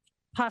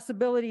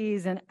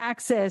possibilities and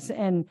access.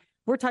 And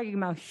we're talking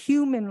about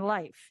human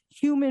life,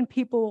 human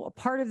people, a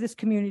part of this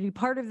community,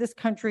 part of this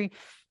country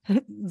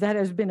that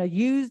has been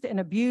used and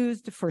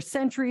abused for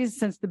centuries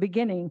since the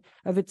beginning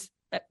of its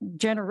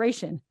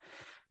generation.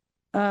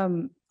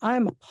 I'm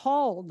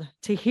appalled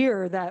to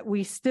hear that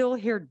we still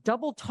hear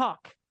double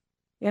talk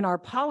in our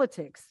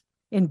politics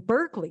in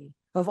Berkeley,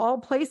 of all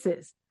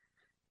places,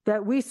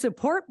 that we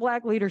support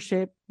Black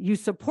leadership. You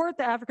support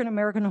the African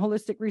American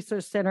Holistic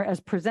Resource Center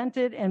as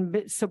presented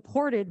and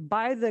supported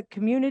by the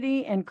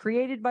community and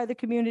created by the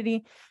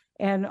community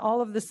and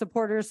all of the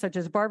supporters such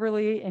as Barbara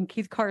Lee and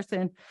Keith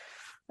Carson.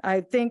 I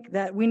think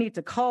that we need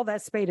to call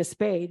that spade a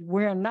spade.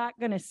 We're not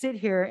going to sit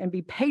here and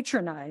be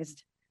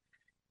patronized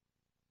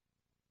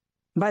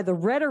by the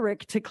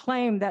rhetoric to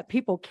claim that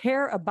people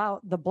care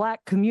about the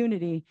Black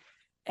community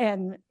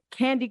and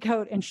candy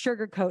coat and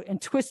sugarcoat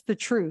and twist the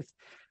truth.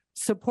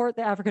 Support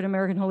the African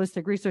American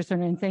Holistic Resource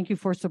Center, and thank you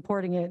for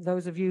supporting it,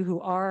 those of you who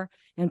are,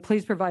 and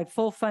please provide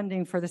full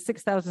funding for the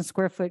 6,000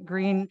 square foot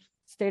green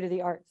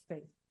state-of-the-art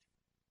space.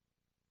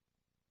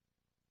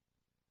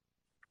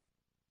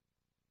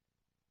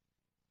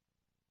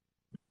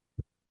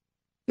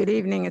 Good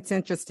evening. It's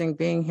interesting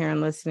being here and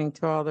listening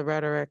to all the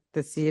rhetoric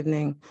this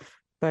evening,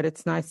 but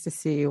it's nice to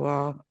see you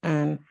all,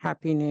 and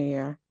Happy New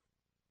Year.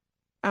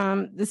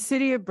 The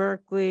City of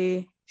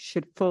Berkeley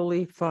should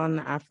fully fund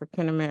the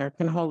African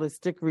American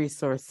Holistic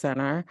Resource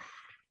Center.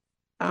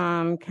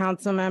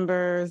 Council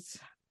members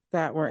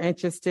that were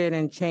interested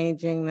in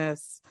changing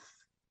this,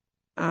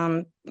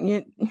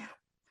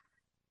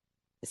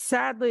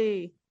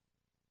 sadly,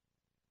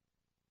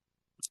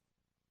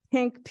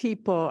 pink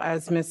people,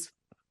 as Ms.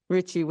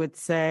 Ritchie would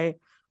say,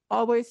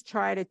 always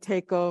try to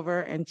take over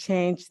and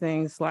change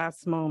things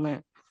last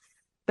moment.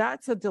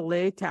 That's a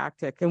delay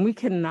tactic, and we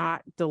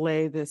cannot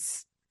delay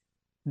this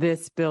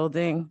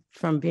building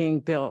from being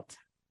built.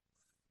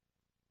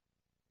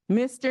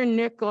 Mr.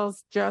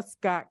 Nichols just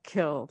got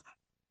killed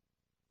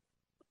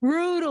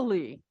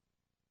brutally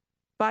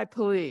by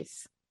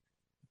police.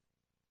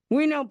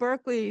 We know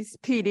Berkeley's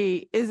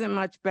PD isn't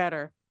much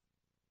better.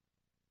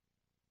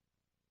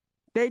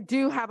 They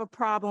do have a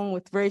problem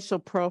with racial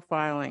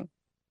profiling.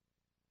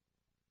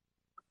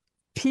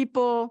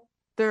 The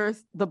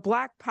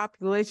Black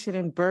population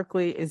in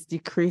Berkeley is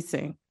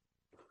decreasing.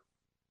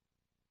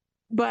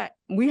 But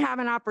we have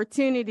an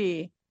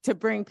opportunity to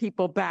bring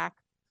people back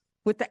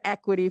with the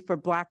equity for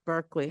Black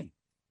Berkeley.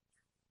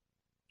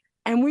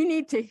 And we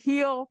need to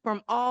heal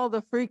from all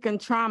the freaking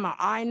trauma.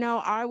 I know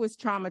I was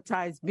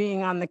traumatized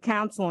being on the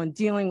council and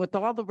dealing with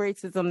all the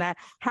racism that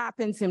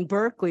happens in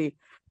Berkeley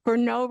for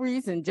no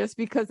reason, just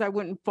because I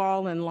wouldn't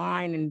fall in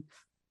line and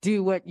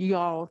do what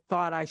y'all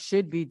thought I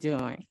should be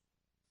doing.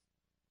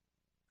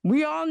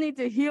 We all need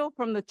to heal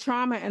from the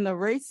trauma and the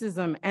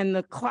racism and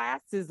the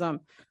classism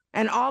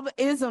and all the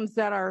isms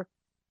that are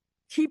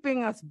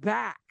keeping us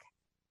back.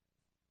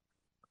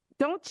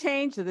 Don't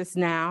change this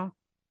now.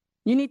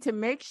 You need to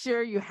make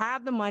sure you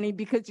have the money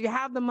because you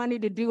have the money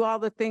to do all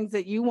the things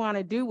that you want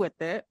to do with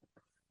it,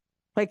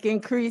 like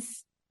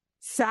increase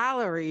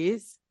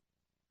salaries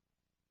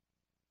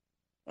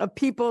of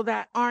people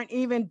that aren't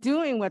even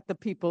doing what the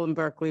people in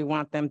Berkeley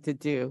want them to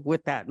do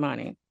with that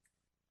money.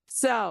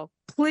 So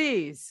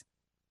please,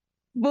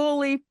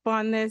 fully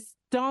fund this.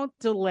 Don't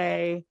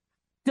delay.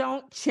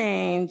 Don't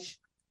change.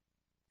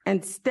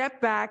 And step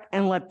back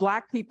and let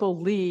Black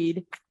people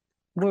lead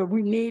where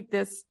we need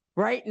this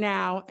right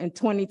now in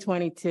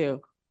 2022.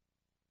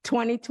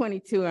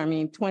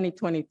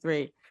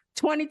 2023.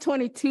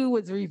 2022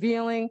 was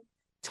revealing.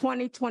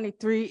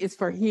 2023 is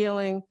for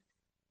healing.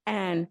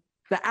 And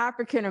the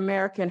African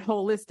American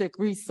Holistic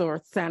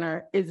Resource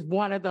Center is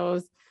one of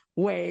those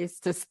ways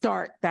to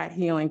start that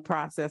healing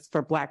process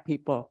for Black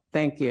people.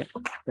 Thank you.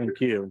 Thank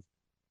you.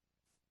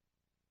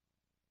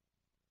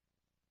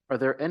 Are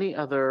there any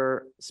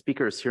other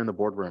speakers here in the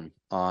boardroom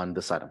on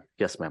this item?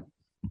 Yes, ma'am.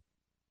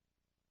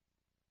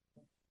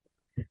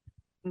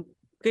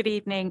 Good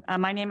evening.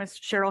 My name is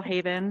Cheryl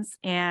Havens,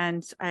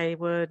 and I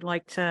would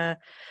like to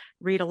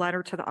read a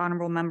letter to the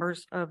honorable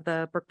members of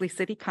the Berkeley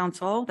City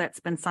Council that's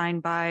been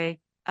signed by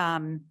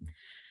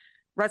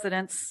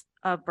residents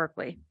of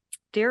Berkeley.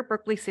 Dear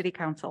Berkeley City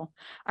Council,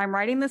 I'm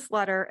writing this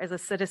letter as a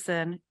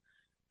citizen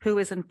who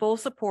is in full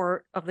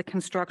support of the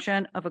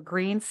construction of a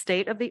green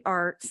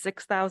state-of-the-art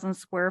 6,000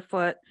 square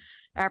foot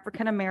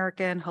African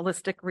American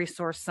Holistic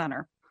Resource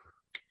Center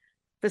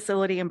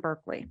facility in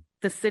Berkeley.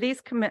 The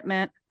city's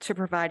commitment to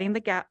providing the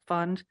GAP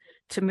fund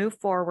to move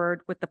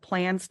forward with the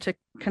plans to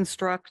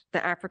construct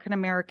the African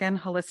American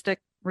Holistic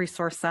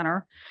Resource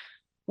Center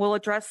will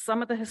address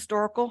some of the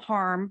historical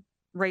harm,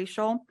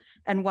 racial,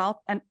 and wealth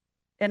and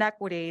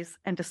inequities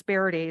and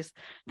disparities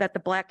that the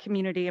Black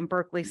community in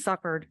Berkeley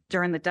suffered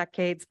during the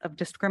decades of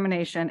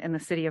discrimination in the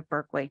city of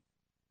Berkeley.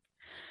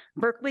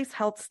 Berkeley's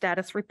health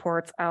status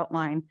reports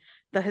outline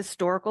the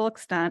historical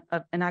extent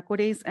of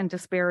inequities and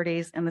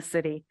disparities in the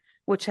city,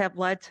 which have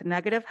led to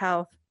negative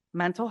health,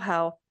 mental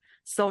health,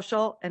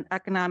 social and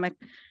economic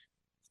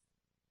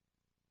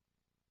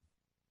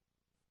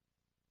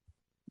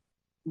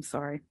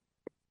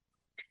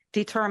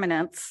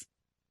determinants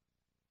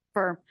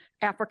for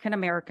African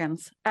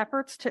Americans.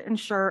 Efforts to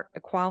ensure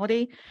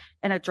equality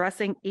and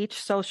addressing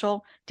each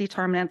social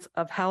determinants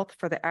of health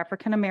for the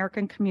African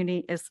American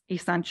community is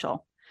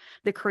essential.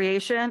 The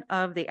creation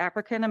of the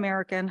African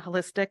American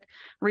Holistic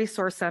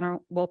Resource Center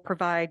will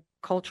provide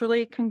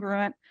culturally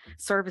congruent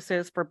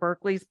services for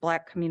Berkeley's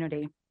Black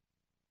community.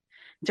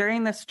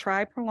 During this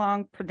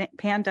prolonged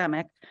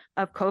pandemic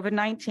of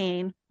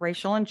COVID-19,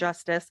 racial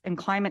injustice, and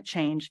climate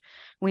change,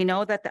 we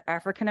know that the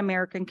African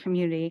American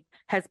community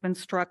has been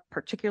struck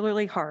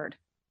particularly hard.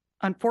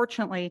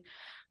 Unfortunately,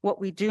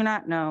 what we do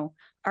not know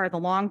are the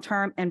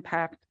long-term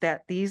impact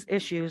that these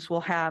issues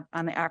will have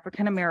on the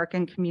African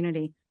American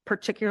community,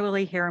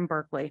 particularly here in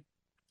Berkeley.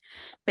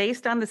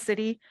 Based on the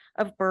City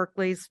of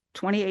Berkeley's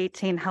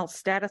 2018 Health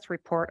Status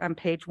Report on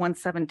page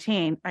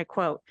 117, I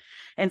quote,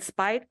 in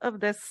spite of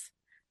this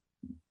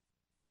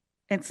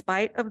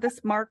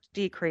marked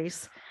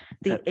decrease,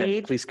 the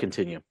age— Please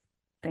continue.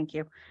 Thank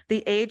you.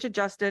 The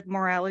age-adjusted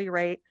mortality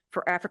rate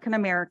for African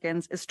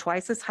Americans is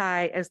twice as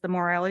high as the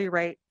mortality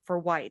rate for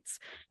whites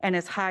and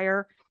is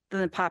higher than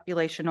the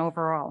population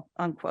overall,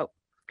 unquote.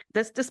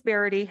 This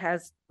disparity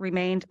has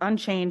remained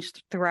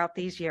unchanged throughout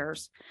these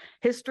years.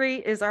 History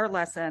is our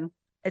lesson.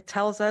 It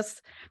tells us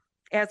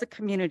as a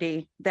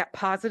community that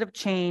positive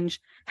change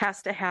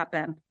has to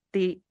happen.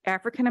 The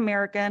African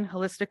American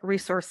Holistic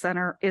Resource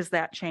Center is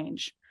that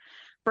change.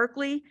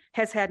 Berkeley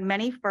has had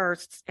many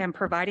firsts in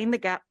providing the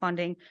GAP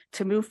funding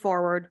to move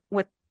forward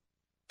with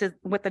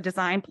the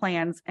design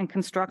plans and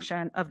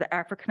construction of the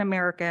African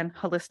American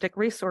Holistic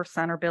Resource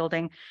Center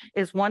building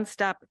is one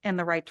step in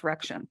the right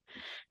direction.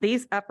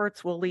 These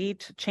efforts will lead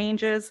to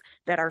changes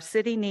that our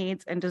city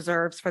needs and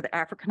deserves for the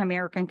African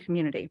American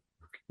community.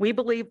 We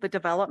believe the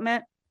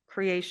development,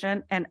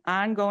 creation, and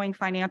ongoing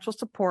financial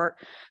support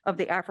of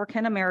the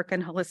African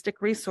American Holistic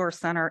Resource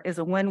Center is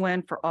a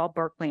win-win for all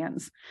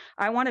Berkeleyans.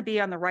 I want to be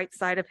on the right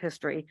side of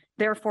history.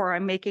 Therefore,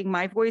 I'm making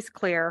my voice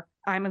clear.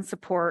 I'm in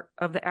support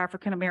of the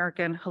African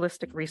American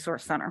Holistic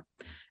Resource Center.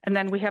 And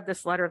then we have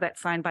this letter that's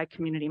signed by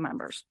community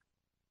members.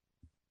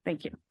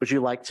 Thank you. Would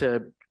you like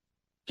to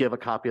give a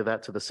copy of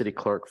that to the city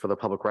clerk for the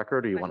public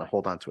record, or you want to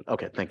hold on to it?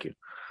 Okay, thank you.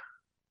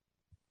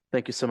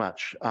 Thank you so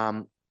much.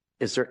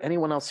 Is there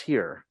anyone else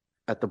here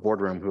at the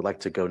boardroom who would like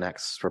to go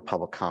next for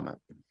public comment?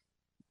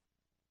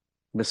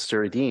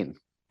 Mr. Edin,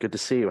 good to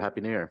see you.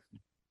 Happy New Year.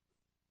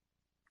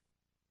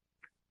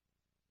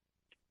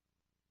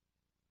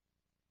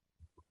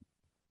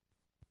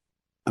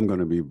 I'm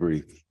going to be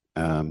brief.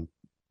 I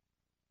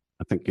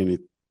think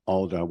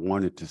all that I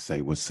wanted to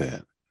say was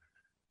said,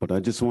 but I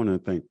just want to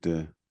thank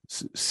the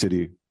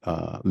city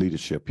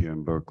leadership here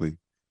in Berkeley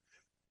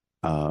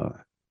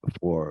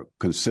for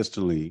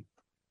consistently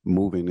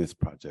moving this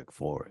project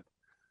forward.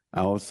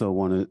 I also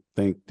want to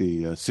thank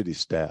the city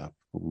staff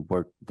who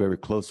worked very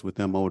close with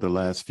them over the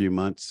last few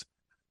months,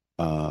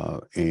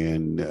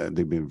 and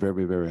they've been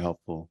very, very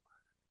helpful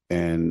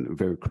and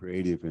very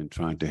creative in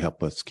trying to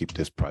help us keep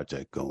this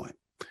project going.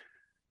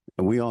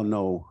 And we all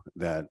know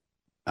that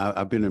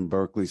I've been in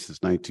Berkeley since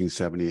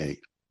 1978.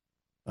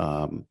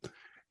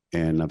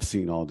 And I've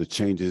seen all the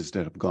changes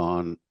that have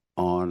gone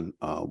on.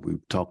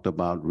 We've talked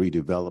about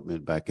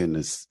redevelopment back in the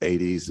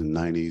 80s and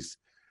 90s.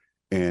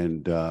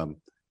 And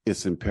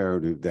it's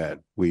imperative that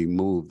we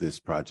move this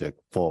project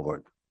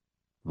forward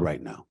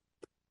right now.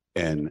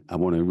 And I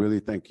want to really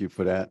thank you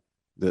for that.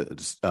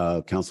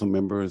 The council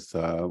members,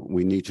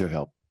 we need your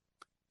help.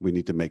 We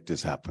need to make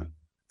this happen.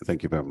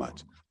 Thank you very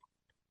much.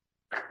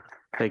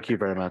 Thank you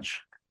very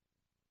much.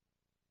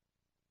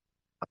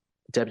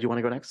 Deb, you want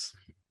to go next?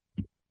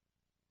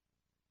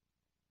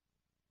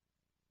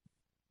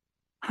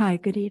 Hi,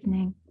 good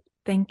evening.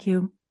 Thank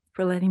you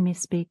for letting me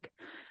speak.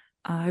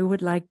 I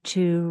would like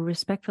to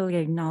respectfully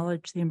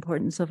acknowledge the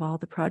importance of all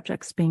the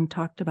projects being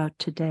talked about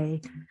today.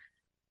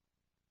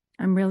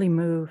 I'm really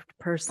moved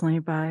personally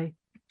by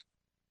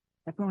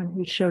everyone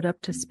who showed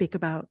up to speak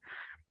about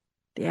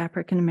the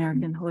African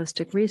American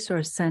Holistic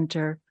Resource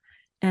Center.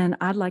 And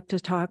I'd like to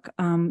talk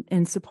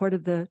in support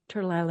of the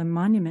Turtle Island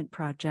Monument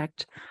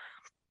Project.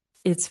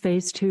 It's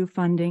phase 2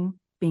 funding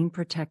being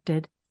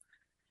protected.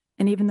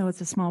 And even though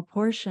it's a small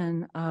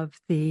portion of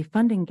the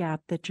funding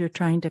gap that you're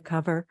trying to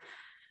cover,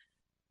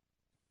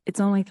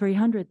 it's only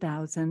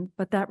 $300,000,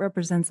 but that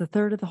represents a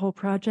third of the whole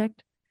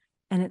project.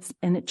 And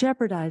it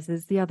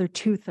jeopardizes the other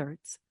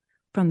 2/3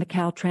 from the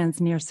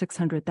Caltrans near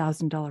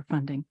 $600,000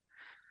 funding.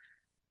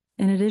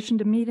 In addition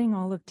to meeting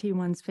all of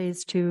T1's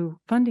phase 2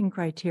 funding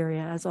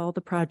criteria, as all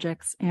the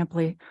projects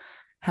amply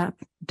have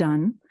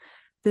done,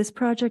 this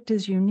project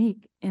is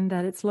unique in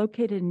that it's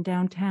located in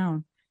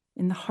downtown,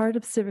 in the heart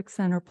of Civic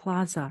Center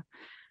Plaza.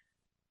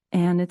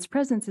 And its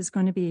presence is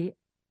going to be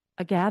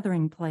a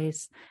gathering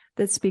place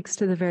that speaks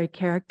to the very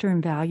character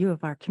and value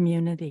of our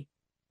community.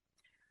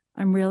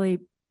 I'm really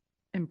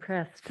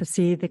impressed to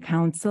see the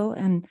council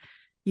and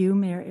you,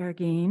 Mayor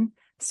Ergin,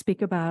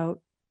 speak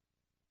about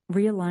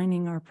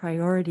realigning our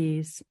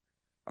priorities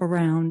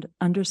around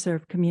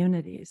underserved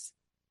communities.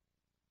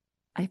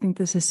 I think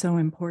this is so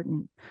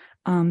important.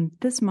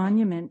 This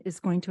monument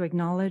is going to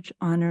acknowledge,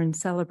 honor, and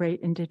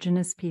celebrate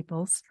Indigenous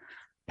peoples,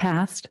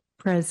 past,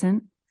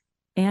 present,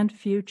 and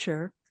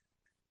future.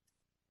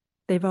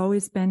 They've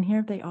always been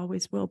here, they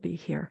always will be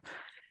here.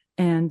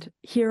 And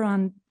here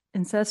on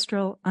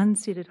ancestral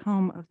unceded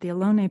home of the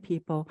Ohlone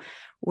people,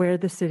 where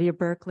the city of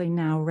Berkeley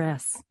now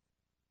rests.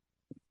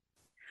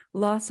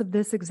 Loss of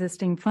this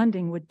existing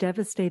funding would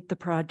devastate the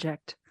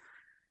project.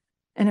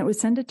 And it would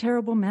send a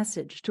terrible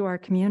message to our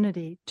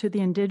community, to the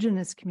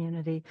Indigenous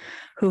community,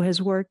 who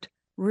has worked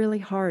really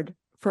hard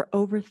for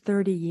over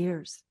 30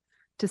 years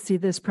to see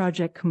this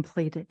project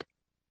completed.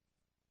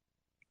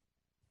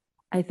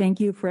 I thank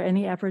you for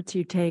any efforts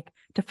you take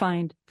to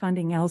find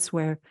funding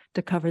elsewhere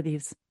to cover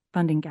these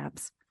funding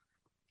gaps.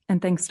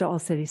 And thanks to all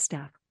city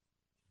staff.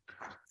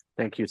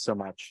 Thank you so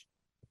much.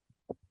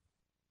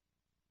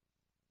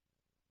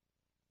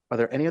 Are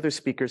there any other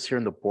speakers here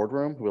in the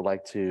boardroom who would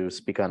like to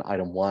speak on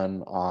item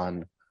 1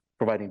 on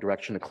providing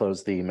direction to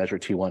close the Measure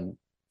T1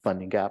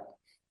 funding gap?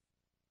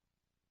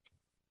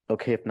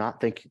 Okay, if not,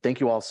 thank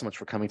you all so much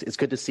for coming. It's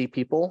good to see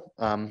people.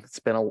 It's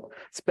been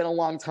a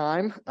long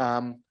time.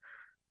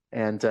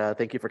 And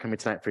thank you for coming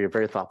tonight for your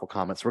very thoughtful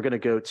comments. We're going to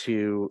go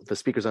to the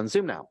speakers on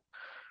Zoom now.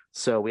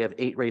 So we have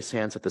 8 raised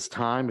hands at this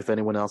time. If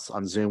anyone else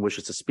on Zoom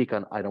wishes to speak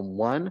on item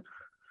 1,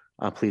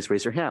 please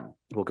raise your hand.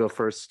 We'll go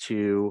first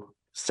to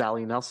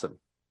Sally Nelson.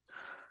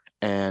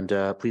 And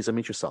please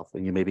unmute yourself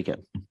and you may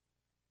begin.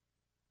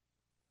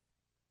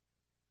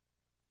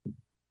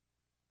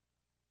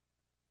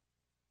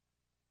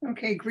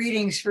 Okay,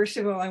 greetings. First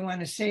of all, I want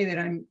to say that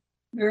I'm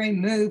very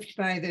moved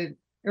by the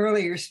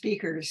earlier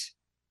speakers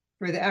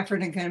for the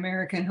African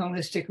American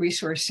Holistic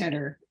Resource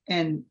Center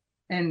and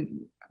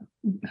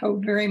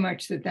hope very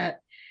much that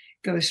that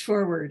goes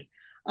forward.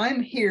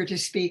 I'm here to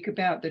speak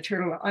about the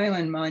Turtle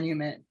Island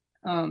Monument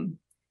and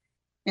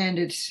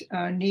its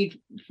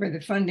need for the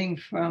funding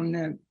from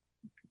the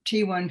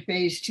T1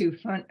 Phase 2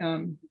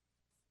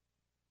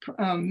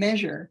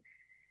 measure.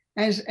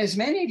 As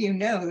many of you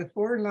know, the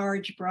 4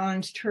 large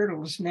bronze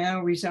turtles now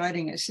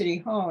residing at City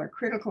Hall are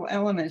critical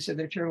elements of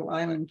the Turtle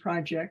Island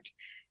project,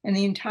 and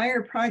the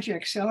entire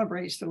project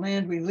celebrates the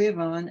land we live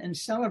on and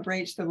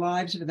celebrates the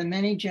lives of the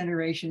many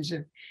generations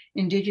of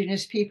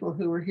Indigenous people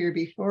who were here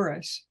before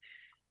us.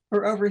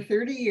 For over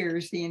 30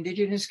 years, the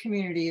Indigenous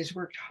community has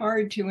worked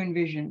hard to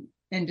envision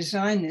and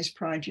design this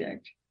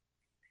project.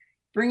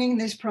 Bringing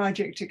this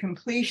project to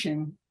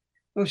completion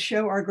will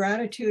show our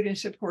gratitude and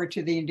support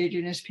to the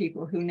Indigenous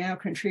people who now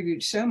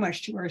contribute so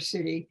much to our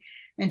city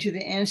and to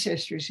the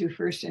ancestors who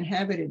first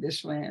inhabited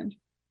this land.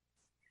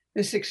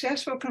 The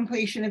successful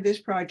completion of this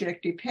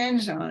project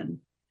depends on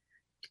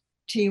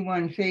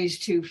T1 Phase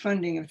 2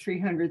 funding of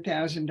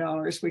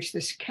 $300,000, which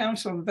this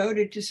council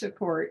voted to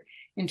support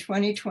in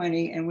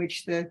 2020 and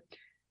which the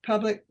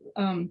Public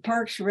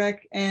Parks,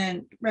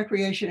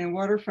 Recreation and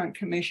Waterfront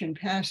Commission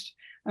passed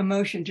a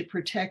motion to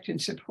protect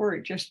and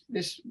support just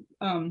this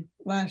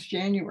last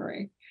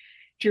January.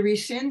 To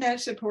rescind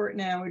that support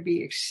now would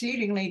be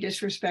exceedingly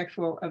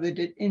disrespectful of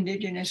the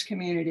Indigenous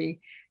community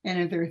and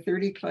of their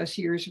 30+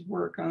 years of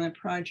work on the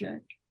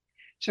project.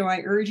 So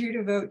I urge you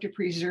to vote to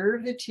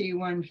preserve the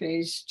T1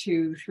 Phase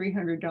 2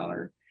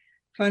 $300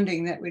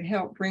 funding that would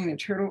help bring the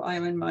Turtle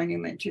Island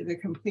Monument to the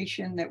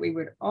completion that we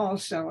would all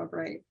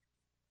celebrate.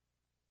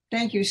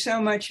 Thank you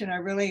so much, and I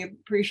really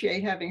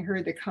appreciate having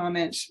heard the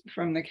comments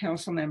from the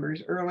council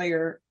members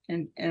earlier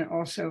and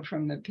also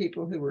from the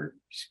people who were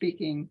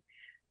speaking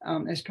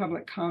as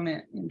public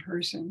comment in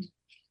person.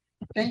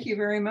 Thank you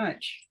very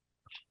much.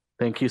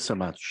 Thank you so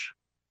much.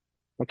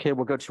 Okay,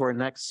 we'll go to our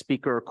next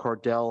speaker,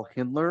 Cordell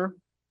Hindler.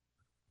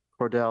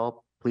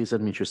 Cordell, please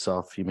unmute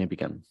yourself. You may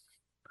begin.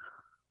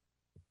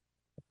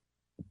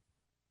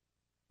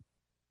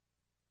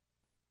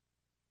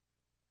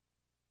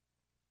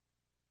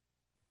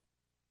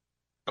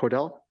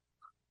 Cordell,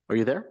 are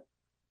you there?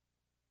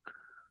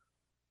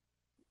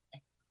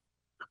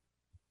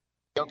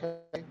 Okay.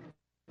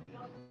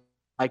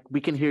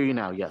 We can hear you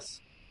now, yes.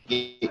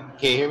 Can you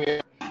hear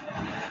me?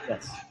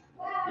 Yes.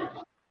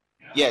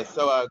 Yes.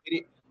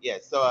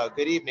 So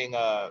good evening,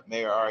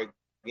 Mayor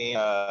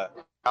Arreguín,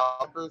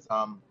 members.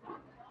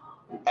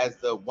 As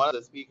one of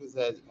the speakers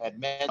had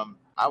mentioned,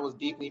 I was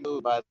deeply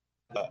moved by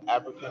the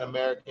African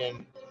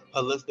American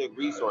Holistic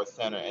Resource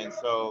Center, and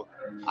so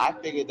I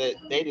figured that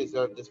they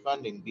deserve this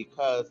funding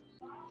because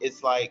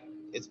it's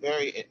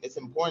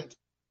important.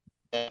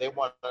 And they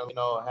want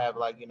to have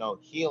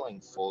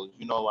healing souls.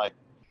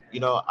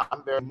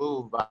 I'm very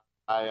moved by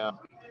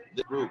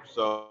the group.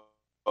 So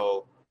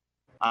I'm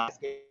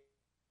asking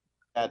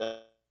that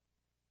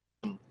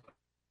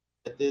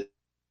this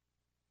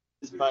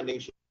funding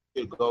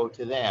should go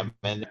to them.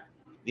 And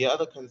the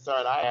other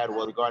concern I had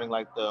was regarding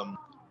the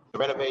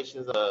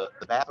renovations of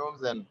the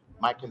bathrooms, and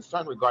my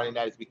concern regarding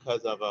that is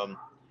because of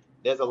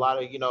there's a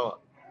lot of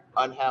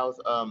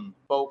unhoused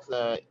folks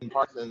in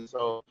parks, and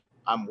so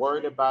I'm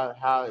worried about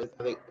how it's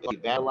going to be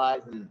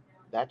vandalized and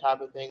that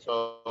type of thing.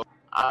 So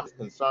I'm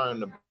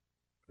concerned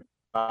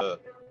about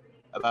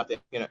the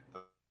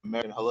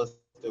American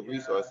Holistic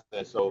Resource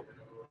Center. So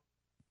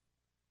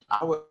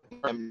I would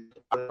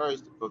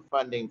first for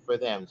funding for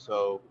them.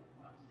 So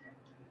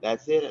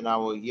that's it, and I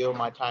will yield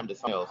my time to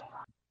someone else.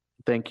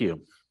 Thank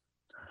you.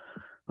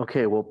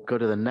 Okay, we'll go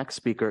to the next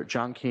speaker,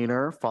 John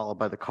Keener, followed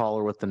by the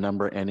caller with the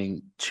number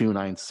ending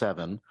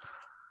 297.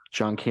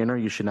 John Keener,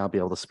 you should now be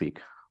able to speak.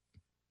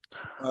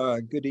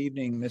 Good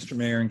evening, Mr.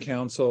 Mayor and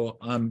Council.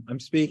 I'm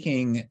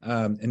speaking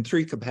in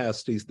three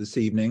capacities this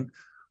evening.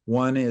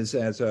 One is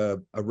as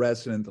a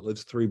resident that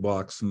lives 3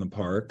 blocks from the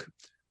park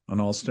on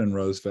Alston and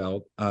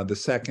Roosevelt. The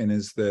second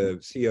is the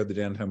CEO of the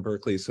Downtown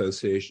Berkeley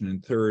Association,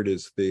 and third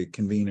is the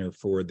convener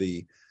for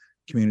the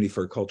Community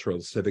for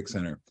Cultural Civic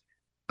Center.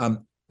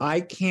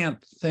 I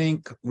can't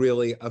think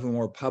really of a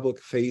more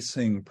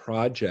public-facing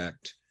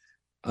project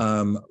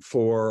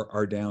for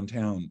our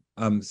downtown.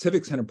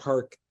 Civic Center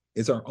Park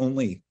is our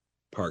only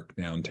park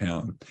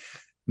downtown.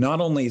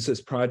 Not only is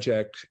this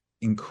project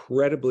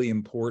incredibly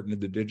important to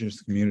the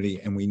Indigenous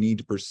community, and we need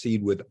to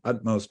proceed with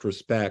utmost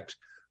respect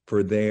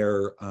for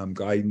their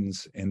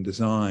guidance and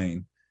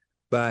design,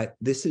 but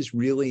this is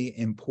really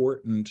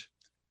important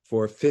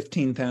for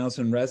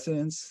 15,000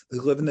 residents who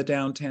live in the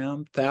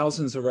downtown.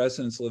 Thousands of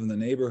residents live in the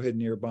neighborhood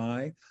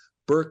nearby.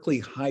 Berkeley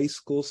High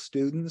School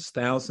students,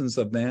 thousands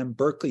of them,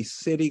 Berkeley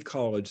City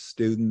College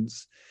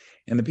students,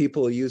 and the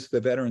people who use the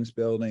Veterans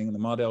Building, the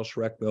Maudel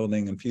Schreck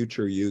Building, and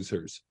future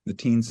users, the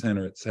Teen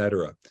Center, et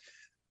cetera.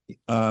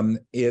 That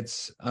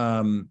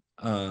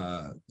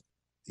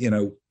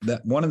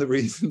one of the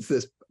reasons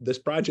this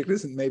project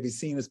isn't maybe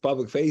seen as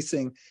public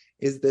facing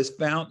is this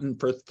fountain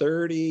for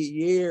 30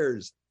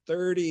 years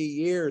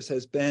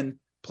has been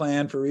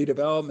planned for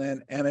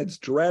redevelopment, and it's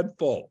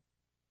dreadful.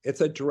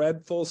 It's a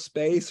dreadful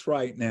space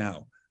right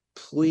now.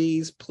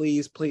 Please,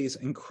 please, please,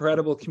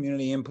 incredible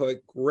community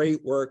input,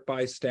 great work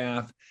by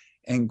staff,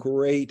 and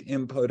great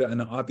input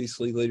and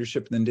obviously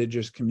leadership in the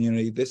Indigenous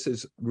community. This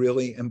is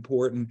really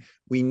important.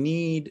 We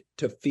need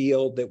to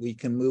feel that we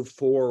can move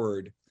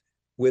forward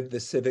with the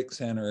Civic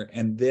Center,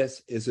 and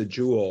this is a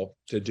jewel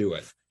to do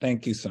it.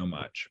 Thank you so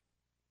much.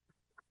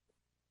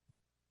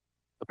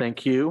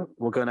 Thank you.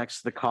 We'll go next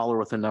to the caller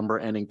with a number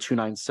ending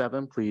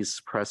 297.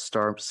 Please press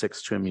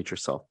 *6 to unmute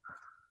yourself.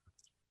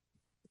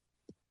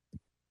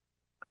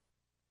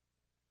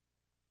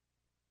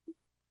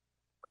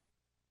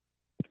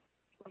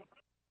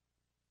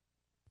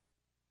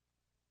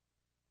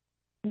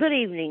 Good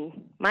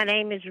evening. My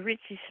name is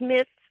Richie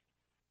Smith,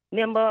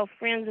 member of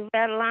Friends of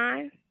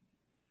Adeline.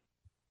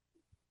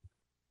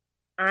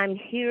 I'm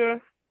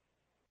here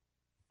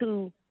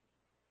to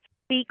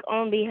speak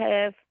on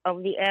behalf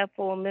of the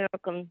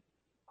Afro-American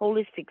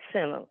Holistic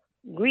Center.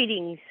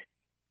 Greetings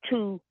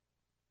to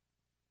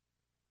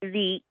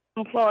the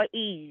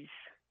employees.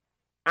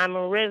 I'm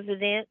a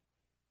resident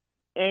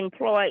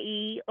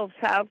employee of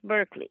South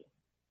Berkeley.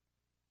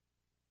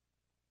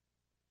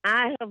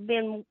 I have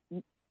been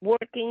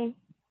working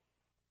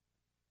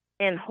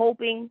and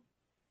hoping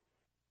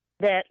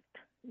that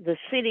the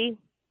city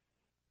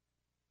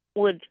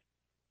would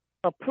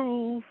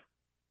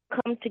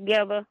come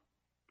together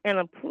and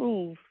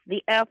approve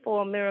the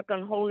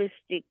Afro-American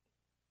Holistic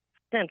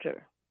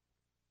Center.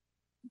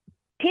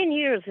 10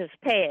 years has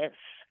passed,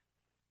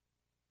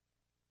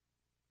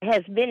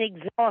 has been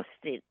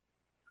exhausted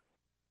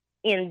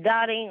in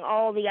dotting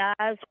all the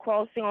I's,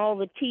 crossing all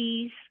the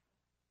T's,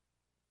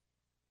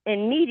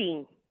 and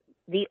meeting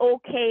the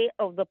okay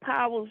of the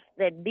powers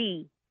that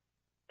be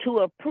to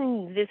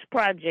approve this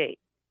project.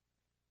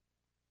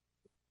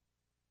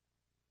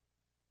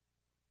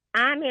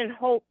 I'm in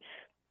hopes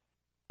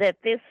that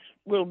this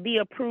will be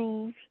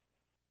approved,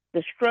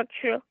 the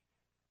structure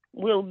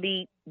will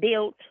be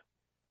built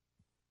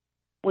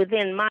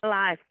within my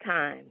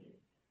lifetime.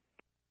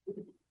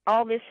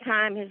 All this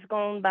time has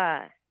gone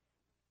by.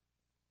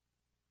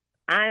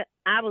 I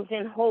was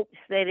in hopes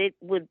that it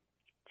would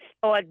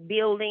start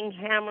building,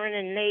 hammering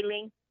and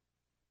nailing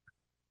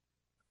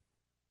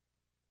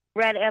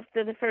right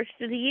after the first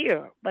of the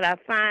year, but I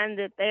find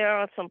that there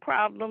are some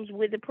problems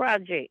with the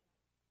project.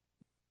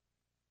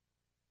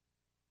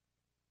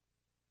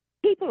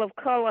 People of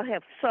color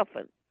have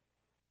suffered,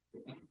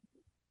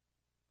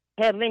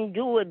 have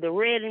endured the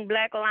red and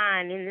black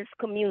line in this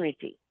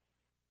community.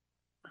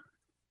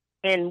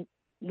 And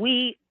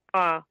we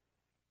are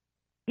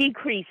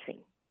decreasing.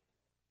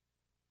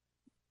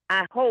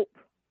 I hope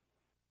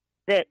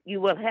that you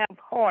will have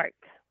heart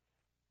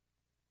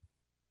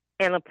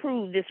and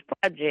approve this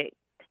project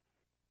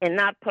and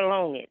not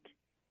prolong it.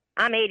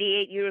 I'm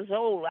 88 years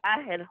old.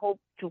 I had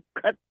hoped to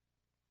cut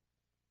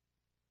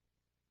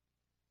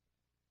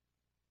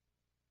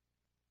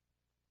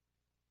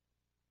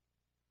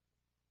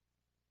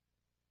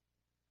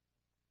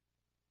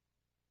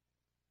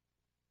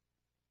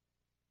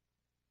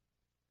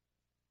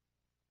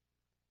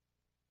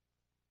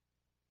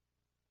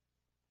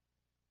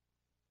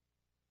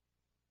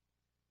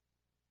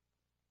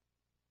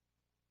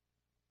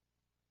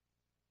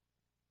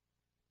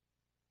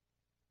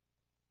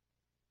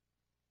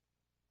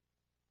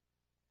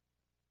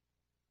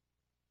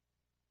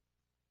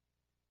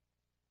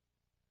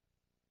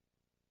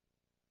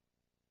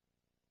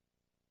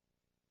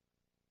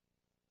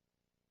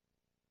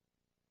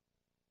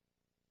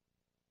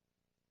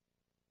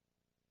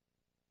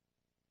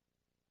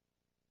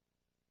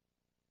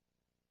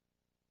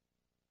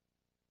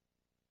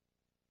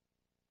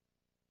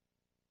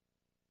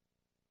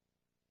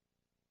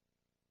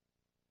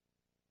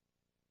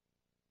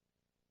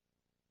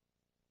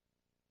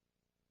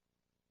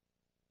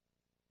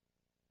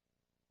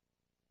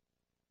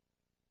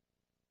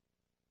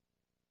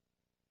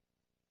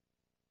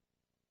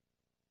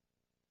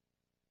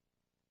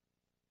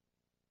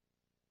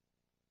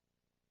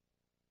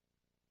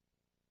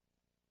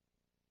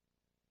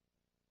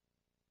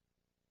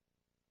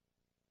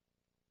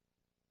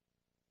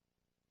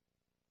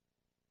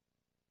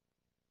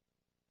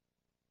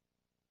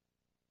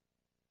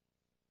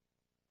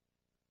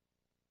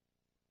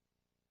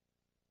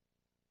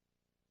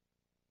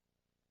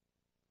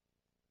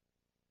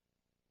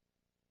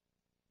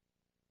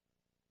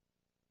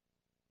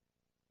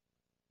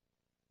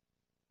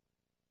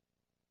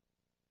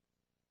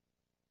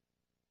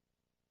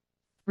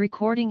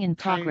Recording in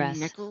progress.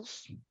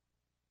 Nichols,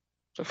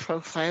 the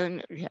profiling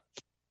that we have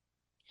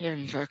here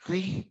in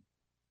Berkeley,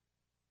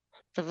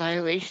 the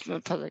violation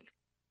of public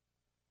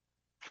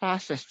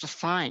process to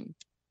find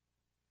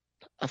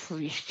a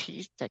police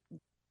chief that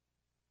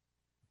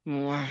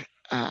more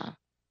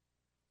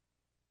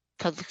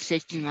public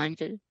safety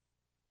minded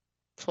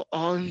for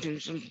all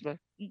individuals.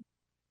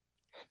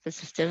 The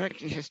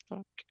systemic and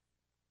historic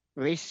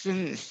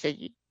racism in the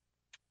city.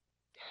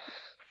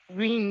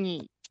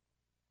 We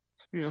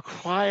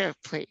require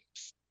a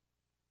place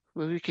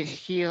where we can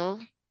heal,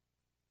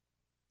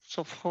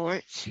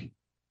 support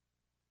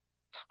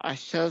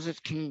ourselves as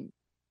community.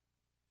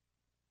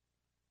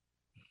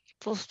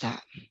 Full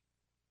stop.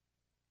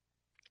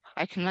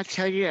 I cannot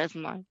tell you as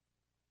my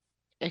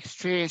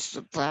experience as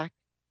a Black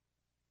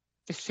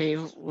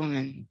disabled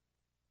woman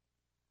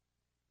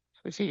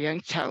with a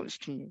young child's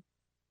community,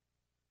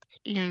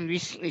 even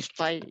recently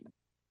fighting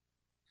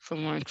for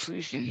more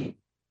inclusion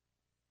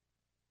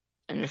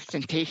and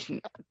representation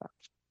of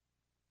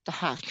the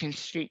Hopkins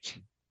Street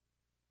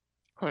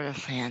corridor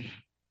plan.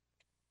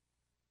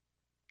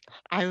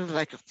 I would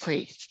like a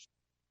place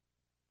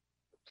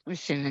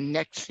within the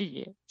next few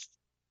years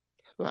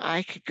where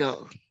I could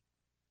go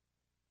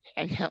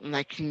and help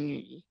my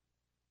community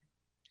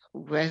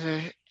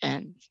weather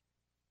and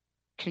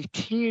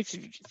continue to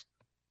be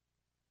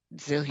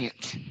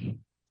resilient.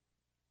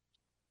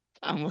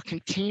 And will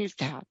continue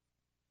to happen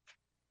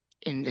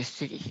in this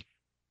city.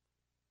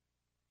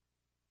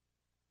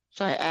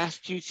 So I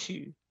ask you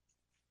to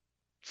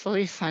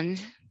fully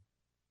fund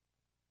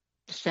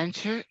the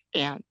center,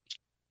 and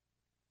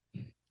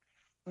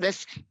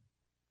let's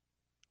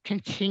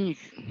continue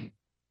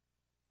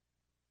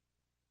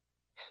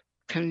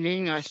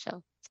committing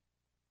ourselves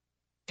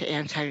to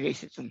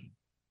anti-racism.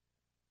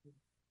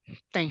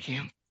 Thank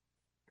you.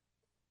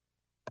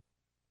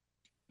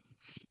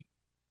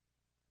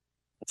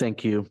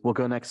 Thank you. We'll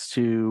go next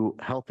to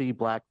Healthy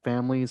Black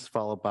Families,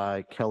 followed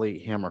by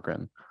Kelly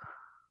Hammergren.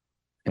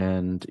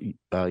 And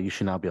you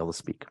should now be able to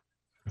speak.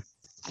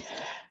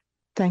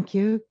 Thank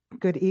you.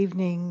 Good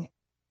evening,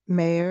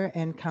 Mayor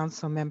and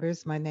council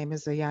members. My name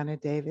is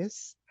Ayana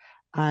Davis.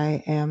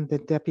 I am the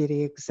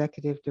Deputy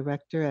Executive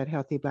Director at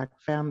Healthy Black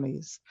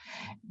Families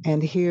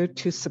and here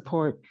to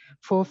support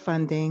full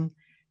funding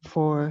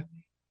for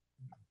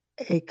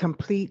a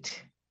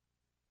complete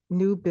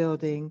new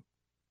building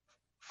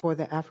for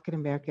the African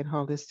American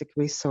Holistic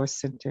Resource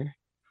Center.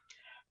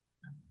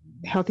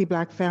 Healthy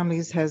Black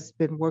Families has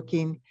been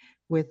working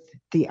with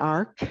the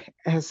ARC,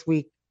 as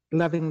we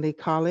lovingly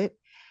call it,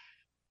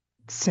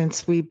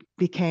 since we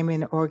became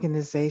an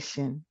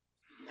organization.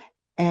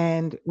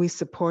 And we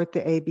support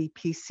the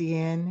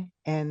ABPCN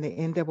and the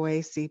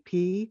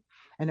NAACP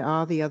and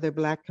all the other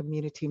Black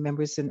community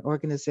members and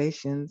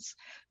organizations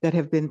that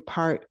have been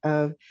part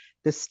of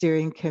the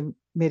steering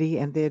committee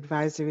and the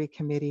advisory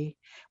committee.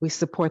 We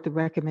support the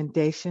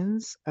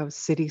recommendations of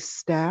city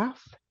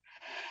staff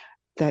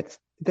that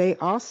they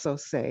also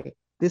say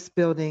this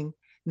building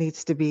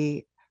needs to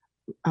be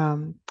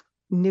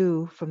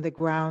new from the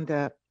ground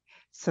up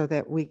so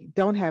that we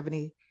don't have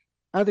any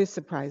other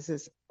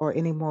surprises or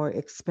any more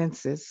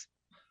expenses.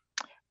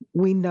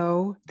 We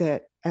know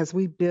that as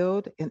we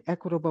build an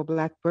equitable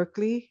Black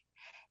Berkeley,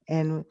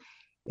 and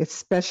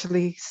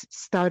especially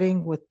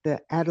starting with the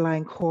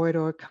Adeline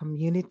Corridor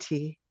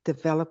community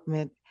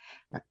development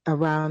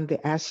around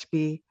the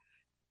Ashby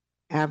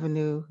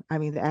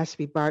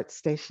BART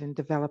station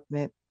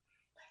development,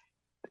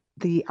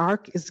 the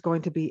ARC is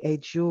going to be a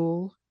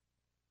jewel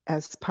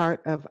as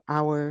part of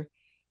our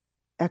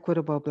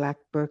equitable Black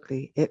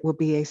Berkeley. It will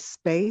be a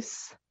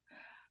space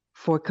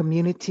for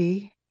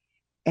community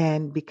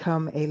and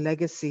become a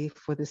legacy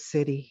for the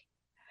city.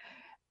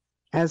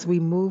 As we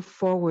move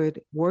forward,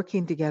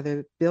 working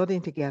together,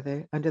 building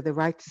together under the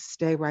right to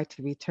stay, right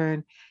to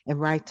return, and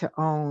right to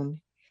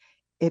own,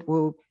 it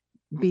will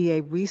be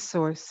a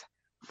resource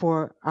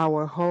for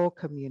our whole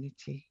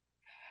community.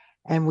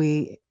 And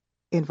we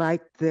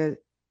invite the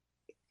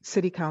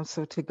City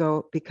Council to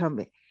go become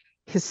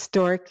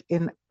historic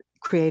in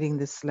creating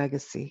this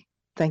legacy.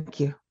 Thank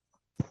you.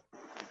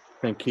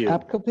 Thank you.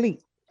 Up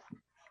complete.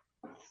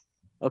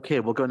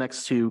 Okay, we'll go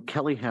next to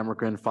Kelly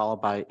Hammergren,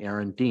 followed by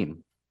Aaron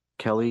Dean.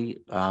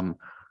 Kelly, you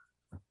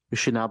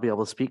should now be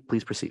able to speak.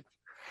 Please proceed.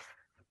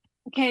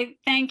 Okay,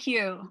 thank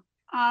you.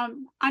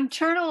 On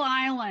Turtle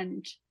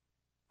Island,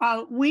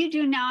 we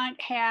do not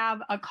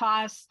have a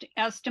cost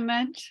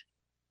estimate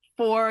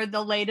for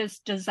the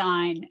latest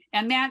design,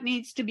 and that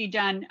needs to be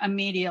done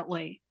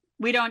immediately.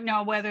 We don't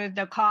know whether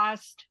the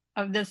cost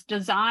of this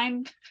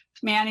design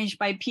managed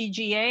by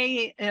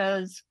PGA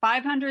is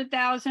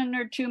 500,000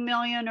 or 2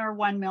 million or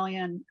 1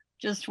 million,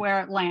 just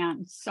where it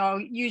lands. So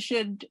you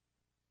should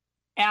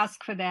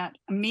ask for that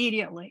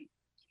immediately.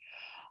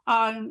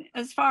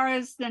 As far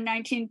as the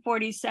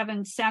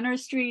 1947 Center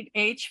Street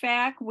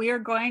HVAC, we are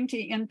going to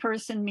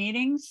in-person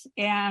meetings,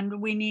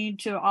 and we need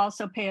to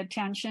also pay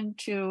attention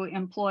to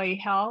employee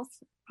health.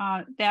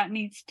 That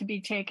needs to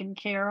be taken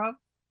care of.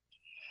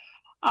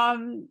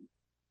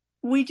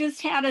 We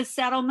just had a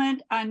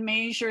settlement on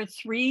Measure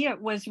 3. It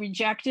was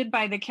rejected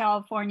by the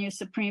California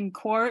Supreme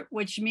Court,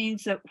 which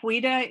means that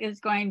WHEDA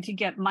is going to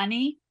get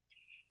money.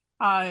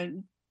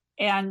 And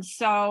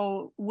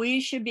so we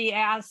should be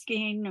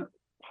asking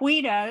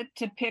WHEDA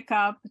to pick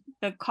up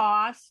the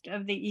cost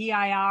of the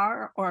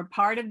EIR or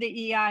part of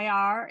the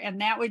EIR,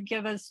 and that would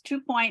give us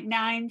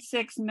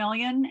 2.96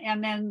 million.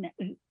 And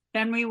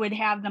then we would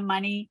have the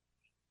money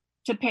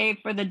to pay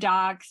for the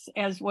docks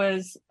as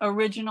was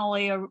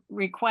originally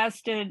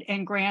requested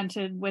and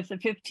granted with the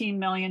 $15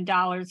 million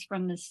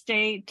from the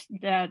state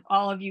that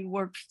all of you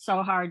worked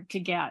so hard to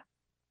get.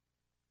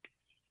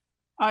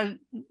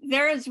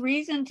 There is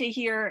reason to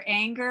hear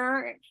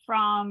anger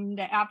from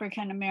the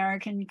African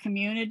American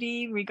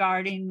community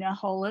regarding the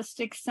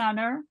Holistic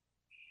Center.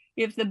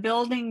 If the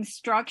building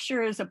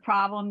structure is a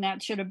problem,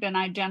 that should have been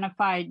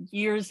identified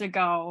years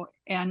ago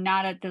and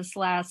not at this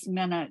last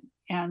minute.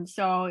 And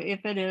so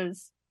if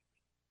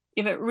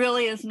it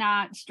really is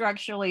not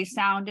structurally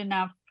sound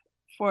enough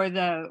for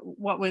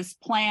what was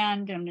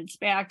planned and it's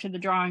back to the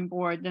drawing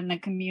board, then the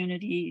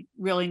community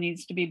really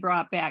needs to be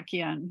brought back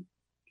in.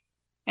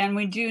 And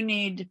we do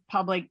need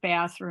public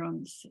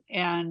bathrooms,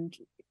 and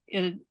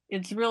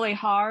it's really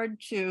hard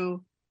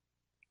to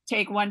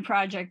take one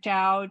project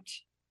out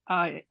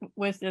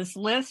with this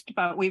list,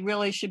 but we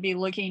really should be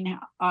looking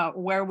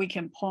where we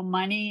can pull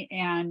money.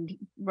 And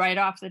right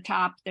off the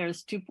top,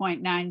 there's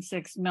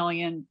 2.96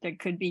 million that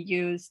could be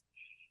used.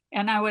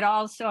 And I would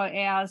also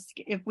ask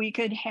if we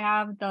could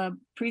have the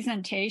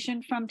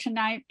presentation from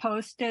tonight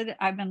posted.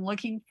 I've been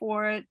looking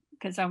for it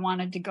because I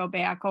wanted to go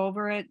back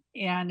over it,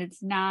 and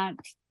it's not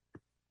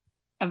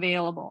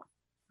available.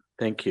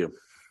 Thank you.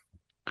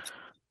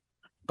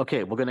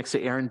 Okay, we'll go next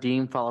to Aaron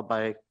Dean, followed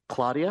by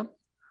Claudia.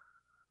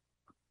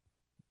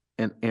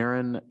 And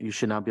Aaron, you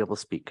should now be able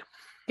to speak.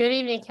 Good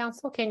evening,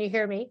 Council. Can you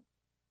hear me?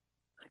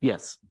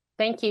 Yes.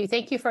 Thank you.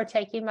 Thank you for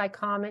taking my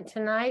comment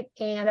tonight.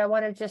 And I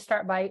want to just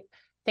start by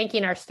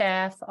thanking our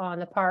staff on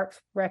the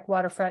Parks, Rec,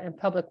 Waterfront, and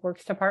Public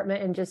Works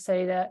Department, and just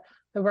say that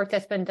the work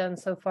that's been done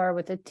so far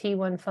with the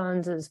T1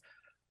 funds is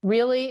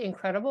really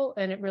incredible,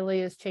 and it really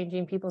is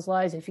changing people's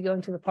lives. If you go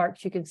into the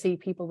parks, you can see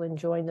people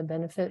enjoying the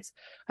benefits.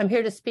 I'm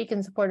here to speak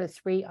in support of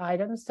 3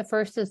 items. The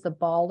first is the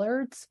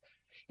bollards.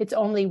 It's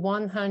only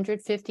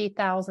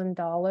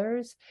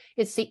 $150,000.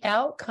 It's the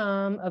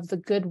outcome of the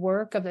good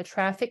work of the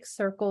Traffic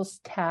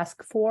Circles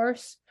Task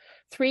Force.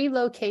 3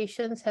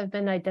 locations have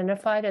been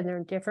identified, and they're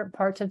in different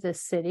parts of the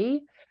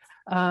city.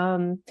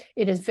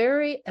 It is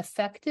very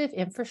effective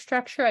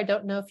infrastructure. I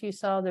don't know if you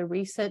saw the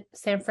recent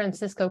San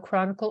Francisco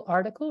Chronicle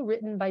article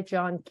written by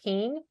John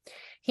King.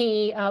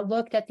 He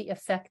looked at the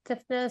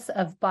effectiveness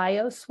of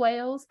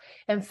bioswales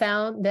and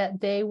found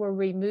that they were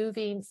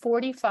removing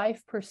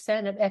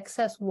 45% of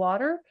excess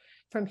water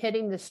from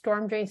hitting the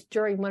storm drains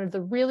during one of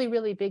the really,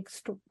 really big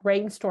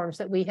rainstorms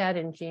that we had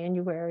in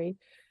January.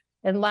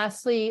 And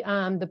lastly,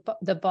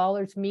 the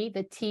bollards meet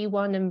the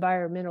T1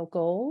 environmental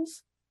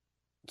goals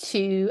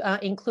to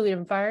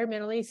include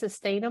environmentally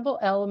sustainable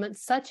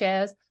elements such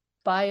as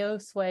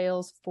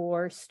bioswales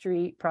for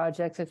street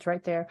projects. It's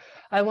right there.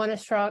 I want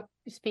to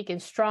speak in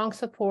strong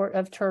support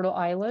of Turtle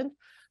Island.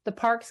 The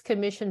Parks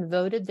Commission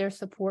voted their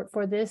support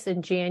for this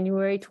in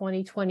January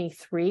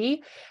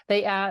 2023.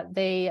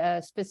 They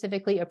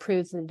specifically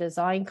approved the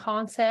design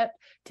concept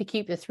to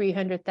keep the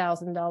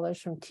 $300,000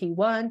 from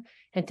T1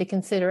 and to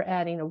consider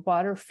adding a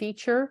water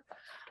feature.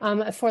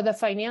 For the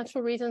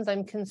financial reasons,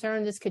 I'm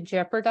concerned this could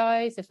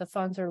jeopardize, if the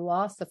funds are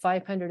lost, the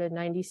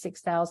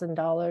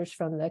 $596,000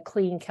 from the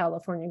Clean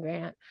California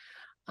grant.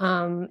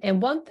 And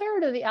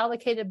 1/3 of the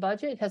allocated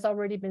budget has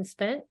already been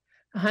spent,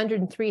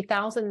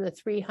 $103,000 to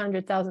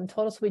 $300,000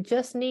 total. So we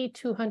just need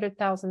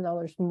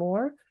 $200,000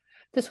 more.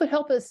 This would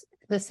help us,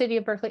 the city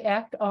of Berkeley,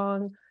 act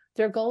on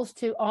their goals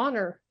to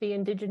honor the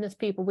indigenous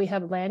people. We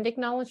have land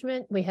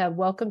acknowledgement. We have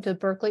welcome to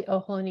Berkeley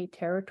Ohlone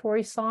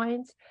territory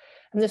signs.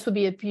 And this would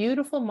be a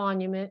beautiful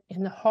monument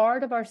in the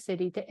heart of our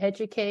city to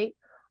educate,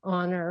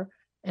 honor,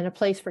 and a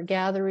place for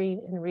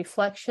gathering and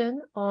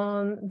reflection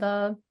on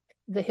the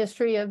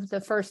history of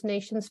the First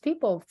Nations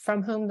people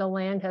from whom the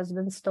land has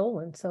been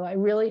stolen. So I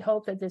really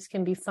hope that this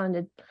can be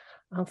funded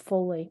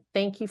fully.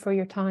 Thank you for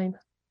your time.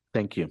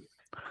 Thank you.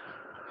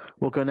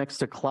 We'll go next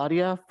to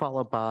Claudia,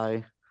 followed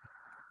by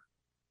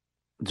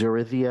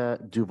Dorithia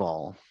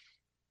Duval,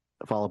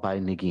 followed by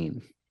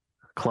Negin.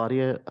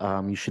 Claudia,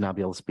 you should now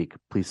be able to speak.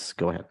 Please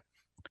go ahead.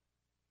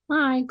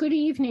 Hi, good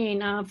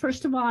evening.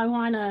 First of all, I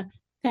want to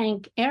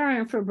thank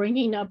Aaron for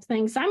bringing up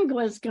things I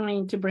was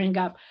going to bring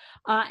up.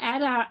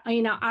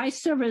 I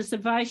serve as the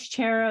vice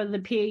chair of the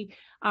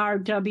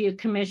PRW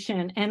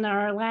Commission, and at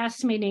our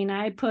last meeting,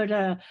 I put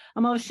a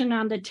motion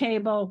on the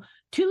table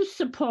to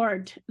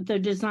support the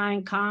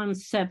design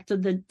concept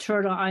of the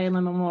Turtle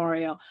Island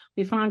Memorial.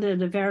 We found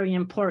it a very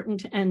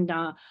important and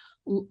a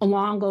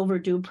long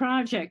overdue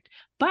project.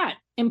 But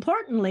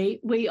importantly,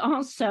 we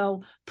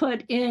also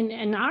put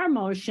in our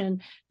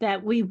motion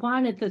that we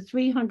wanted the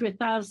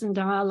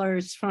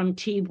 $300,000 from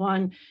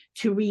T1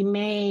 to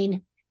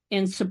remain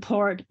in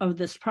support of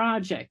this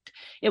project.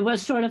 It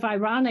was sort of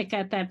ironic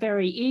at that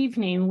very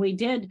evening, we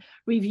did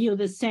review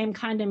the same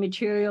kind of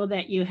material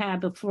that you have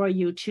before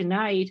you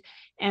tonight,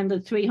 and the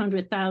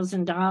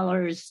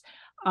 $300,000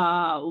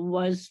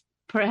 was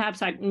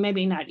perhaps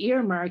maybe not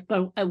earmarked,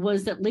 but it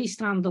was at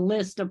least on the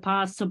list of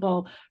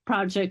possible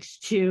projects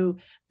to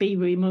be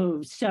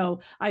removed.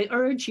 So I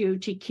urge you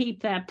to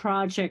keep that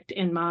project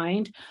in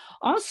mind.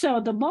 Also,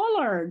 the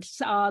bollards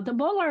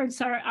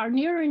are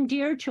near and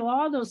dear to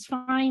all those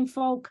fine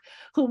folk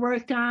who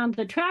worked on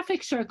the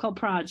traffic circle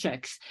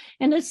projects.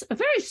 And it's a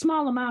very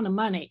small amount of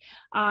money.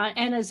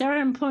 And as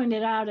Erin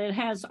pointed out, it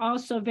has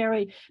also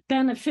very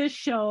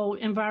beneficial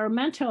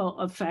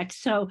environmental effects.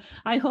 So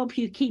I hope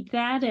you keep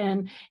that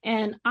in.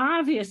 And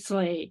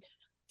obviously,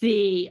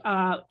 the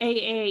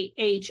AAHRC,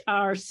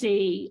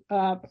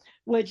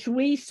 which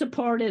we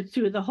supported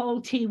through the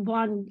whole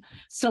T1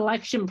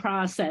 selection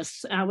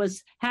process. I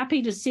was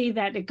happy to see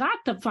that it got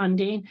the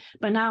funding,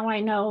 but now I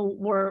know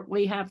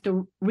we have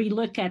to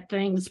relook at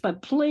things.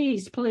 But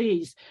please,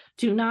 please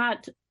do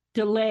not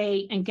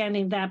delay in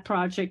getting that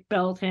project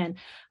built. And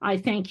I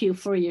thank you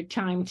for your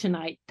time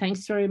tonight.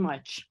 Thanks very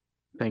much.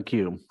 Thank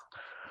you.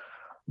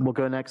 We'll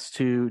go next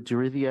to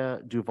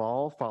Dorithia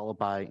Duval, followed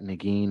by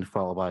Negin,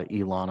 followed by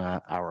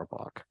Ilana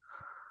Auerbach.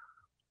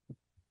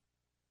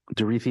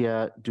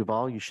 Dorithia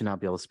Duval, you should now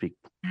be able to speak.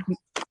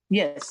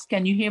 Yes,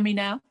 can you hear me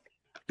now?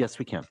 Yes,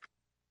 we can.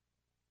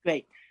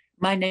 Great.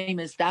 My name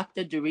is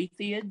Dr.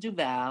 Dorithia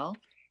Duval,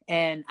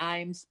 and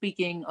I'm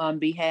speaking on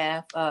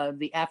behalf of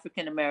the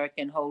African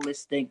American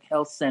Holistic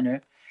Health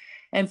Center.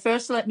 And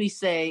first, let me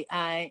say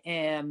I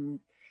am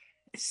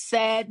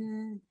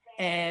saddened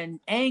and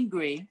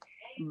angry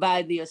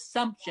by the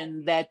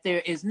assumption that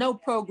there is no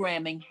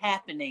programming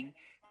happening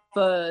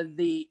for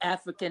the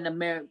African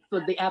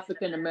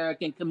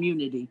American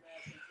community.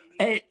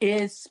 It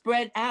is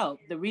spread out.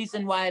 The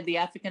reason why the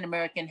African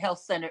American Health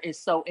Center is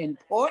so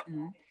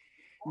important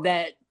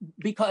that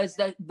because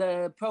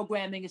the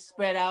programming is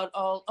spread out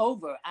all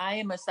over. I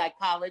am a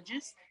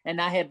psychologist and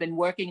I have been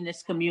working in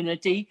this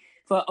community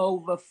for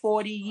over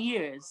 40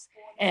 years.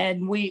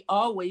 And we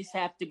always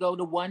have to go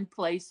to one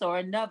place or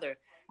another.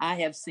 I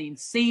have seen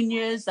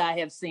seniors, I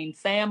have seen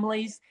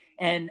families,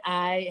 and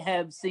I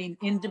have seen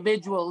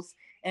individuals,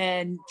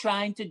 and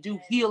trying to do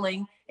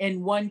healing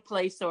in one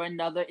place or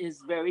another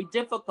is very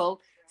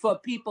difficult for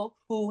people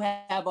who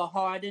have a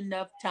hard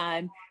enough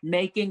time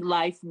making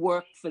life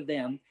work for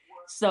them.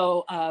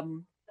 So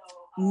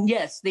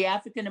yes, the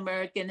African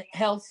American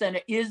Health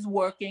Center is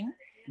working,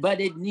 but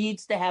it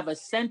needs to have a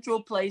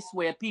central place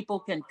where people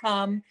can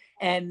come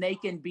and they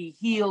can be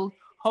healed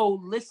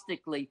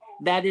holistically.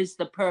 That is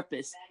the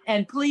purpose.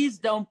 And please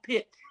don't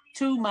pit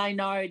two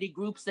minority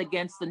groups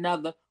against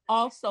another.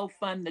 Also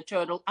fund the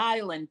Turtle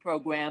Island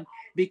program,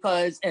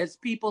 because as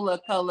people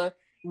of color,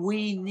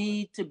 we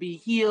need to be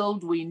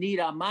healed. We need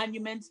our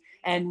monuments,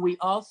 and we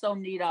also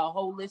need our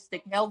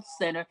holistic health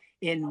center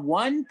in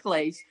one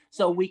place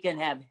so we can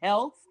have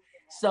health,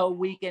 so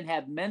we can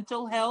have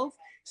mental health,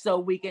 so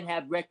we can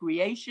have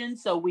recreation,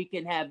 so we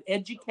can have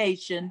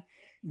education.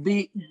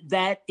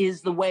 That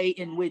is the way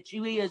in which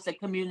we as a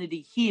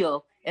community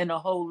heal in a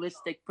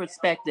holistic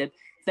perspective.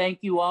 Thank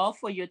you all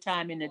for your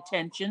time and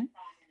attention.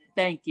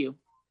 Thank you.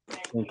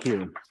 Thank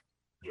you.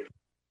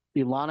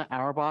 Ilana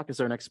Auerbach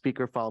is our next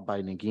speaker, followed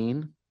by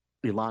Negin.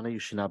 Ilana, you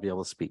should now be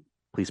able to speak.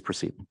 Please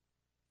proceed.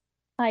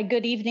 Hi,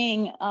 good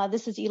evening.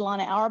 This is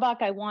Ilana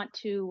Auerbach. I want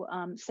to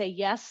say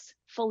yes,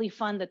 fully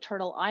fund the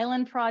Turtle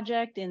Island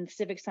project in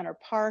Civic Center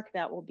Park.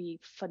 That will be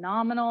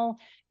phenomenal.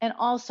 And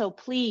also,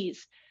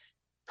 please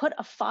put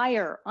a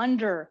fire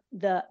under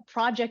the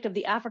project of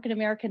the African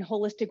American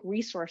Holistic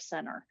Resource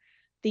Center.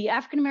 The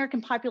African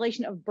American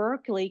population of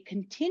Berkeley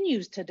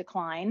continues to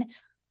decline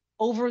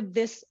over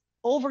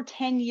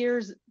 10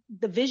 years,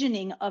 the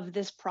visioning of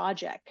this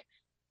project.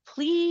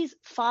 Please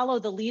follow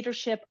the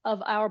leadership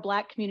of our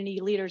Black community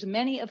leaders,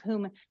 many of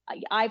whom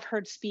I've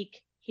heard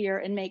speak here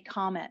and make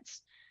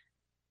comments.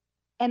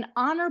 And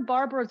honor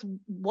Barbara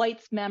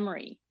White's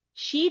memory.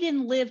 She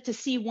didn't live to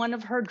see one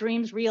of her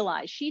dreams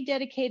realized. She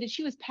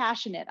was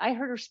passionate. I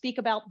heard her speak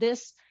about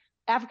this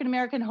African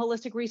American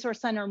Holistic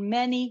Resource Center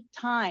many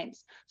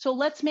times. So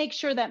let's make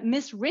sure that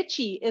Miss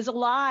Ritchie is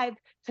alive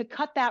to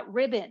cut that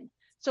ribbon.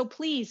 So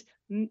please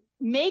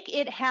make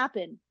it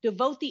happen.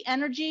 Devote the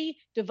energy,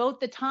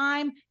 devote the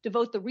time,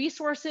 devote the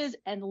resources,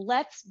 and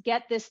let's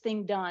get this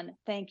thing done.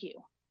 Thank you.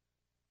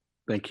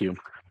 Thank you.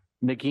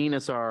 Negin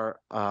is our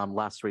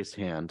last raised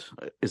hand.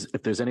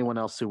 If there's anyone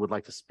else who would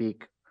like to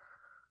speak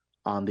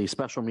on the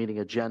special meeting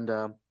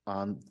agenda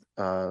on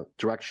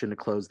direction to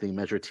close the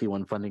Measure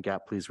T1 funding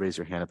gap, please raise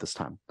your hand at this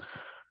time.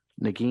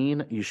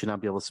 Negin, you should now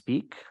be able to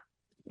speak.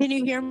 Can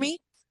you hear me?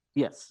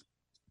 Yes.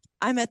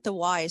 I'm at the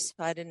Y, so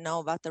I didn't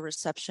know about the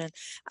reception.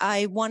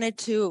 I wanted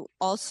to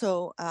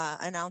also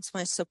announce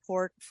my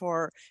support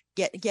for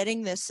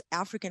getting this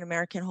African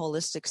American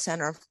Holistic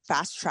Center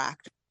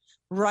fast-tracked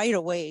right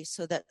away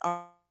so that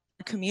our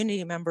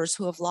community members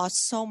who have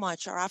lost so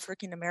much, our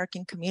African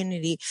American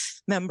community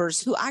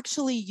members who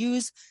actually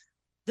use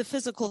the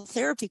physical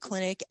therapy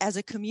clinic as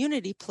a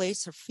community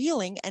place of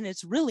healing, and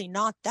it's really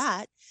not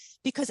that,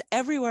 because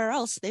everywhere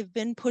else they've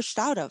been pushed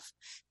out of.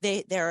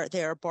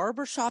 Their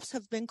barber shops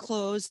have been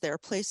closed. Their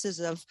places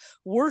of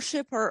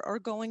worship are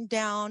going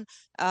down.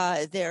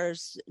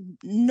 There's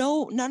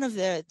none of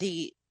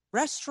the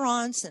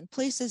restaurants and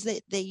places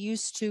that they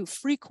used to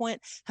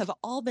frequent have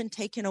all been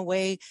taken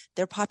away.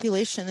 Their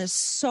population is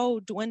so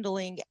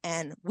dwindling,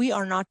 and we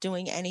are not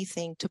doing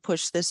anything to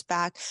push this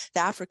back. The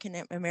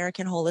African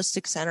American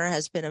Holistic Center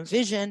has been a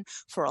vision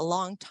for a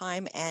long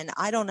time, and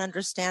I don't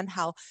understand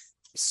how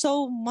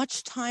so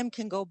much time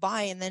can go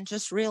by and then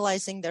just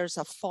realizing there's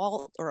a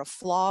fault or a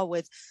flaw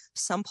with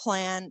some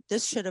plan.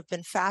 This should have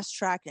been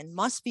fast-tracked and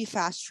must be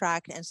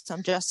fast-tracked, and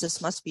some justice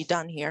must be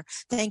done here.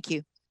 Thank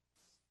you.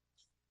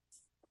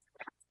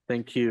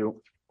 Thank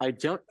you. I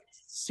don't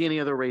see any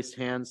other raised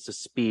hands to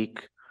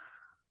speak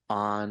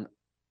on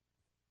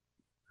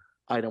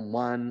item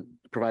 1,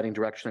 providing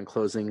direction on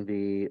closing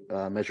the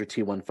Measure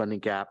T1 funding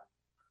gap.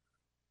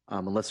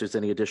 Unless there's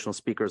any additional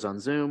speakers on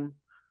Zoom,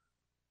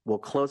 we'll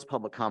close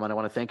public comment. I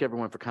want to thank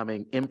everyone for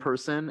coming in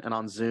person and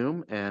on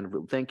Zoom,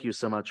 and thank you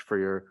so much for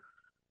your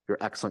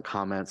excellent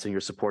comments and your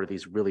support of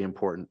these really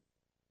important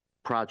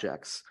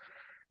projects.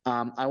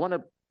 I want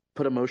to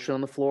put a motion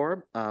on the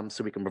floor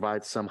so we can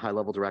provide some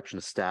high-level direction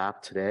to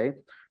staff today,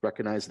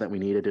 recognizing that we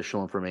need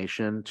additional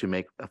information to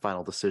make a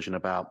final decision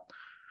about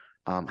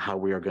how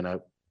we are going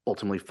to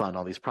ultimately fund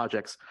all these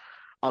projects.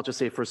 I'll just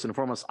say first and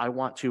foremost, I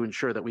want to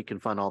ensure that we can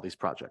fund all these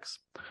projects.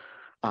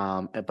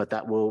 But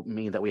that will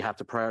mean that we have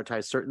to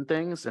prioritize certain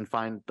things and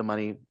find the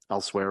money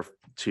elsewhere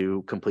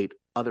to complete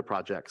other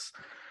projects.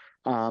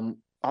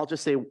 I'll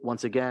just say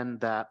once again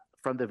that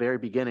from the very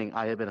beginning,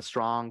 I have been a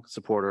strong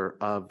supporter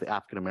of the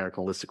African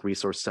American Holistic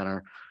Resource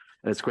Center.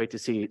 And it's great to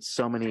see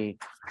so many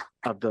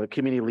of the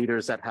community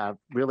leaders that have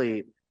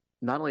really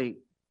not only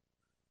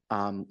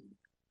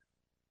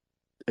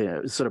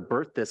sort of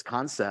birthed this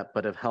concept,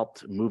 but have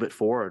helped move it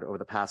forward over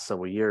the past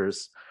several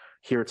years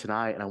here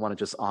tonight. And I want to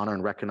just honor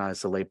and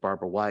recognize the late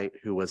Barbara White,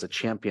 who was a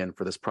champion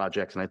for this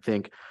project. And I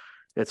think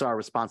it's our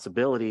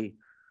responsibility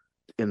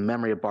in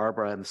memory of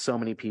Barbara and so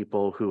many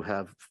people who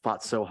have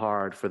fought so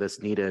hard for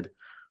this needed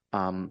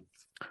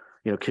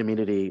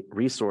community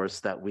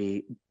resource, that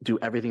we do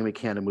everything we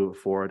can to move it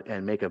forward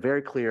and make a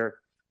very clear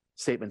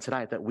statement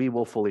tonight that we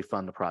will fully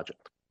fund the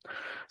project.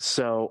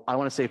 So I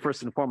want to say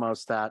first and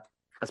foremost that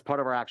as part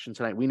of our action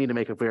tonight, we need to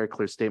make a very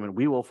clear statement.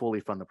 We will fully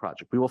fund the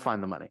project. We will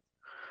find the money.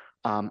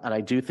 And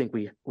I do think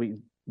we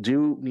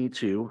do need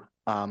to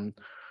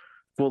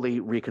fully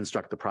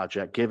reconstruct the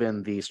project,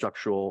 given the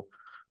structural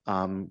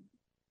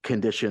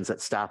conditions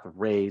that staff have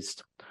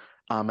raised.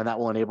 And that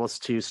will enable us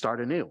to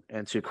start anew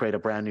and to create a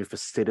brand new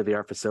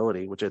state-of-the-art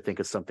facility, which I think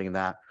is something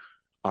that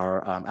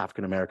our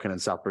African-American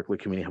and South Berkeley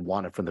community have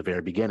wanted from the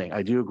very beginning.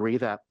 I do agree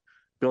that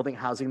building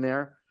housing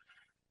there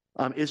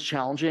is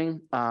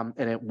challenging, and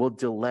it will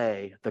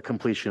delay the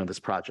completion of this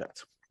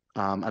project.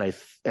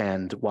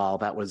 And while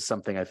that was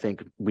something I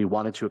think we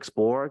wanted to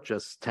explore,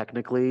 just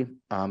technically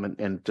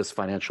and just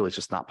financially, it's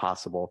just not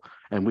possible.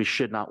 And we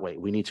should not wait.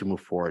 We need to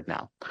move forward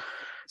now.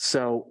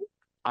 So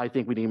I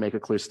think we need to make a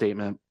clear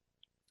statement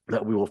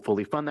that we will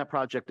fully fund that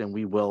project, and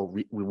we will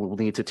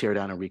need to tear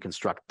down and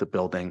reconstruct the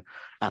building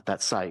at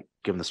that site,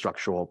 given the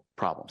structural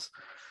problems.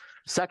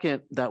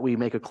 Second, that we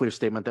make a clear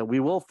statement that we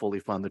will fully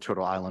fund the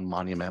Turtle Island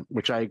Monument,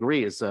 which I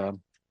agree is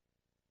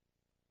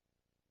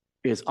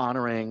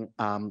honoring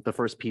the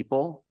first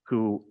people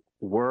who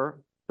were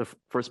the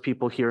first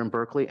people here in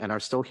Berkeley and are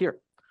still here.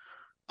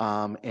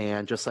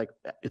 And just like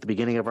at the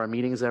beginning of our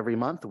meetings every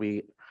month,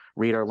 we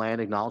read our land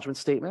acknowledgement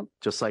statement,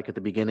 just like at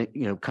the beginning,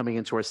 coming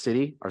into our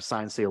city, our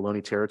signs say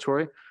Ohlone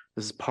territory.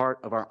 This is part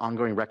of our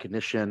ongoing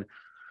recognition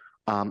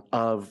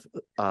of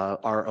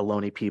our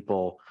Ohlone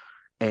people.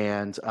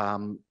 And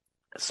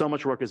so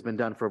much work has been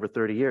done for over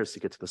 30 years to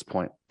get to this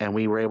point. And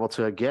we were able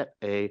to get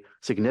a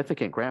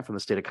significant grant from the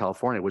state of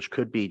California, which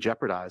could be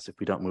jeopardized if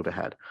we don't move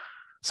ahead.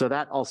 So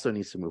that also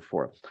needs to move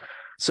forward.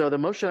 So the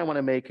motion I want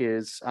to make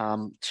is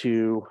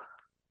to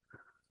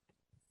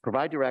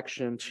provide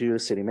direction to the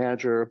city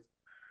manager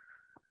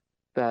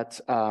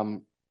that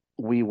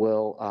we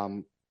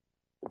will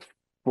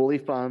fully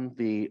fund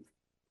the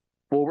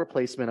full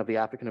replacement of the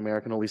African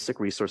American Holistic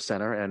Resource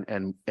Center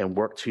and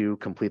work to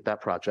complete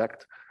that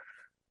project.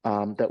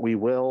 That we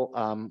will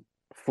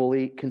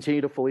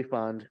continue to fully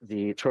fund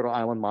the Turtle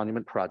Island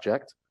Monument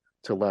project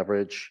to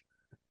leverage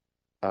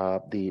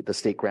the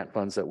state grant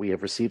funds that we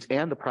have received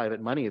and the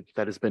private money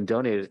that has been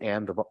donated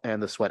and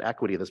the sweat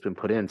equity that's been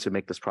put in to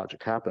make this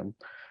project happen.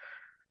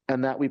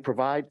 And that we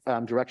provide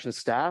direction to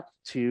staff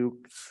to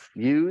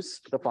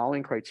use the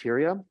following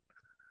criteria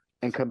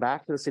and come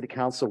back to the city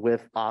council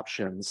with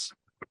options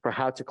for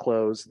how to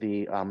close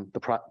the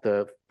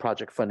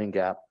project funding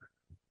gap.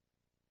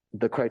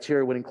 The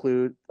criteria would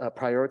include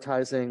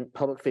prioritizing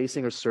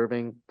public-facing or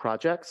serving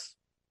projects,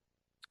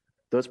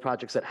 those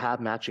projects that have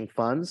matching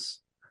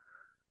funds,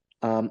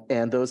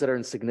 and those that are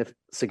in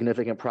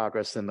significant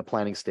progress in the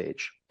planning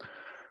stage.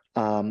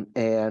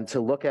 And to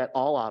look at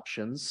all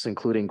options,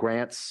 including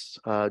grants,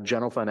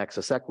 general fund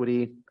excess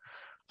equity,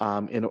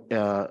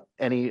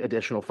 any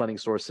additional funding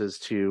sources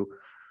to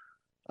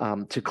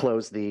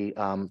close the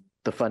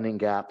funding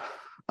gap,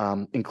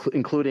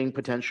 including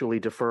potentially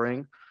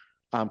deferring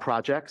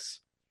projects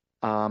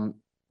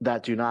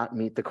that do not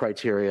meet the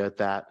criteria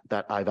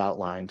that I've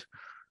outlined.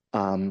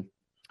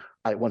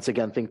 I once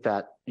again think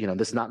that,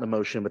 this is not in the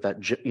motion, but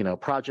that,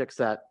 projects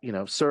that,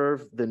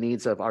 serve the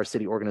needs of our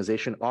city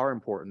organization are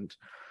important,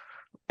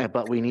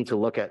 but we need to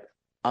look at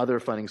other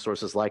funding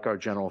sources like our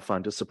general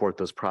fund to support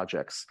those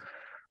projects.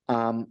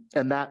 And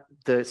that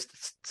the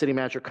city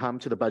manager come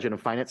to the Budget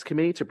and Finance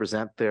Committee to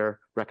present their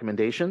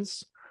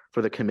recommendations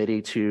for the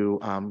committee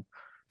to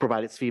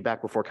provide its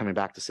feedback before coming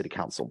back to city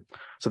council.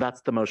 So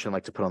that's the motion I'd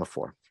like to put on the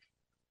floor.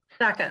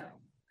 Second.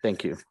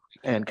 Thank you.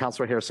 And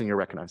Councilor Harrison, you're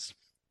recognized.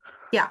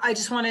 Yeah, I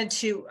just wanted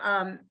to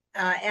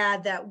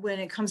add that when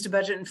it comes to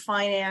budget and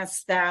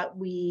finance, that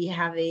we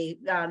have a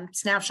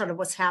snapshot of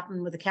what's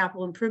happened with the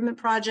capital improvement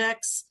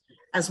projects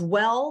as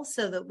well,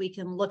 so that we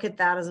can look at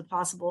that as a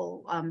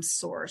possible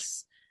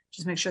source.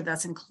 Just make sure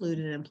that's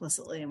included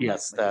implicitly.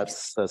 Yes,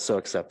 that's so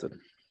accepted.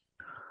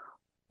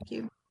 Thank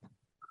you.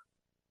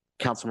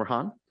 Councilor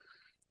Hahn?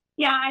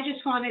 Yeah, I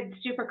just wanted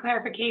super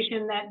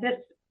clarification that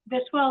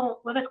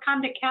will this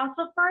come to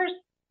council first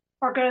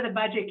or go to the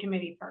budget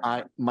committee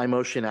first? My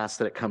motion asks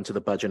that it come to the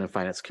Budget and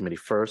Finance Committee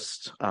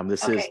first.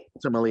 This is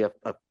ultimately a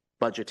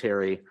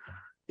budgetary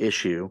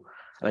issue.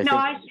 And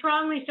I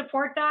strongly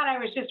support that. I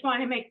was just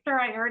wanting to make sure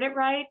I heard it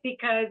right,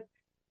 because,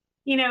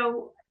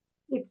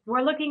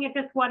 we're looking at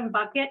this one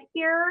bucket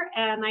here,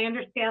 and I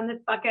understand this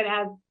bucket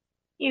has,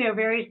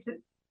 very,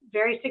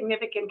 very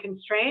significant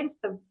constraints,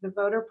 the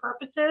voter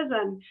purposes,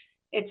 and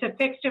it's a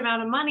fixed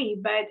amount of money,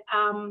 but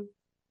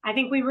I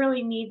think we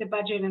really need the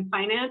Budget and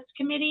Finance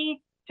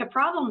Committee to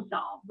problem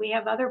solve. We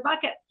have other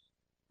buckets,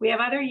 we have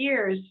other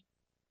years,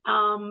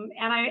 and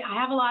I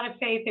have a lot of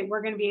faith that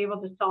we're going to be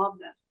able to solve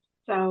this.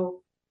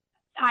 So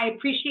I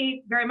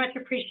very much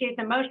appreciate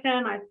the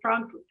motion. I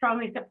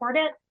strongly support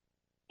it.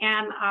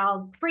 And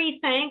I'll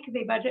thank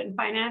the Budget and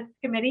Finance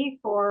Committee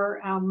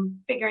for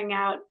figuring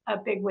out a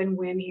big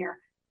win-win here.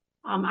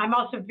 I'm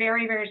also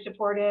very, very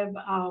supportive.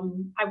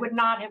 I would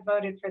not have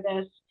voted for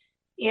this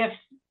if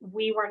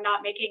we were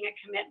not making a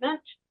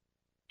commitment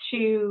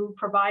to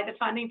provide the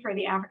funding for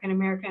the African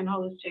American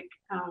Holistic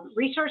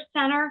Resource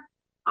Center.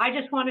 I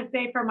just want to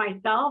say for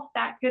myself,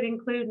 that could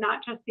include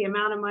not just the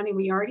amount of money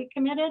we already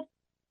committed,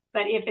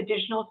 but if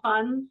additional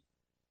funds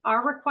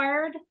are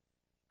required,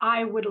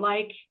 I would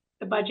like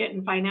the Budget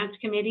and Finance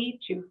Committee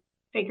to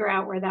figure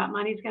out where that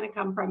money is going to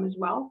come from as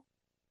well.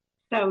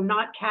 So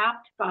not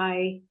capped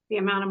by the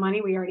amount of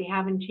money we already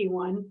have in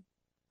T1.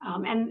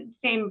 And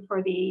same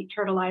for the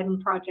Turtle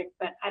Island project,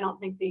 but I don't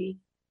think the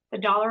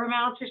dollar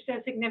amounts are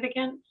so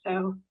significant.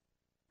 So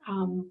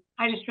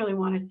I just really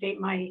want to state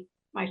my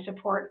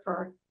support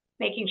for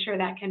making sure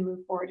that can move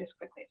forward as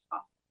quickly as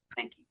possible.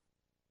 Thank you.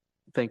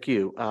 Thank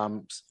you.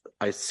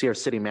 I see our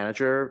city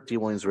manager, Dee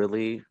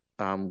Williams-Ridley,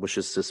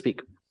 wishes to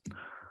speak.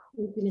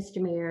 Thank you, Mr.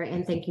 Mayor,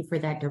 and thank you for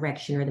that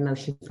direction or the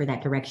motion for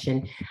that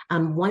direction.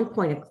 One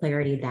point of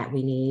clarity that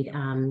we need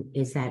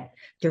is that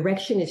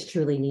direction is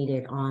truly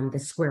needed on the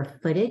square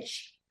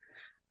footage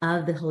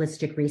of the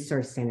Holistic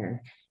Resource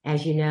Center.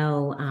 As you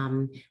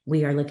know,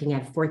 we are looking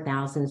at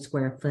 4,000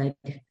 square foot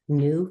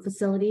new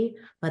facility,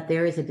 but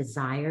there is a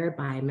desire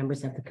by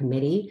members of the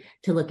committee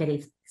to look at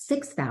a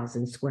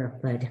 6,000 square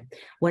foot.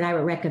 What I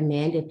would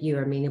recommend, if you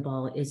are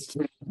amenable, is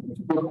to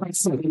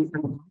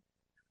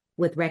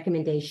with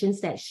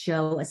recommendations that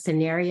show a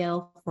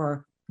scenario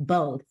for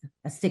both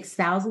a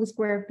 6,000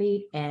 square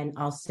feet and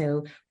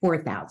also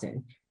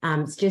 4,000,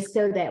 just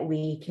so that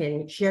we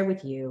can share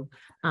with you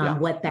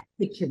what that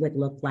picture would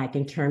look like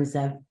in terms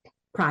of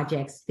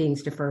projects,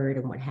 things deferred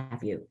and what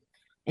have you.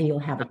 And you'll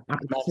have an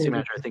opportunity.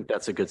 Manager, I think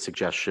that's a good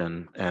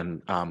suggestion.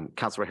 And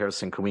Councilor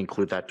Harrison, can we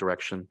include that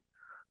direction in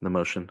the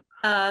motion?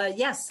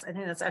 Yes, I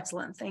think that's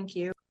excellent. Thank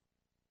you.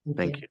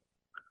 Thank you.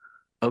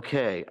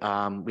 Okay,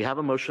 we have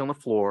a motion on the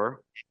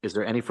floor. Is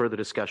there any further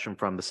discussion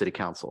from the City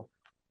Council?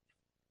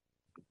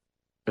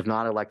 If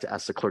not, I'd like to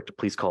ask the clerk to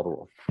please call the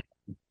roll.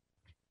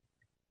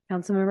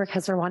 Councilmember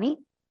Kesarwani?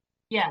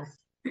 Yes.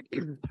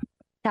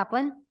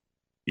 Kaplan?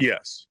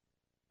 Yes.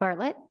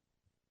 Bartlett?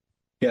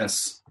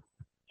 Yes.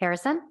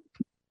 Harrison?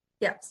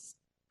 Yes.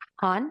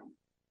 Hahn?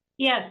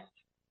 Yes.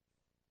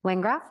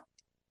 Wengraf?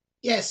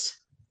 Yes.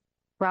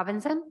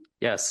 Robinson?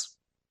 Yes.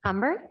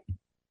 Humbert?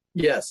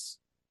 Yes.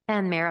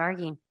 And Mayor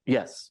Argine.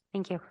 Yes.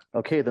 Thank you.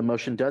 Okay, the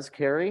motion does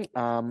carry,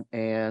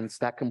 and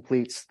that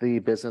completes the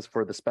business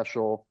for the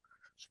special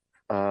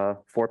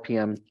 4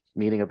 p.m.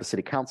 meeting of the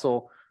City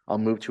Council. I'll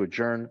move to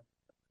adjourn.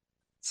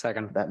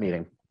 Second. That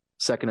meeting.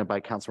 Seconded by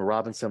Councilor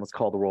Robinson. Let's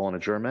call the roll on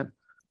adjournment.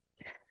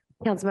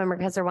 Councilmember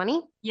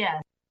Kesarwani?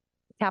 Yes.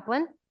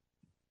 Kaplan?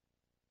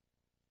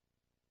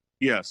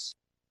 Yes.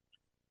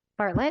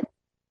 Bartlett?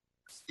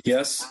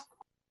 Yes.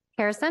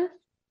 Harrison?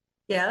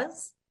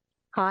 Yes.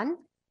 Hahn?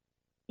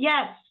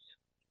 Yes.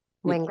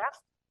 Wengraf?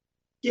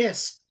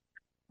 Yes.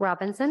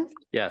 Robinson?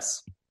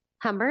 Yes.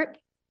 Humbert?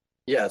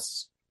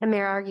 Yes. And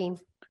Mayor Argine.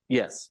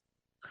 Yes.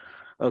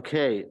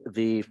 Okay,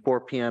 the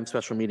 4 p.m.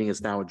 special meeting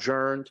is now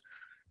adjourned.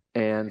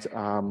 And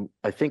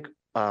I think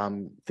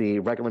the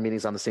regular meeting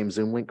is on the same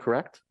Zoom link,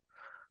 correct?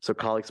 So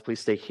colleagues,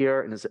 please stay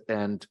here.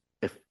 And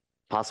if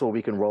possible,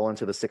 we can roll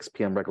into the 6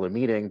 p.m. regular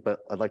meeting, but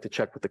I'd like to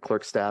check with the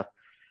clerk staff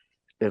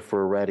if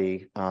we're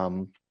ready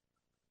and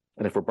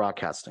if we're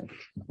broadcasting.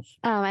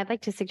 I'd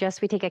like to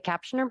suggest we take a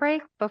captioner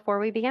break before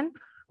we begin.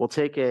 We'll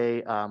take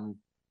a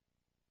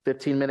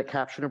 15-minute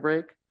captioner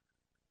break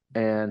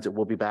and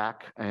we'll be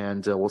back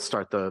and we'll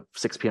start the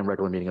 6 p.m.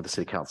 regular meeting of the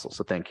City Council.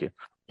 So thank you.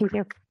 Thank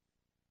you.